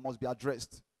that must be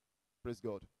addressed. Praise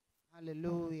God.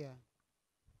 Hallelujah.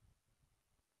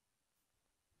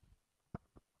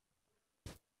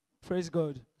 Praise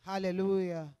God.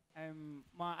 Hallelujah.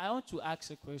 I want to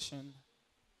ask a question.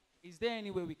 Is there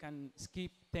any way we can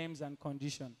skip terms and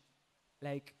condition,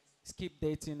 like skip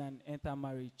dating and enter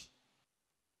marriage?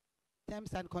 Terms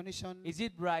and condition. Is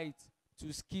it right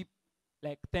to skip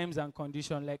like terms and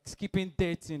condition, like skipping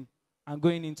dating and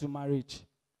going into marriage?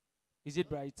 Is it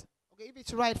right? Okay, if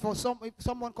it's right for if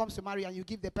someone comes to marry and you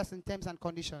give the person terms and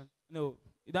condition. No,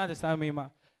 you don't understand me, ma.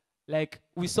 Like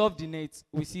we solve the needs,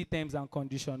 we see terms and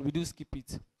condition, we do skip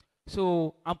it.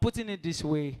 So I'm putting it this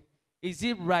way: is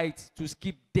it right to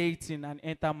skip dating and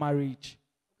enter marriage?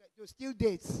 Okay, you still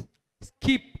date.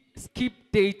 Skip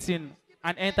dating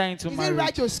and enter into marriage. Is it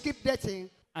right to skip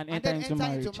dating and then enter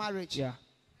into marriage? Yeah.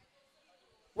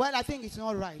 Well, I think it's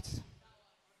not right.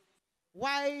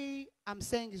 Why I'm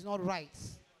saying it's not right?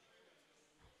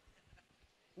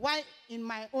 Why, in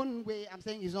my own way, I'm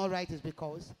saying it's not right is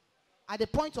because at the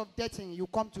point of dating, you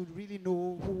come to really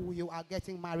know who you are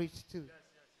getting married to.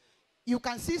 You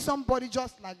can see somebody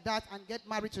just like that and get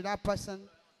married to that person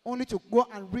only to go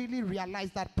and really realize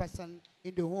that person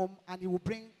in the home, and it will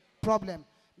bring problem.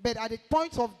 But at the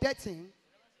point of dating,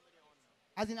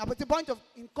 as in at the point of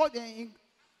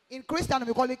in Christian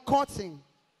we call it courting.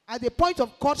 At the point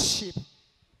of courtship,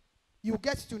 you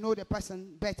get to know the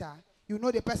person better. You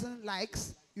know the person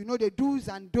likes. You know the do's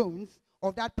and don'ts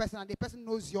of that person, and the person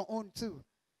knows your own too.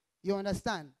 You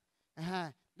understand?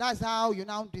 That's how you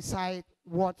now decide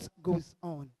what goes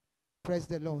on. Praise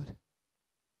the Lord.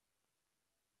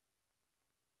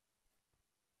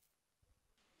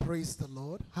 Praise the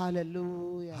Lord.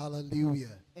 Hallelujah.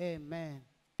 Hallelujah. Amen.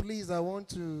 Please, I want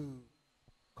to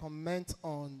comment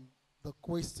on the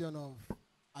question of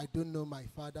I don't know my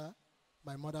father.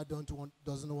 My mother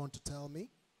doesn't want to tell me.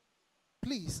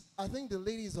 Please, I think the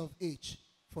lady is of age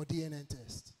for DNA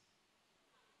test.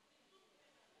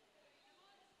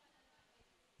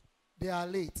 They are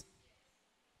late.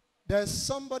 There's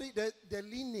somebody, the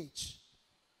lineage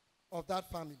of that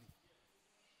family.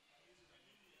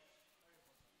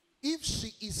 If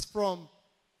she is from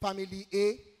family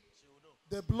A,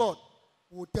 the blood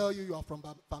will tell you are from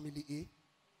family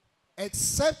A.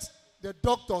 Except the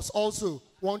doctors also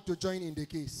want to join in the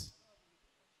case.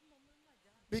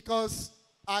 Because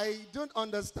I don't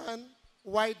understand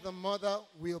why the mother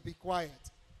will be quiet.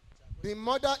 The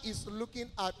mother is looking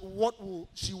at what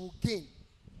she will gain,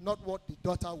 not what the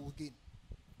daughter will gain.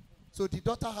 So the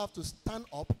daughter have to stand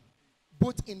up,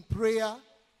 both in prayer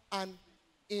and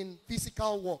in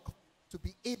physical work, to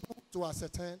be able to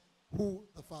ascertain who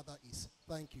the father is.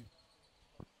 Thank you.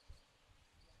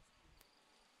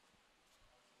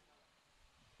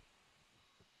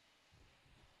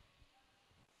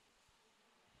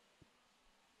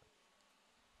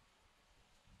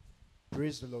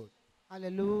 Praise the Lord.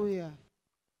 Hallelujah.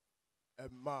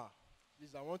 Ma,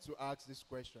 please, I want to ask this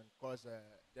question because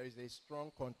there is a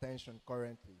strong contention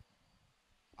currently.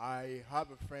 I have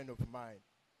a friend of mine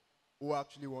who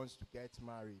actually wants to get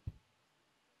married.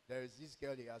 There is this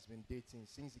girl he has been dating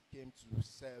since he came to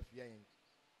serve here in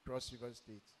Cross River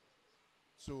State.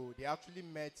 So they actually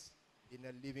met in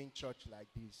a living church like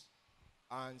this.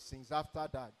 And since after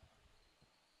that,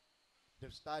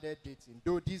 they've started dating.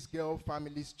 Though this girl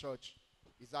family's church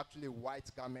is actually a white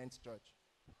garment church.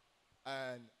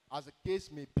 And as the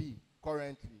case may be,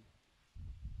 currently,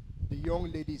 the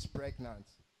young lady is pregnant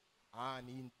and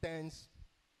he intends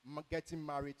getting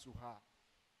married to her.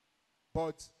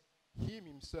 But him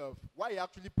himself, why he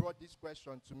actually brought this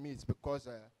question to me is because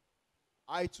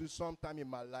I too, sometime in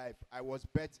my life, I was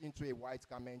birthed into a white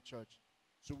garment church.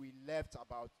 So we left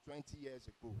about 20 years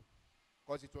ago.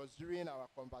 Because it was during our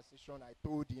conversation I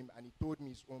told him and he told me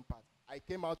his own part. I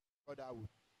came out from Brotherhood,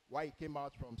 why he came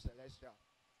out from Celestial.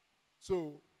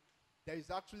 So there is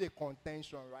actually a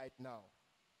contention right now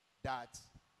that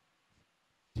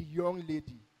the young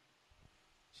lady,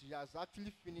 she has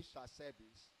actually finished her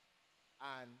service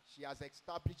and she has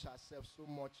established herself so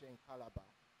much in Calabar.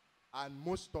 And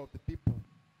most of the people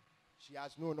she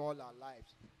has known all her life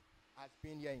has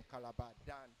been here in Calabar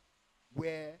than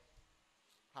where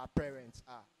her parents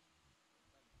are.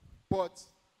 But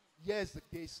here's the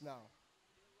case now.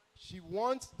 She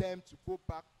wants them to go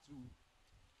back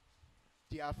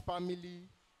to their family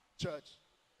church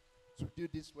to do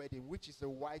this wedding, which is a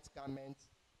white garment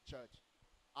church.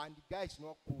 And the guy is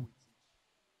not cool with it.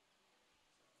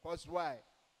 Because why?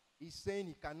 He's saying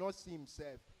he cannot see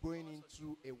himself going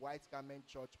into a white garment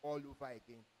church all over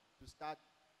again to start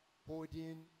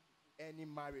holding any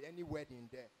marriage, any wedding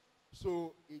there.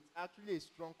 So it's actually a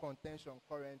strong contention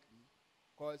currently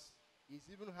because he's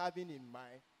even having in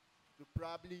mind to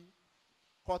probably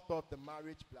cut off the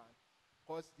marriage plan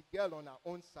because the girl on her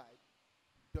own side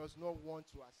does not want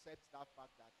to accept that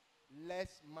fact that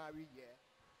let's marry here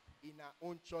in our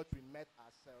own church we met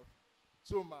ourselves.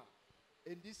 So ma,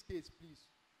 in this case, please,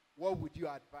 what would you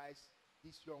advise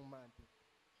this young man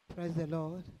to? Praise the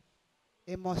Lord.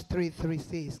 Amos 3:3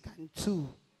 says, can two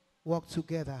work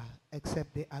together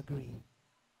except they agree?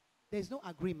 There's no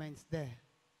agreements there.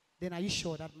 Then are you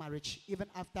sure that marriage, even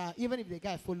if the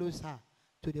guy follows her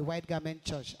to the white garment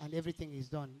church and everything is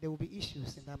done, there will be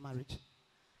issues in that marriage?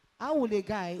 How will a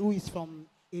guy who is from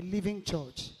a living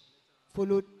church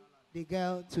follow the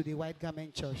girl to the white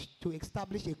garment church to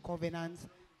establish a covenant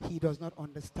he does not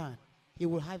understand? He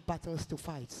will have battles to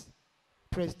fight.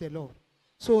 Praise the Lord.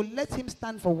 So let him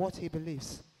stand for what he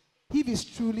believes. If he's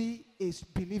truly a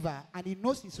believer and he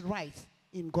knows he's right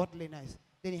in godliness,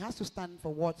 then he has to stand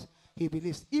for what he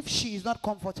believes. If she is not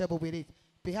comfortable with it,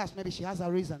 perhaps maybe she has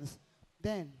her reasons,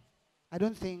 then I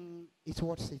don't think it's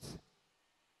worth it.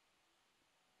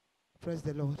 Praise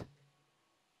the Lord.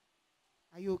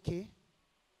 Are you okay?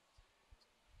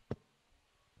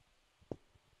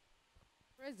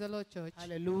 Praise the Lord, church.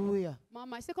 Hallelujah.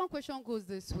 My second question goes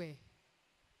this way.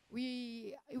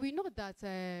 We know that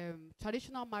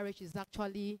traditional marriage is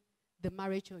actually the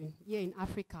marriage here in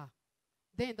Africa.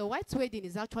 Then the white wedding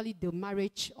is actually the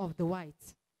marriage of the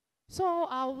whites. So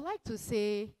I would like to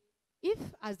say, if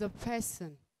as a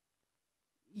person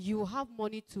you have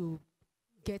money to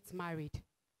get married,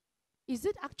 is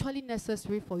it actually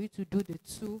necessary for you to do the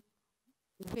two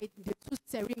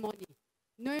ceremony,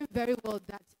 knowing very well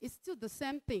that it's still the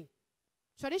same thing?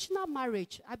 Traditional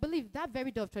marriage, I believe that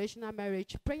very day of traditional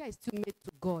marriage, prayer is still made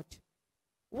to God.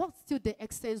 What's still the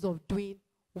extent of doing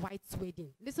white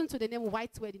wedding? Listen to the name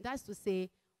white wedding. That's to say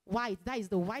white. That is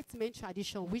the white main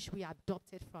tradition which we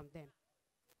adopted from them.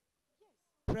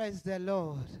 Praise the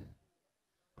Lord.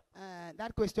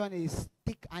 That question is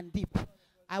thick and deep.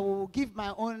 I will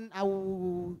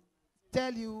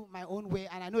tell you my own way,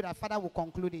 and I know that Father will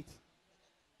conclude it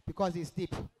because it's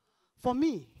deep. For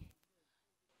me,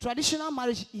 traditional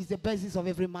marriage is the basis of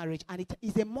every marriage, and it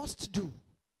is a must do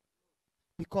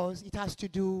because it has to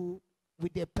do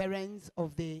with the parents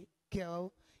of the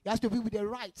girl. It has to do with the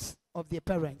rights of the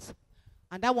parents,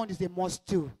 and that one is a must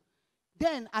do.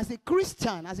 Then, as a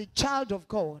Christian, as a child of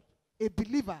God, a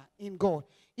believer in God,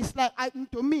 it's like,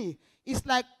 to me, it's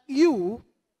like you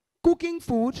cooking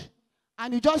food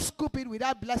and you just scoop it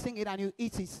without blessing it and you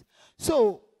eat it.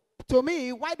 So, to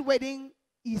me, white wedding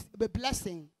is the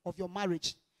blessing of your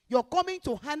marriage. You're coming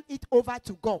to hand it over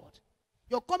to God.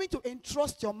 You're coming to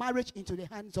entrust your marriage into the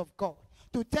hands of God,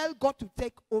 to tell God to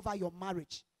take over your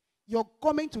marriage. You're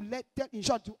coming to in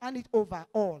short, to hand it over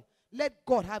all. Let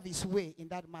God have his way in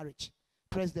that marriage.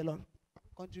 Praise the Lord.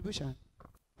 Contribution.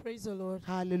 Praise the Lord.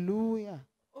 Hallelujah.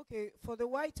 Okay, for the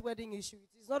white wedding issue,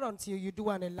 it is not until you do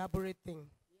an elaborate thing.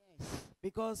 Yes.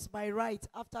 Because by right,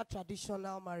 after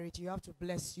traditional marriage, you have to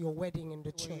bless your wedding in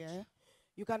the church. Yeah.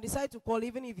 You can decide to call,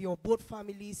 even if you're both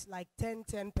families, like 10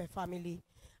 per family,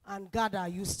 and gather,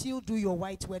 you still do your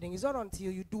white wedding. It's not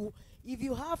until you do. If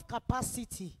you have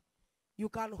capacity, you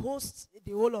can host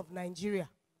the whole of Nigeria.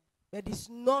 But it's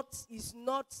not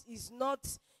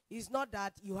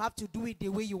that you have to do it the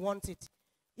way you want it.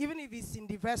 Even if it's in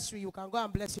the vestry, you can go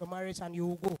and bless your marriage and you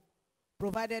will go,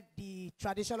 provided the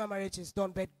traditional marriage is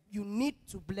done. But you need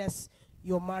to bless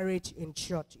your marriage in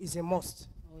church. It's a must.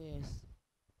 Oh, yes.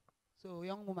 So,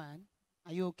 young woman,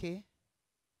 are you okay?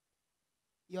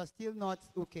 You're still not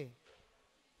okay.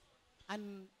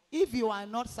 And if you are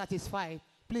not satisfied,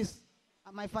 please,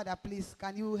 my father, please,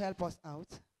 can you help us out?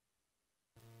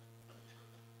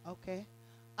 Okay.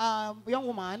 Young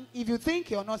woman, if you think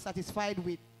you're not satisfied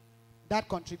with that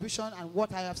contribution and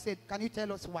what I have said, can you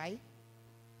tell us why?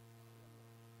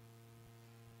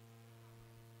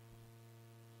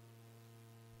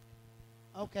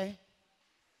 Okay.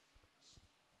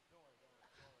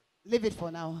 Leave it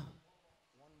for now.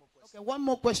 Okay, one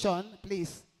more question,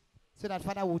 please, so that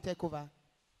Father will take over.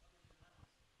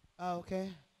 Okay.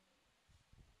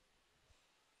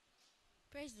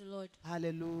 Praise the Lord.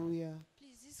 Hallelujah.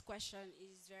 Please, this question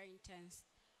is very intense.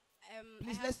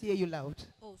 Please, let's hear you loud.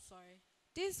 Oh, sorry.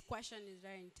 This question is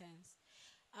very intense.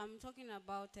 I'm talking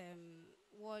about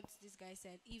what this guy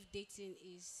said. If dating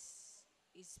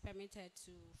is permitted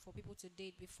for people to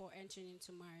date before entering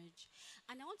into marriage,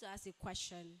 and I want to ask a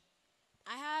question.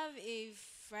 I have a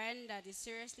friend that is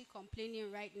seriously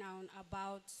complaining right now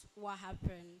about what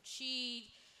happened. She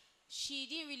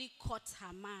didn't really court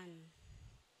her man.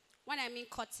 When I mean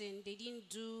courting, they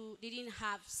didn't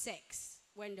have sex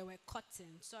when they were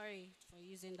courting. Sorry for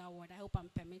using that word. I hope I'm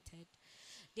permitted.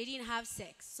 They didn't have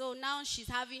sex. So now she's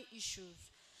having issues.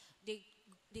 They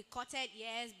courted,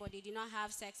 yes, but they did not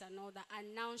have sex and all that.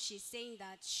 And now she's saying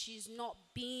that she's not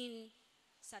being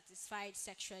satisfied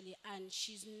sexually and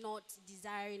she's not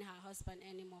desiring her husband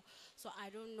anymore. So I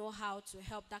don't know how to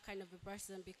help that kind of a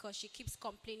person because she keeps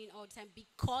complaining all the time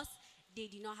because they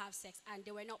did not have sex and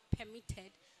they were not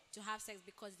permitted to have sex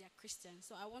because they are Christians.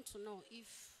 So I want to know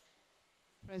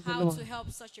how to help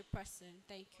such a person.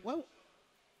 Thank you. Well,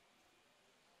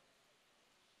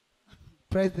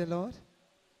 praise the Lord.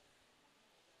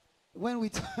 When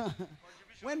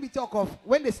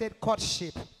they said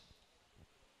courtship,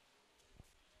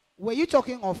 were you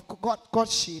talking of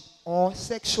courtship or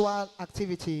sexual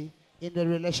activity in the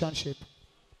relationship?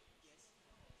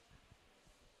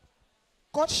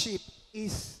 Courtship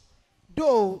is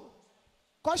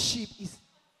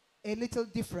a little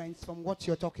different from what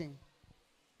you're talking.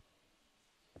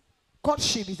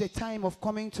 Courtship is a time of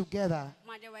coming together.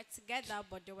 Ma, they were together,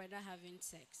 but they were not having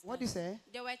sex. What do you say?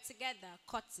 They were together,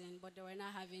 cutting, but they were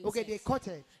not having Okay, sex. they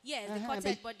courted. Yes, they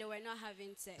cutted, but they were not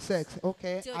having sex. Sex,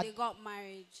 okay. Till they got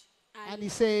married. And he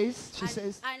says, she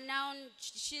says. And now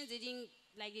she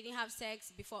didn't have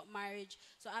sex before marriage.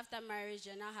 So after marriage,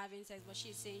 they're not having sex. But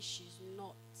she's saying she's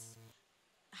not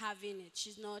having it.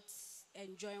 She's not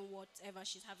enjoying whatever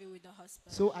she's having with the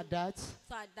husband. So at that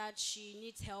she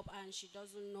needs help and she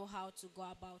doesn't know how to go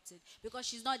about it because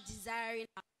she's not desiring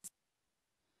her husband.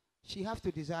 She has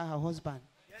to desire her husband.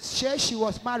 Yes, she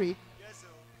was married, yes,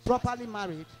 properly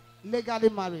married, legally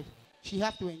married. She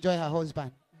has to enjoy her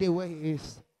husband the way he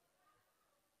is.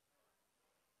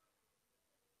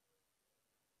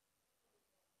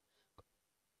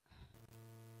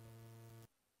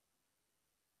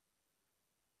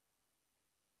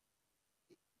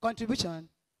 Contribution.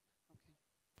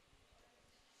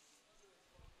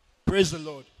 Praise the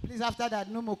Lord. Please, after that,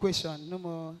 no more question. No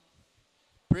more.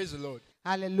 Praise the Lord.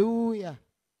 Hallelujah.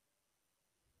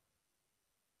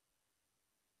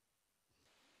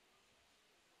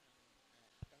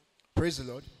 Praise the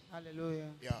Lord. Hallelujah.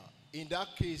 Yeah. In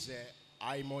that case,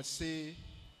 I must say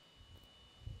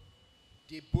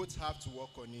they both have to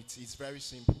work on it. It's very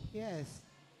simple. Yes.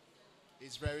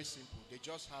 It's very simple. They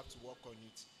just have to work on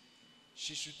it.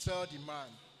 She should tell the man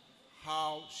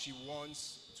how she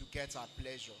wants to get her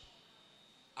pleasure.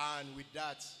 And with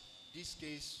that, this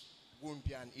case won't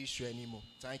be an issue anymore.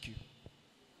 Thank you.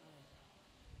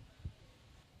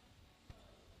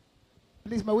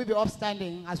 Please, may we be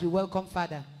upstanding as we welcome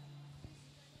Father.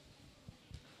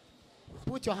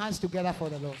 Put your hands together for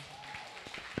the Lord.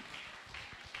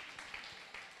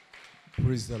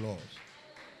 Praise the Lord.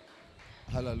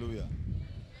 Hallelujah.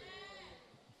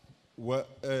 Well,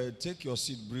 take your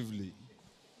seat briefly.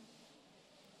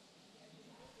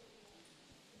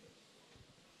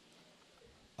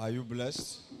 Are you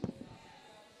blessed?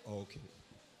 Okay.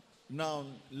 Now,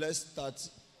 let's start.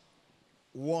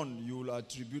 One, you will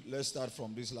attribute, let's start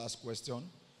from this last question.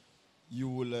 You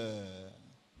will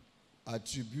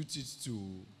attribute it to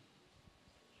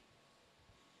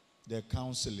the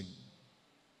counseling.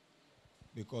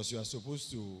 Because you are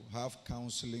supposed to have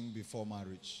counseling before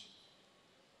marriage.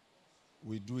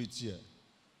 We do it here.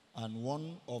 And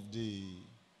one of the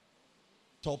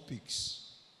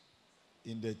topics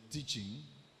in the teaching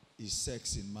is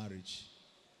sex in marriage.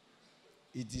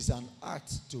 It is an art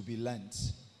to be learnt,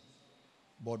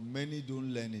 but many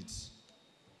don't learn it.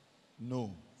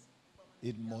 No,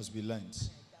 it must be learnt.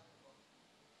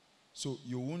 So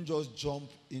you won't just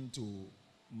jump into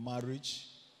marriage.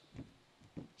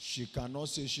 She cannot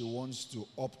say she wants to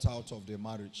opt out of the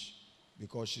marriage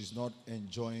because she's not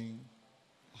enjoying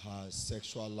her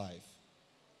sexual life.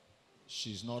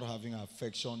 She's not having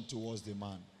affection towards the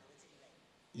man.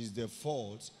 It's the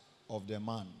fault of the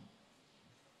man.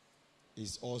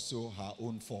 It's also her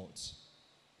own fault.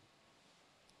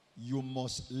 You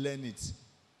must learn it.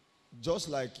 Just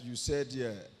like you said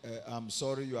here, I'm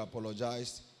sorry you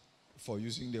apologized for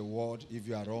using the word if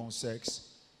you are wrong sex.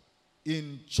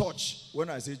 In church, when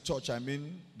I say church, I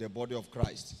mean the body of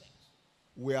Christ.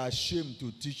 We are ashamed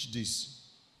to teach this.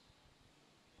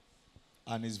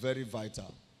 And it's very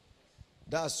vital.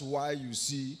 That's why you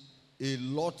see a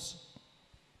lot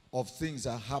of things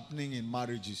are happening in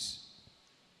marriages.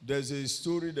 There's a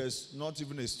story, there's not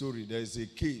even a story, there's a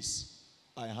case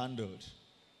I handled.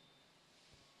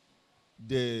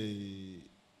 The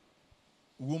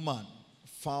woman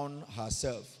found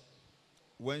herself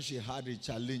when she had a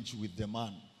challenge with the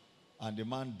man, and the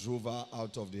man drove her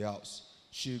out of the house.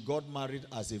 She got married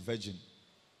as a virgin.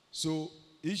 So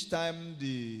each time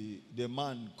the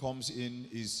man comes in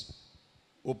is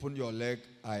open your leg,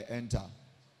 I enter,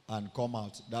 and come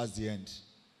out. That's the end.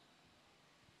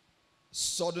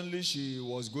 Suddenly she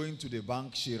was going to the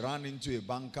bank. She ran into a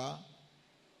banker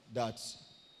that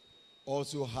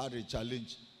also had a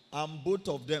challenge. And both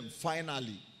of them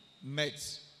finally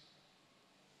met.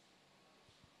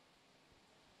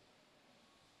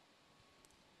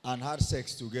 And had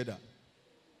sex together.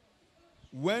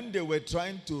 When they were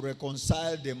trying to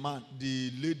reconcile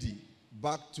the lady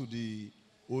back to the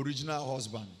original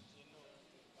husband,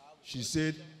 she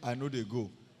said, I know they go.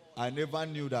 I never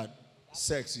knew that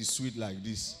sex is sweet like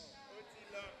this.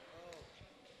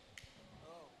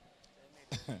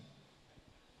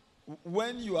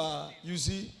 When you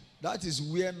see, that is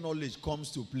where knowledge comes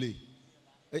to play.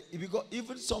 Because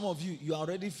even some of you, you are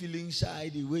already feeling shy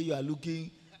the way you are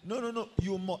looking. No.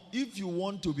 If you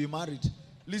want to be married,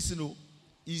 listen,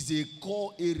 is a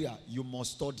core area you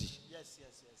must study. Yes.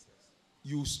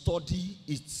 You study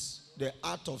it. The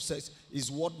art of sex is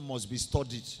what must be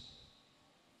studied.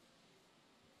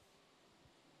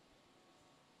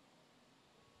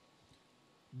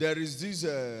 There is this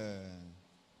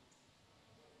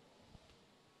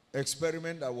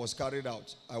experiment that was carried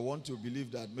out. I want to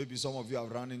believe that maybe some of you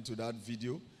have run into that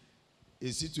video. A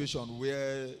situation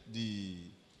where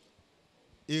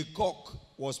a cock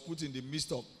was put in the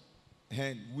midst of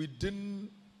hen. Within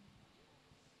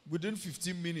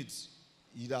 15 minutes,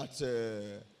 it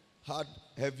had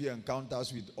heavy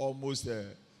encounters with almost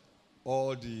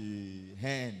all the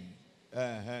hen.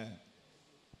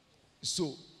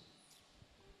 So,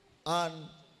 and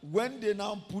when they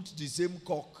now put the same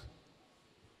cock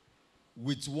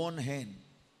with one hen,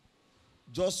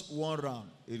 just one round,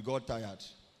 it got tired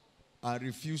and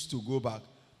refused to go back.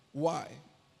 Why?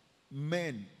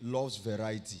 Men loves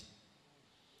variety.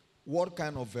 What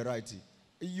kind of variety?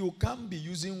 You can't be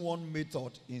using one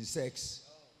method in sex.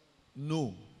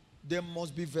 No. There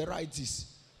must be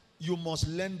varieties. You must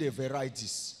learn the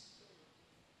varieties.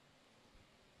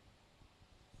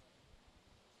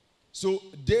 So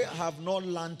they have not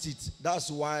learned it.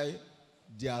 That's why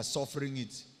they are suffering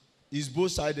it. It's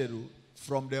both-sided,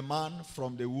 from the man,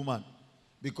 from the woman.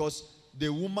 Because the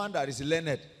woman that is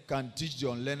learned can teach the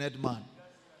unlearned man.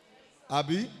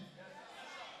 Abi?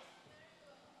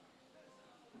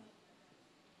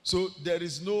 So there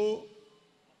is no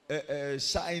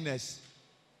shyness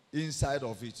inside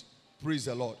of it. Praise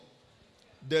the Lord.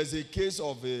 There's a case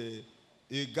of a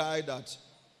guy that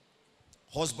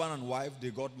husband and wife, they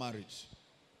got married.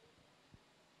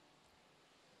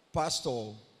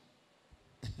 Pastor,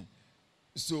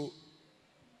 so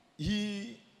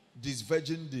he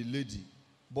disvirgined the lady,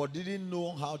 but didn't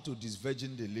know how to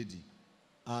disvirgin the lady.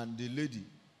 And the lady,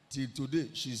 till today,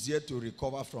 she's yet to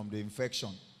recover from the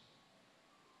infection.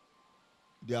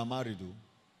 They are married, though.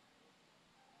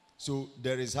 So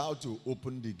there is how to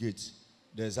open the gate.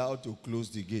 There's how to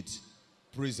close the gate.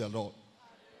 Praise the Lord.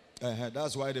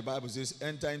 That's why the Bible says,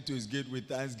 enter into his gate with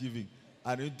thanksgiving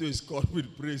and into his court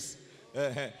with praise.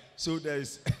 So there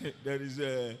is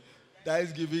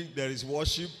thanksgiving, there is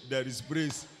worship, there is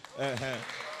praise.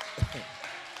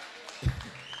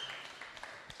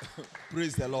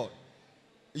 Praise the Lord.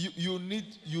 You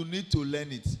need to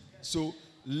learn it. So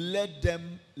let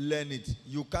them learn it.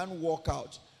 You can't walk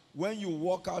out. When you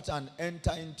walk out and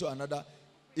enter into another,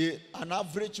 an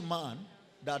average man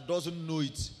that doesn't know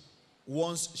it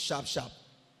wants sharp.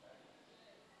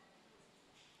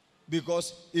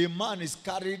 Because a man is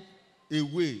carried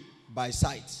away by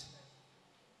sight.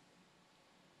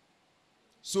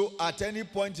 So at any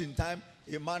point in time,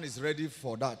 a man is ready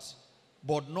for that.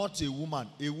 But not a woman.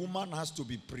 A woman has to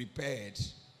be prepared.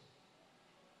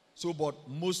 So, but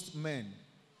most men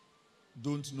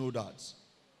don't know that.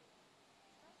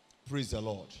 Praise the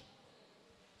Lord.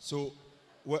 So,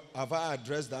 have I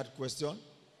addressed that question?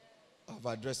 I've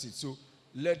addressed it. So,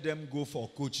 let them go for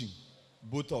coaching.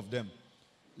 Both of them.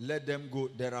 Let them go.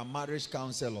 There are marriage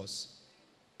counselors.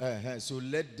 So,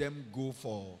 let them go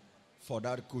for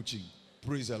that coaching.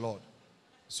 Praise the Lord.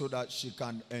 So that she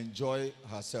can enjoy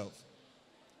herself.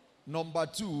 Number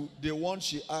 2, the one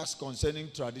she asked concerning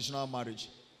traditional marriage.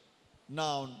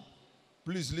 Now,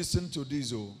 please listen to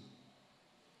this.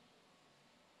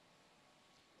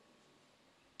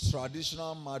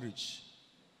 Traditional marriage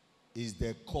is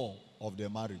the core of the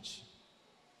marriage.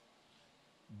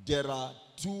 There are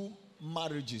 2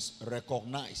 marriages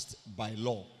recognized by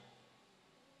law.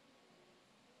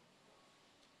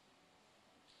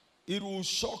 It will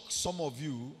shock some of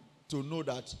you to know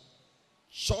that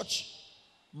church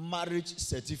marriage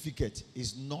certificate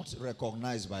is not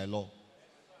recognized by law.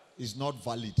 It's not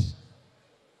valid.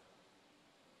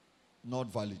 Not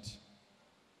valid.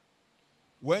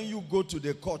 When you go to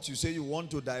the court, you say you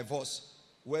want to divorce.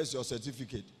 Where's your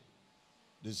certificate?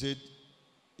 They said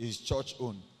it's church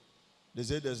owned. They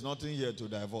said there's nothing here to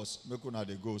divorce. Make una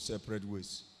they go separate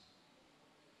ways.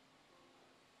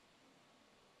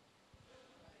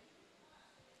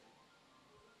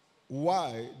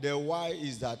 Why? The why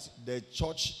is that the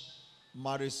church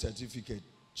marriage certificate,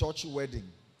 church wedding,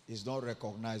 is not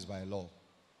recognized by law.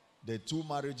 The 2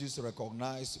 marriages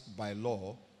recognized by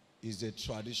law is the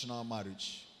traditional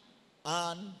marriage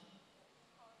and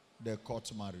the court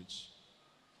marriage.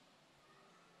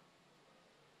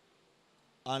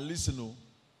 And listen,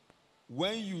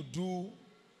 when you do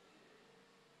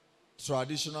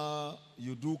traditional,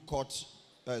 you do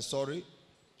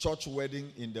church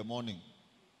wedding in the morning,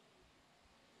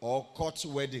 or court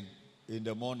wedding in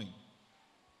the morning,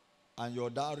 and your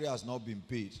dowry has not been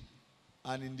paid,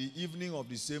 and in the evening of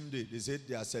the same day, they said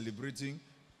they are celebrating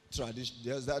tradition.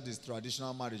 That is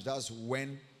traditional marriage. That's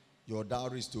when your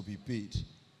dowry is to be paid.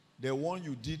 The one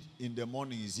you did in the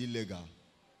morning is illegal.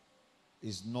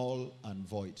 It's null and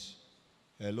void.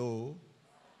 Hello?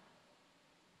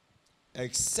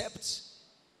 except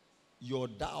your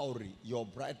dowry, your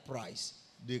bride price.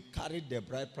 They carried the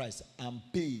bride price and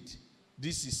paid.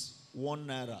 This is 1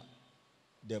 naira,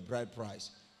 the bride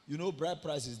price. You know, bride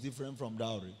price is different from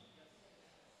dowry.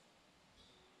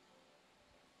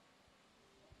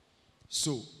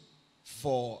 So,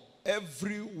 for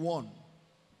everyone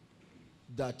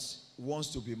that wants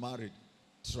to be married,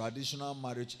 traditional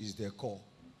marriage is the core.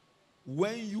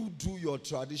 When you do your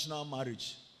traditional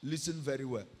marriage, listen very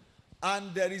well,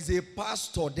 and there is a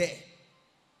pastor there,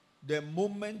 the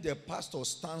moment the pastor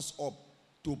stands up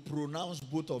to pronounce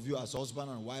both of you as husband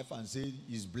and wife and say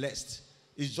he's blessed,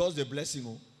 it's just a blessing.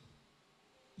 Oh,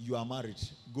 you are married.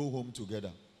 Go home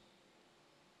together.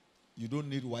 You don't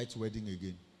need white wedding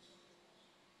again.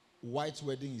 White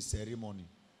wedding is ceremony.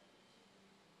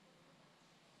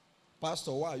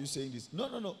 Pastor, why are you saying this?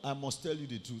 No. I must tell you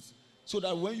the truth. So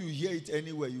that when you hear it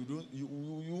anywhere, you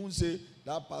won't say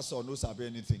that pastor knows about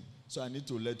anything. So I need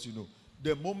to let you know.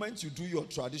 The moment you do your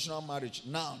traditional marriage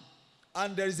now,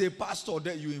 and there is a pastor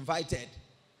that you invited,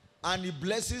 and he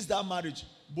blesses that marriage,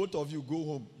 both of you go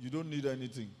home. You don't need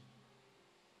anything.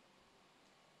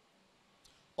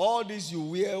 All this, you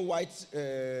wear white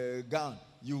gown,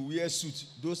 you wear suit,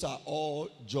 those are all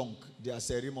junk. They are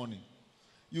ceremony.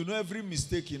 You know, every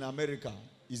mistake in America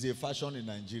is a fashion in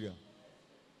Nigeria.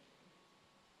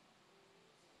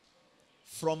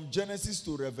 From Genesis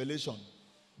to Revelation,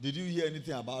 did you hear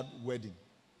anything about wedding?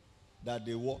 That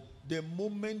they were, the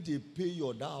moment they pay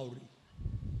your dowry,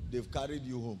 they've carried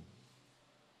you home.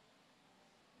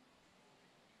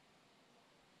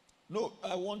 No,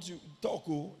 I want you talk.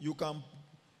 Oh,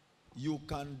 you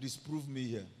can disprove me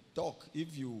here. Talk.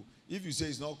 If you say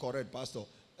it's not correct, Pastor,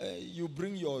 you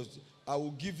bring yours. I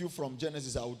will give you from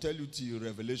Genesis. I will tell you till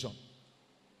Revelation.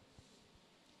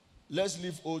 Let's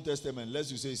leave Old Testament.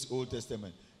 Let's say it's Old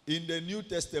Testament. In the New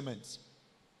Testament,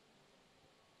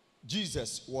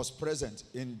 Jesus was present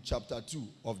in chapter 2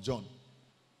 of John.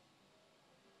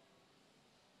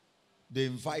 They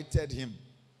invited him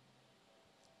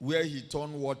where he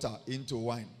turned water into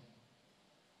wine.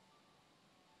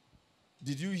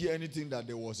 Did you hear anything that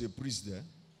there was a priest there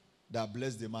that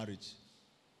blessed the marriage?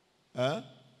 Huh?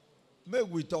 May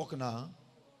we talk now.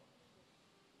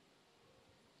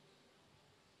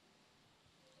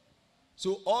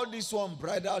 So all this one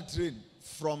bridal train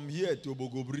from here to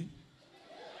Bogobri.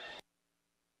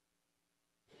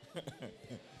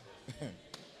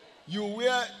 You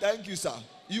wear, thank you, sir.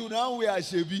 You now wear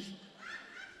Shebi.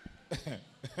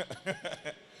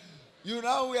 You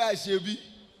now wear Shebi.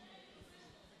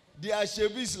 The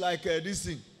Shebi is like this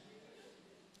thing.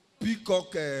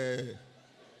 Peacock.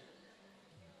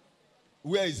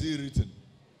 Where is it written?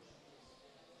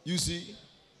 You see,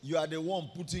 you are the one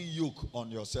putting yoke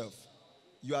on yourself.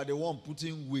 You are the one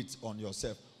putting weight on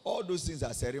yourself. All those things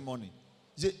are ceremony.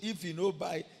 If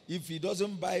he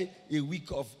doesn't buy a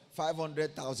week of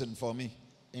 500,000 for me,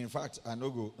 in fact, I no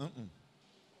go.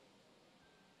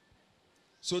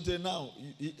 So now,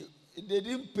 they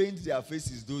didn't paint their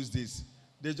faces those days.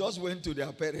 They just went to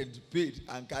their parents, paid,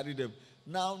 and carried them.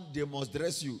 Now they must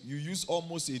dress you. You use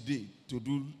almost a day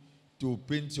to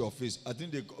paint your face. I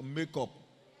think they make up.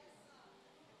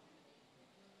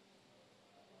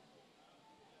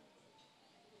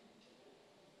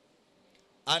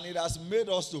 And it has made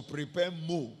us to prepare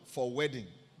more for wedding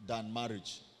than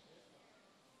marriage.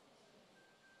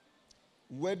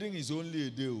 Wedding is only a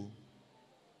day.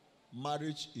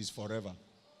 Marriage is forever.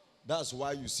 That's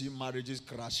why you see marriages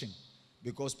crashing.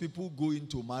 Because people go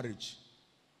into marriage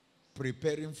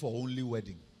preparing for only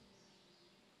wedding.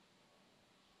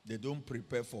 They don't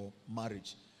prepare for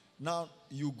marriage. Now,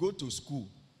 you go to school.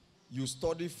 You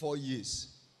study 4 years.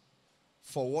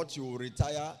 For what you will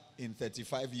retire in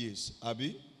 35 years.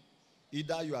 Abi?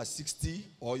 Either you are 60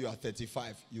 or you are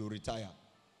 35. You retire.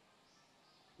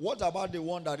 What about the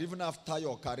one that even after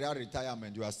your career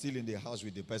retirement, you are still in the house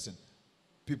with the person?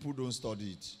 People don't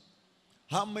study it.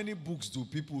 How many books do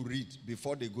people read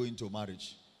before they go into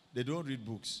marriage? They don't read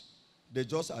books. They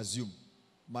just assume.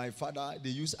 My father, they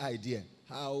use idea.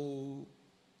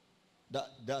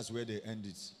 That's where they end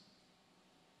it.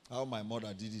 How my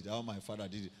mother did it, how my father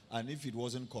did it. And if it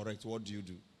wasn't correct, what do you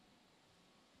do?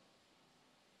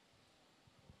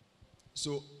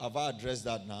 So, have I addressed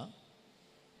that now?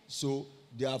 So,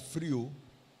 they are free.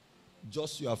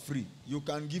 Just you are free. You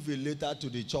can give a letter to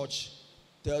the church.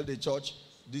 Tell the church,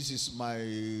 this is my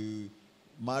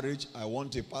marriage. I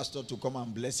want a pastor to come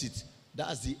and bless it.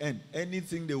 That's the end.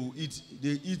 Anything they will eat,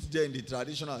 they eat there in the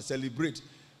traditional, celebrate.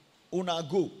 Una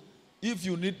go. If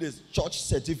you need the church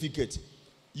certificate,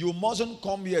 you mustn't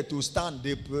come here to stand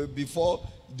before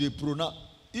they pronounce.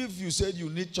 If you said you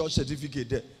need church certificate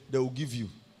there, they will give you.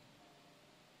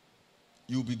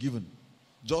 You will be given.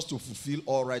 Just to fulfill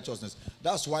all righteousness.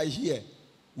 That's why here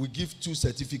we give 2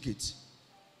 certificates.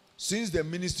 Since the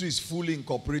ministry is fully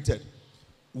incorporated,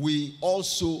 we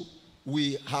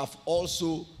have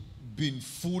also been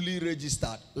fully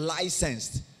registered,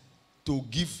 licensed to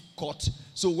give court.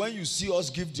 So when you see us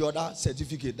give the other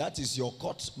certificate, that is your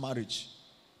court marriage.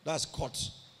 That's court.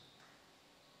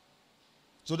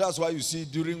 So that's why you see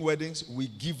during weddings, we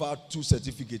give out 2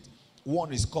 certificates.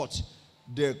 One is court.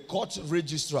 The court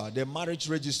registrar, the marriage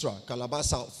registrar, Calabar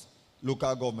South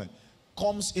local government,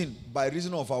 comes in by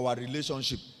reason of our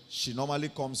relationship. She normally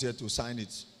comes here to sign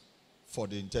it for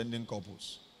the intending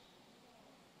couples.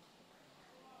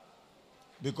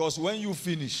 Because when you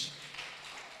finish,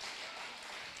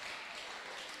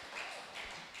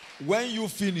 we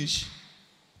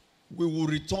will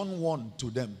return one to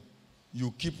them.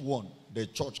 You keep one, the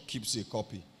church keeps a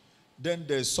copy. Then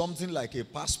there's something like a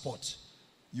passport.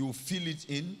 You fill it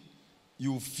in,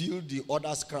 you fill the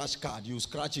other scratch card, you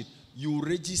scratch it, you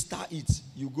register it.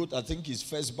 You go to, I think it's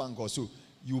First Bank or so,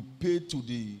 you pay to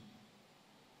the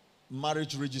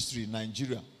marriage registry in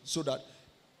Nigeria so that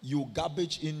you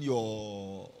garbage in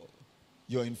your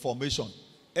information.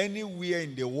 Anywhere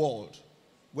in the world,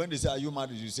 when they say, are you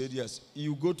married? You said yes.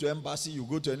 You go to embassy, you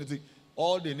go to anything,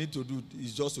 all they need to do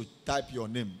is just to type your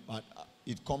name and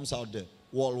it comes out there,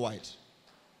 worldwide.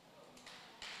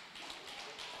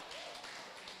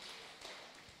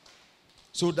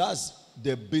 So that's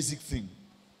the basic thing.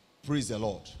 Praise the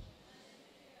Lord.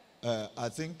 I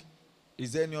think,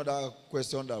 is there any other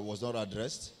question that was not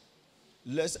addressed?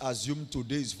 Let's assume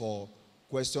today is for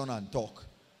question and talk.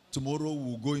 Tomorrow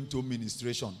we'll go into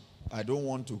ministration. I don't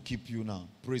want to keep you now.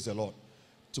 Praise the Lord.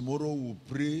 Tomorrow we'll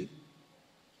pray.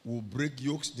 We'll break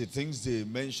yokes. The things they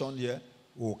mentioned here,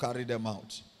 we'll carry them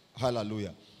out.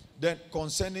 Hallelujah. Then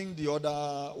concerning the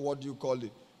other, what do you call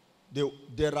it?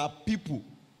 There are people,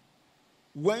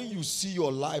 when you see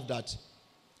your life that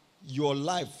your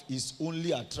life is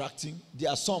only attracting, there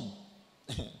are some.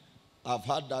 I've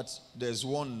heard that there's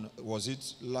one, was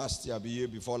it last year, the year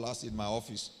before last, in my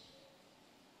office.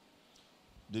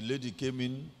 The lady came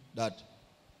in that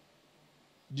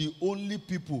the only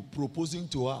people proposing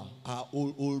to her are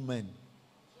old men.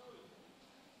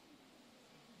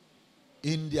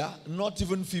 In their not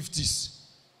even 50s,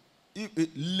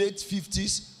 late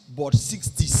 50s, but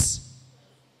 60s.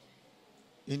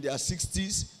 In their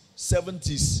 60s,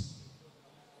 70s.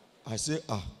 I say,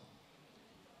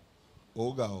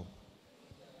 oh God.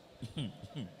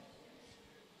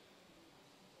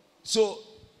 So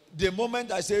the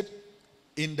moment I said,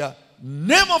 in the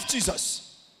name of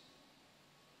Jesus,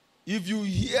 if you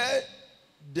hear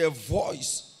the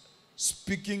voice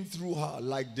speaking through her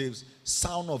like the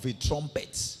sound of a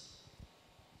trumpet,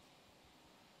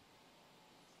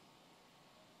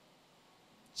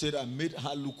 said I made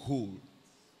her look whole,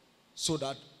 so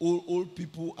that old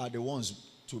people are the ones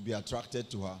to be attracted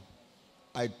to her.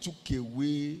 I took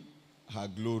away her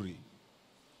glory.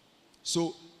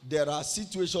 So there are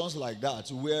situations like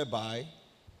that whereby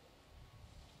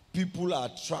people are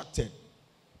attracted.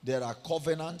 There are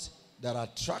covenants that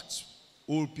attract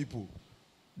old people.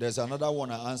 There's another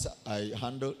one I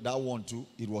handled that one too.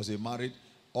 It was a married,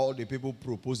 all the people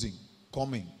proposing,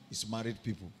 coming, is married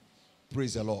people.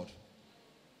 Praise the Lord.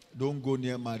 Don't go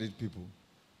near married people.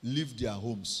 Leave their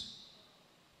homes.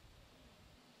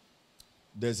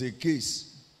 There's a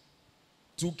case,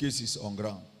 2 cases on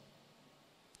ground.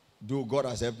 Though God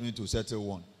has helped me to settle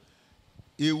one.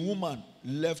 A woman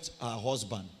left her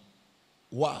husband.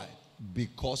 Why?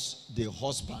 Because the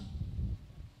husband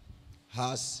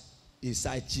has a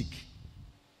side chick.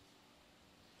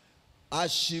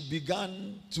 As she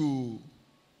began to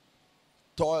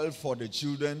toil for the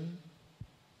children,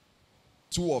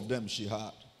 2 of them she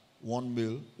had, 1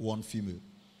 male, 1 female.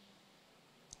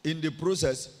 In the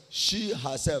process, she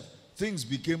herself, things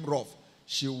became rough.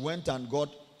 She went and got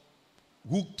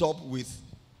hooked up with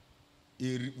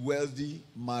a wealthy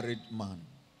married man.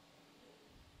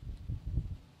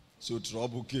 So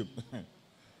trouble came.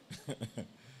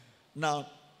 Now,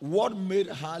 what made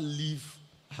her leave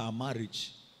her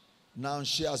marriage? Now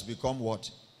she has become what?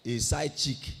 A side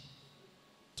chick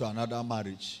to another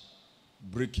marriage,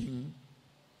 breaking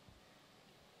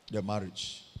the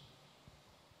marriage.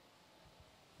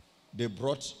 They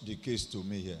brought the case to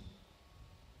me here.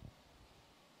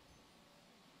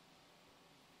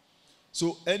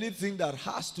 So anything that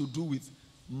has to do with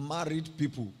married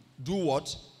people, do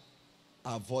what?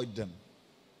 Avoid them.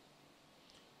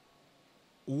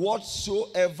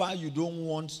 Whatsoever you don't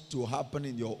want to happen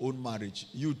in your own marriage,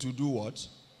 you to do what?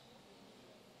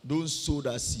 Don't sow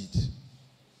that seed.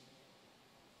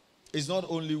 It's not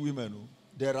only women. Oh.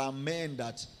 There are men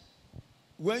that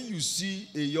when you see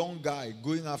a young guy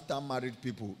going after married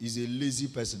people, he's a lazy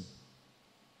person.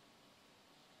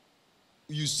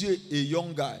 You see a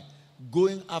young guy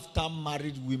going after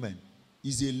married women,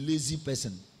 he's a lazy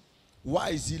person. Why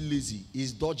is he lazy?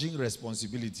 He's dodging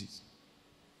responsibilities.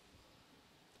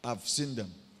 I've seen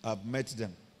them. I've met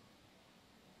them.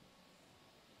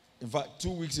 In fact,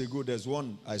 2 weeks ago, there's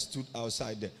one, I stood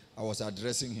outside there. I was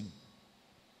addressing him.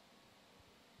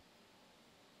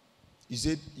 He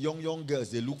said, young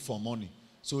girls, they look for money.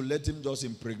 So let him just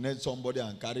impregnate somebody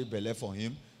and carry belly for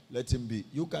him. Let him be.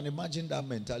 You can imagine that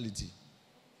mentality.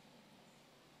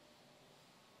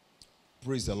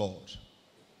 Praise the Lord.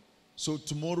 So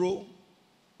tomorrow,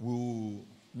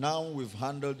 now we've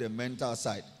handled the mental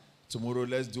side. Tomorrow,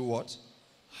 let's do what?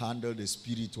 Handle the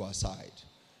spiritual side.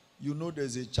 You know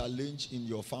there's a challenge in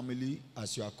your family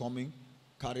as you are coming.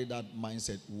 Carry that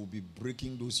mindset. We'll be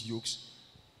breaking those yokes.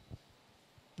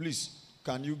 Please,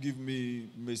 can you give me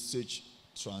message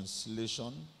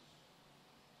translation?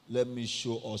 Let me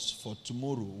show us for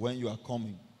tomorrow when you are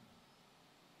coming.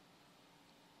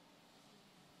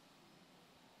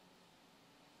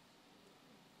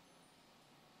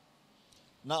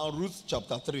 Now, Ruth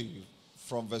chapter 3,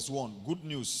 from verse 1, good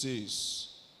news says,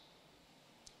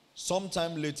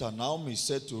 sometime later, Naomi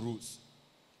said to Ruth,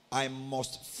 I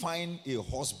must find a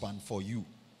husband for you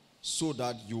so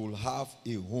that you will have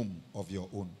a home of your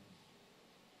own.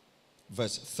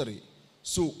 Verse 3,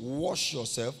 so wash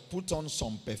yourself, put on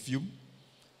some perfume,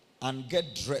 and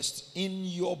get dressed in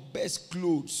your best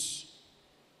clothes.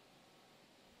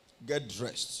 Get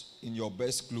dressed in your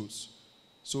best clothes.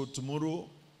 So tomorrow,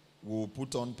 we'll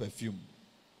put on perfume.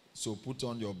 So put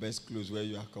on your best clothes where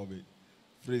you are coming.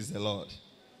 Praise the Lord.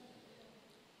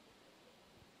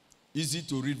 Easy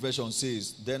to read version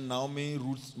says, then Naomi,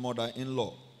 Ruth's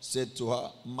mother-in-law, said to her,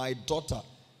 my daughter,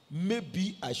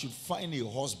 maybe I should find a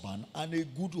husband and a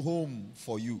good home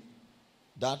for you.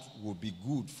 That will be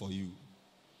good for you.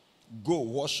 Go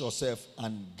wash yourself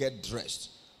and get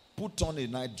dressed. Put on a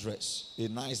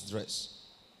nice dress.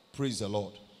 Praise the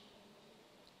Lord.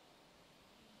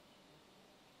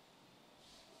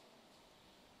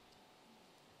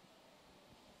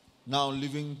 Now,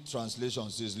 Living Translation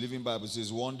says, Living Bible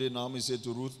says, one day Naomi said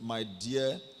to Ruth, my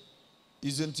dear,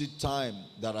 isn't it time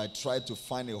that I try to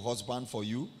find a husband for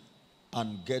you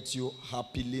and get you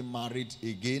happily married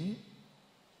again?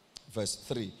 Verse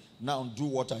 3. Now do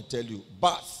what I tell you.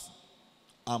 Bath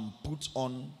and put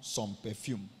on some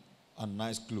perfume and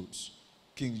nice clothes.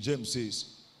 King James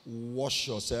says, wash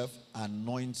yourself,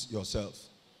 anoint yourself.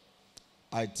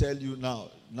 I tell you now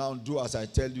do as I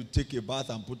tell you, take a bath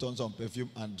and put on some perfume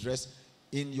and dress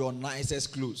in your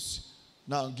nicest clothes.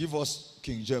 Now give us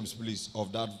King James, please,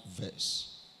 of that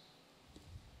verse.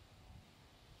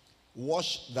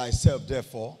 Wash thyself,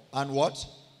 therefore, and what?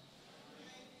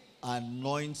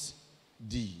 Anoint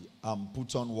thee and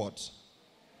put on what?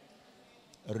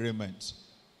 Raiment.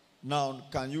 Now,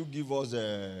 can you give us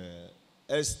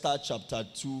Esther chapter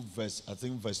 2, verse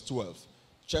 12.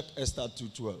 Check Esther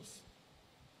 2:12.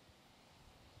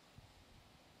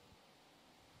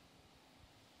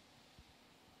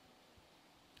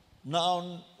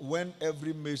 Now, when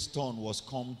every maid's turn was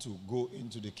come to go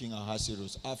into the king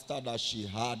Ahasuerus, after that she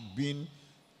had been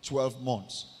 12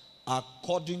 months,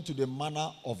 according to the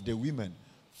manner of the women,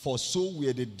 for so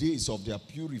were the days of their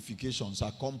purifications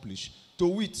accomplished, to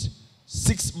wit,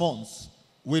 6 months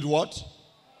with what?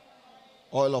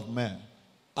 Oil of myrrh.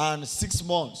 And 6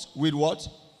 months with what?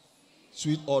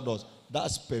 Sweet odors.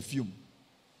 That's perfume.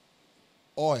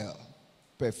 Oil,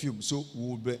 perfume. So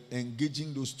we'll be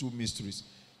engaging those two mysteries.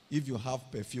 If you have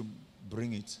perfume,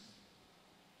 bring it.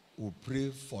 We'll pray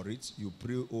for it. You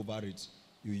pray over it.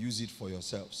 You use it for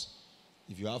yourselves.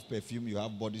 If you have perfume, you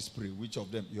have body spray. Which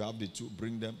of them? You have the two.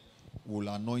 Bring them. We'll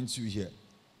anoint you here.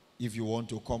 If you want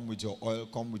to come with your oil,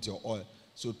 come with your oil.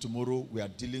 So tomorrow we are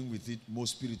dealing with it more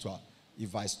spiritual.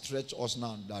 If I stretch us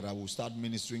now that I will start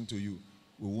ministering to you,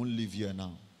 we won't leave here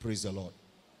now. Praise the Lord.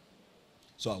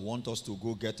 So I want us to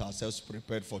go get ourselves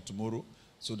prepared for tomorrow,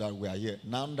 so that we are here.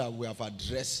 Now that we have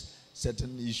addressed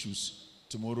certain issues,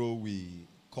 tomorrow we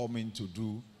come in to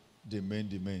do the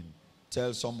main.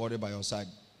 Tell somebody by your side,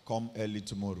 come early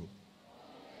tomorrow.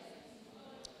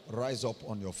 Rise up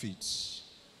on your feet.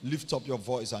 Lift up your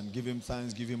voice and give him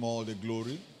thanks, give him all the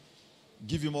glory.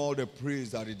 Give him all the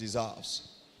praise that he deserves.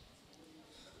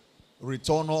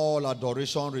 Return all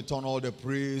adoration, return all the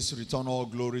praise, return all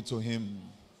glory to him.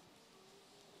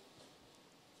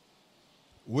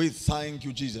 We thank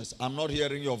you, Jesus. I'm not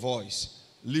hearing your voice.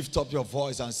 Lift up your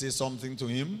voice and say something to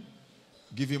him.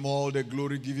 Give him all the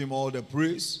glory. Give him all the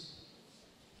praise.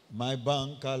 My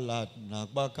bank alert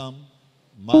nakbakam.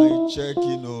 My check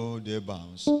the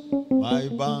bounce. My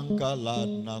bank alert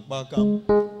nakbakam.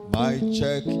 My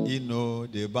check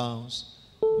the bounce.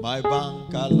 My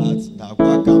bank alert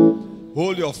nakbakam.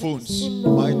 Hold your phones.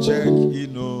 My check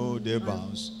the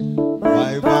bounce.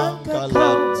 My bank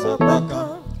alert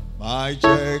nakbakam. My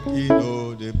check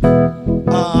the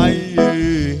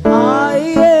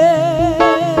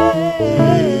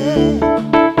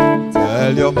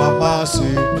tell your mama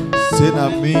say na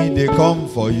me they come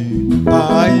for you. Tell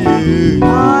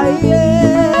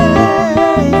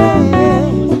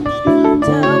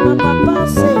my papa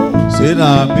say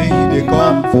na me they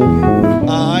come for you.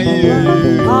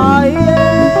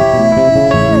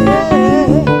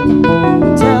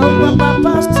 Tell my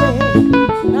papa say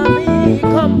na me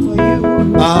come for you.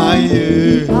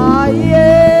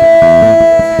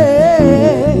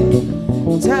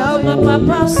 Tell my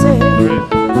papa say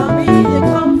na me they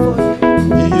come for you.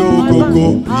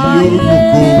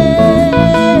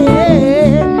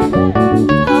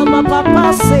 Tell my papa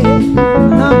say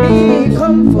na me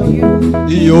come for you.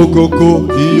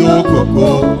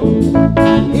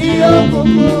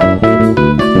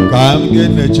 Come get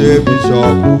the chair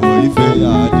bishop if you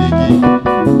are digging.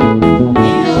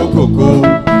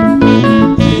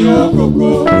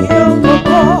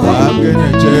 I'm getting a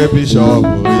chair bishop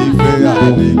if you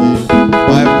are digging.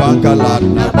 My bank alert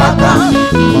na baka.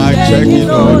 My checking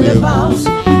on the bounce.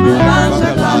 My bank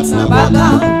alert na baka.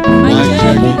 My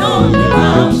checking on the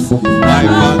bounce. My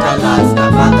bank alert na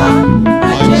baka.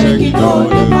 My checking on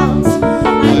the bounce.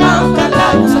 My bank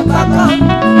alert na baka.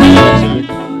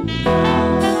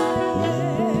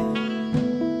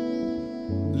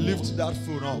 Lift that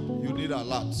phone up. You need a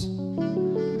lot.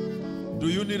 Do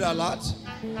you need a lot?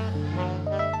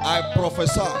 I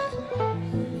prophesy.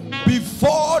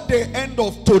 Before the end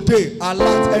of today, a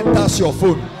lot enters your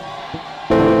phone.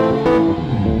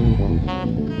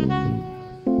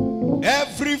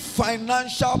 Every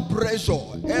financial pressure,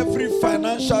 every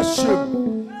financial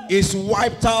shame is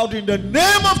wiped out in the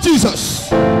name of Jesus.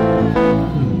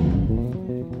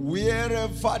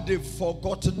 Wherever they've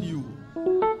forgotten you,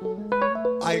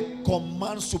 I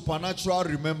command supernatural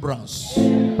remembrance.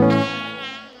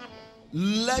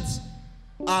 Let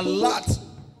a lot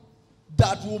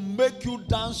that will make you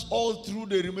dance all through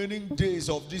the remaining days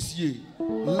of this year,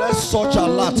 let such a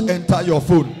lot enter your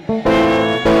phone.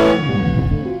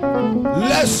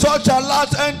 Let such a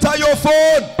lot enter your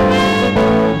phone.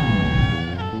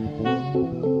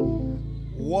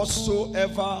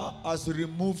 Whatsoever has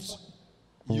removed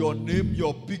your name,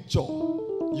 your picture,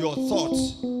 your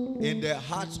thoughts in the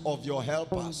hearts of your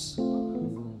helpers,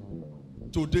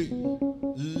 today,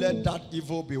 let that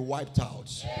evil be wiped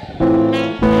out.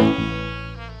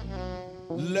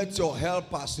 Let your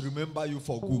helpers remember you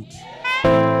for good.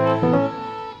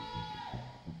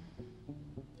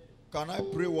 Can I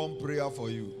pray one prayer for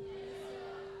you?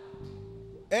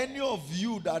 Any of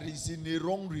you that is in a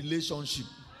wrong relationship,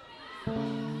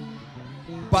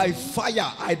 by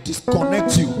fire, I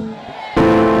disconnect you.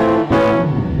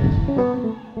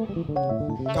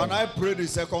 Can I pray the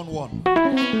second one?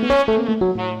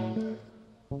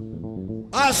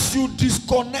 As you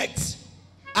disconnect,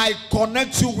 I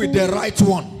connect you with the right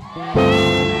one.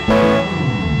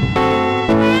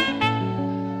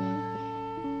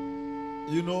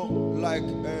 You know, like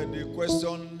the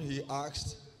question he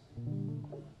asked,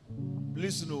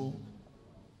 please know,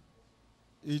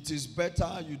 it is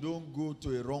better you don't go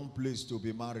to a wrong place to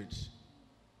be married.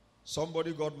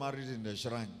 Somebody got married in the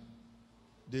shrine.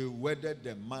 They wedded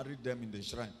them, married them in the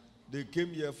shrine. They came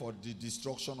here for the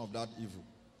destruction of that evil,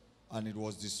 and it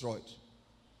was destroyed.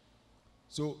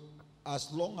 So,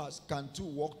 as long as can two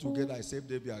walk together, I say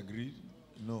they be agreed?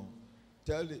 No.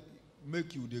 Tell it,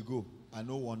 make you they go. I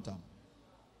know one time.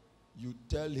 You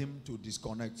tell him to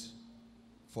disconnect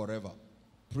forever.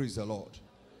 Praise the Lord.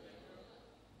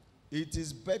 It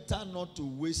is better not to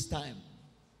waste time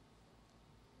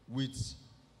with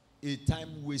a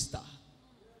time waster.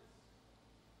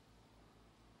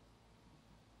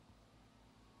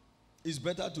 It's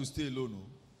better to stay alone. No?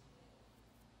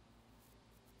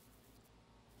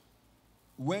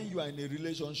 When you are in a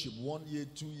relationship, 1 year,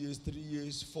 2 years, 3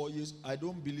 years, 4 years, I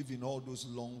don't believe in all those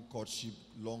long courtship,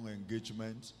 long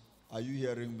engagement. Are you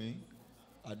hearing me?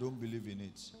 I don't believe in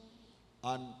it.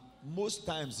 And most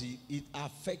times it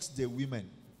affects the women.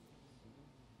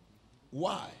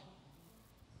 Why?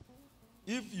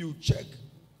 If you check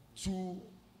two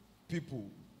people,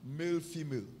 male,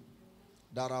 female,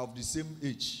 that are of the same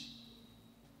age,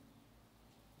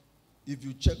 if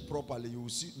you check properly, you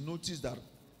will notice that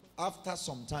after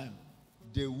some time,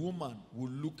 the woman will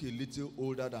look a little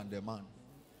older than the man.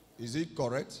 Is it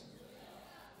correct?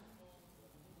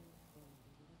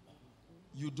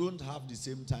 You don't have the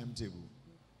same timetable.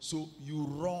 So you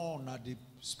run at the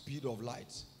speed of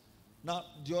light. Now,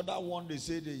 the other one, they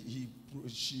say the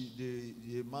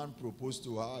man proposed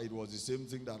to her. It was the same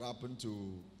thing that happened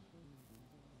to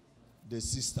the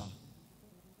sister.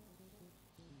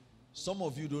 Some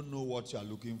of you don't know what you are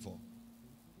looking for.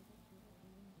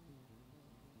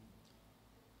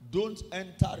 Don't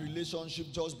enter relationship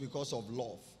just because of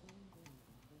love.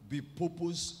 Be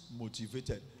purpose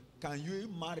motivated. Can you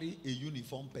marry a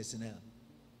uniform personnel?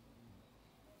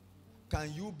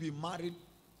 Can you be married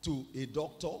to a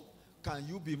doctor? Can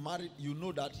you be married? You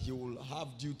know that he will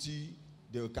have duty.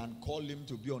 They can call him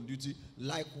to be on duty.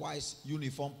 Likewise,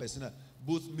 uniform personnel,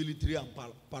 both military and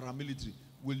paramilitary.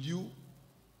 Will you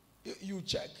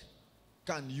check?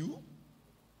 Can you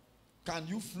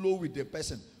flow with the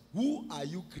person? Who are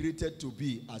you created to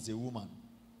be as a woman?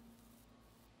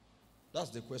 That's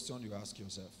the question you ask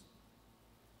yourself.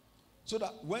 So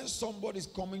that when somebody is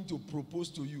coming to propose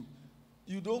to you,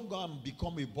 you don't go and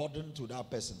become a burden to that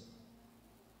person.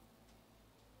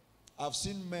 I've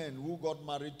seen men who got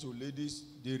married to ladies,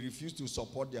 they refuse to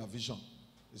support their vision.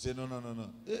 They say, no.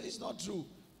 It's not true.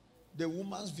 The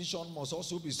woman's vision must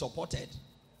also be supported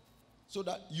so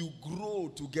that you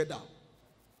grow together.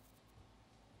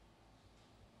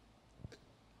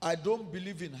 I don't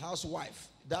believe in housewife.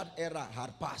 That era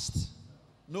had passed.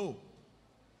 No.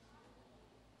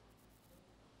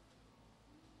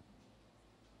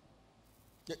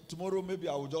 Tomorrow maybe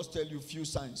I will just tell you a few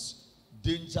signs.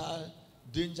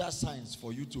 Danger signs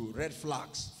for you to, red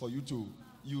flags for you to,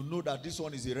 you know that this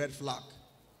one is a red flag.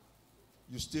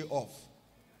 You stay off.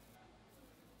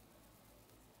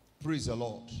 Praise the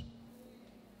Lord.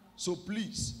 So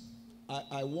please,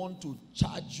 I want to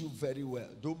charge you very well.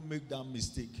 Don't make that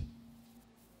mistake.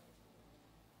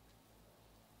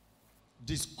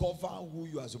 Discover who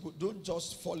you are supposed. Don't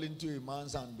just fall into a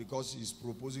man's hand because he's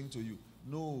proposing to you.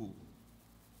 No.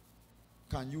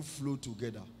 Can you flow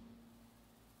together?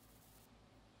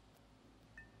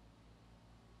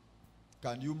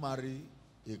 Can you marry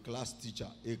a class teacher,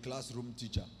 a classroom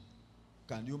teacher?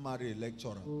 Can you marry a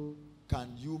lecturer?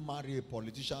 Can you marry a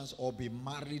politician or be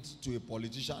married to a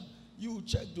politician? You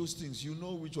check those things. You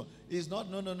know which one. It's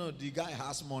not, no. The guy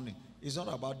has money. It's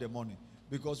not about the money.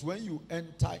 Because when you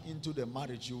enter into the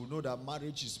marriage, you will know that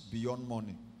marriage is beyond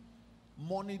money.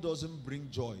 Money doesn't bring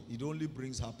joy. It only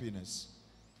brings happiness.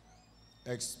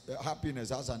 Happiness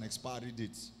has an expiry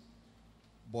date.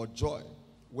 But joy,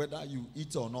 whether you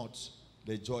eat or not,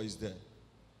 the joy is there.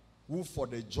 Who for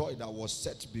the joy that was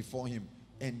set before him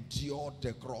endured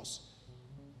the cross.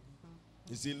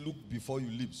 He said, look before you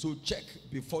leap. So check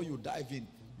before you dive in.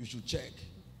 You should check.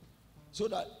 So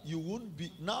that you won't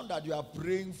be, now that you are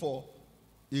praying for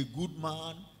a good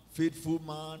man, faithful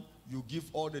man, you give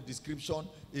all the description,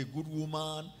 a good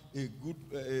woman, a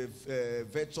good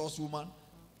virtuous woman.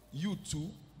 You too,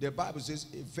 the Bible says,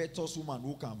 a virtuous woman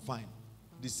who can find.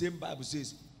 The same Bible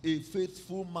says, a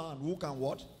faithful man who can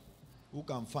what? Who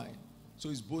can find. So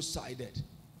it's both sided.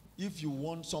 If you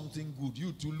want something good,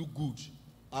 you too look good.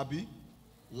 Abi,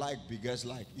 like biggest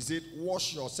like. He said,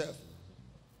 wash yourself.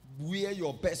 Wear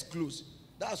your best clothes.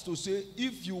 That's to say,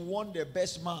 if you want the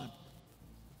best man,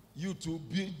 you too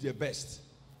be the best.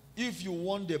 If you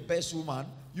want the best woman,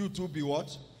 you too be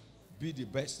what? Be the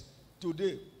best.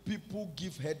 Today, people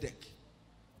give headache.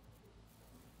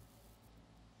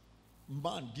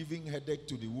 Man giving headache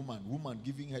to the woman, woman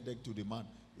giving headache to the man.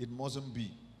 It mustn't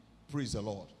be. Praise the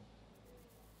Lord.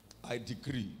 I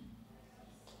decree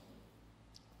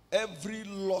every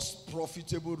lost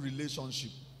profitable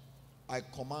relationship, I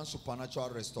command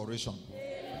supernatural restoration.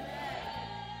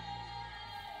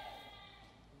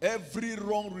 Every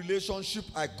wrong relationship,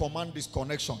 I command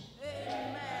disconnection.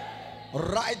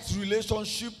 Right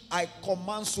relationship, I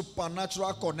command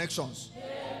supernatural connections.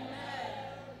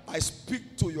 I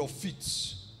speak to your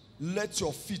feet. Let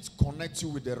your feet connect you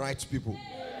with the right people.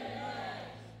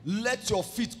 Let your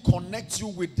feet connect you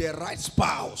with the right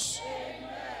spouse.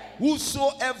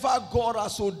 Whosoever God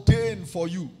has ordained for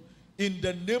you, in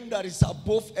the name that is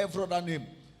above every other name,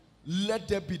 let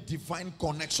there be divine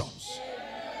connections.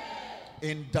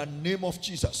 In the name of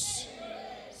Jesus.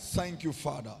 Thank you,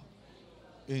 Father.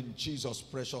 In Jesus'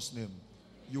 precious name.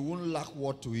 You won't lack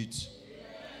what to eat.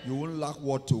 You won't lack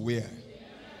what to wear.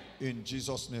 In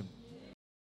Jesus' name.